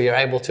available so you're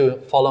able to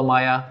follow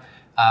Maya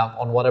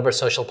on whatever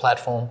social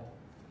platform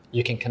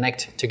you can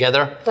connect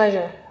together.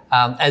 Pleasure.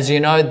 As you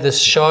know,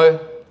 this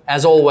show,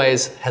 as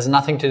always, has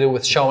nothing to do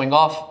with showing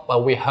off,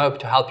 but we hope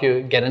to help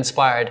you get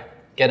inspired,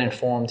 get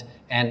informed,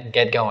 and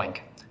get going.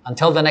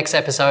 Until the next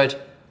episode,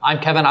 I'm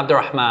Kevin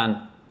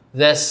Abdulrahman.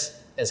 This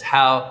is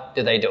How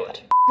Do They Do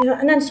It?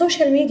 And on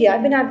social media,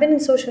 I've been in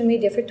social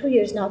media for 2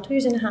 years now, 2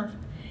 years and a half,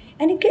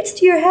 and it gets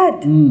to your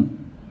head.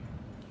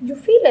 You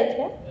feel it,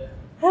 yeah?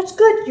 That's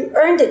good. You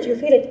earned it. You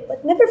feel it.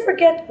 But never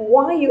forget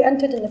why you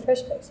entered in the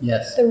first place.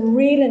 Yes. The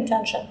real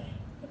intention.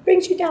 It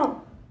brings you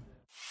down.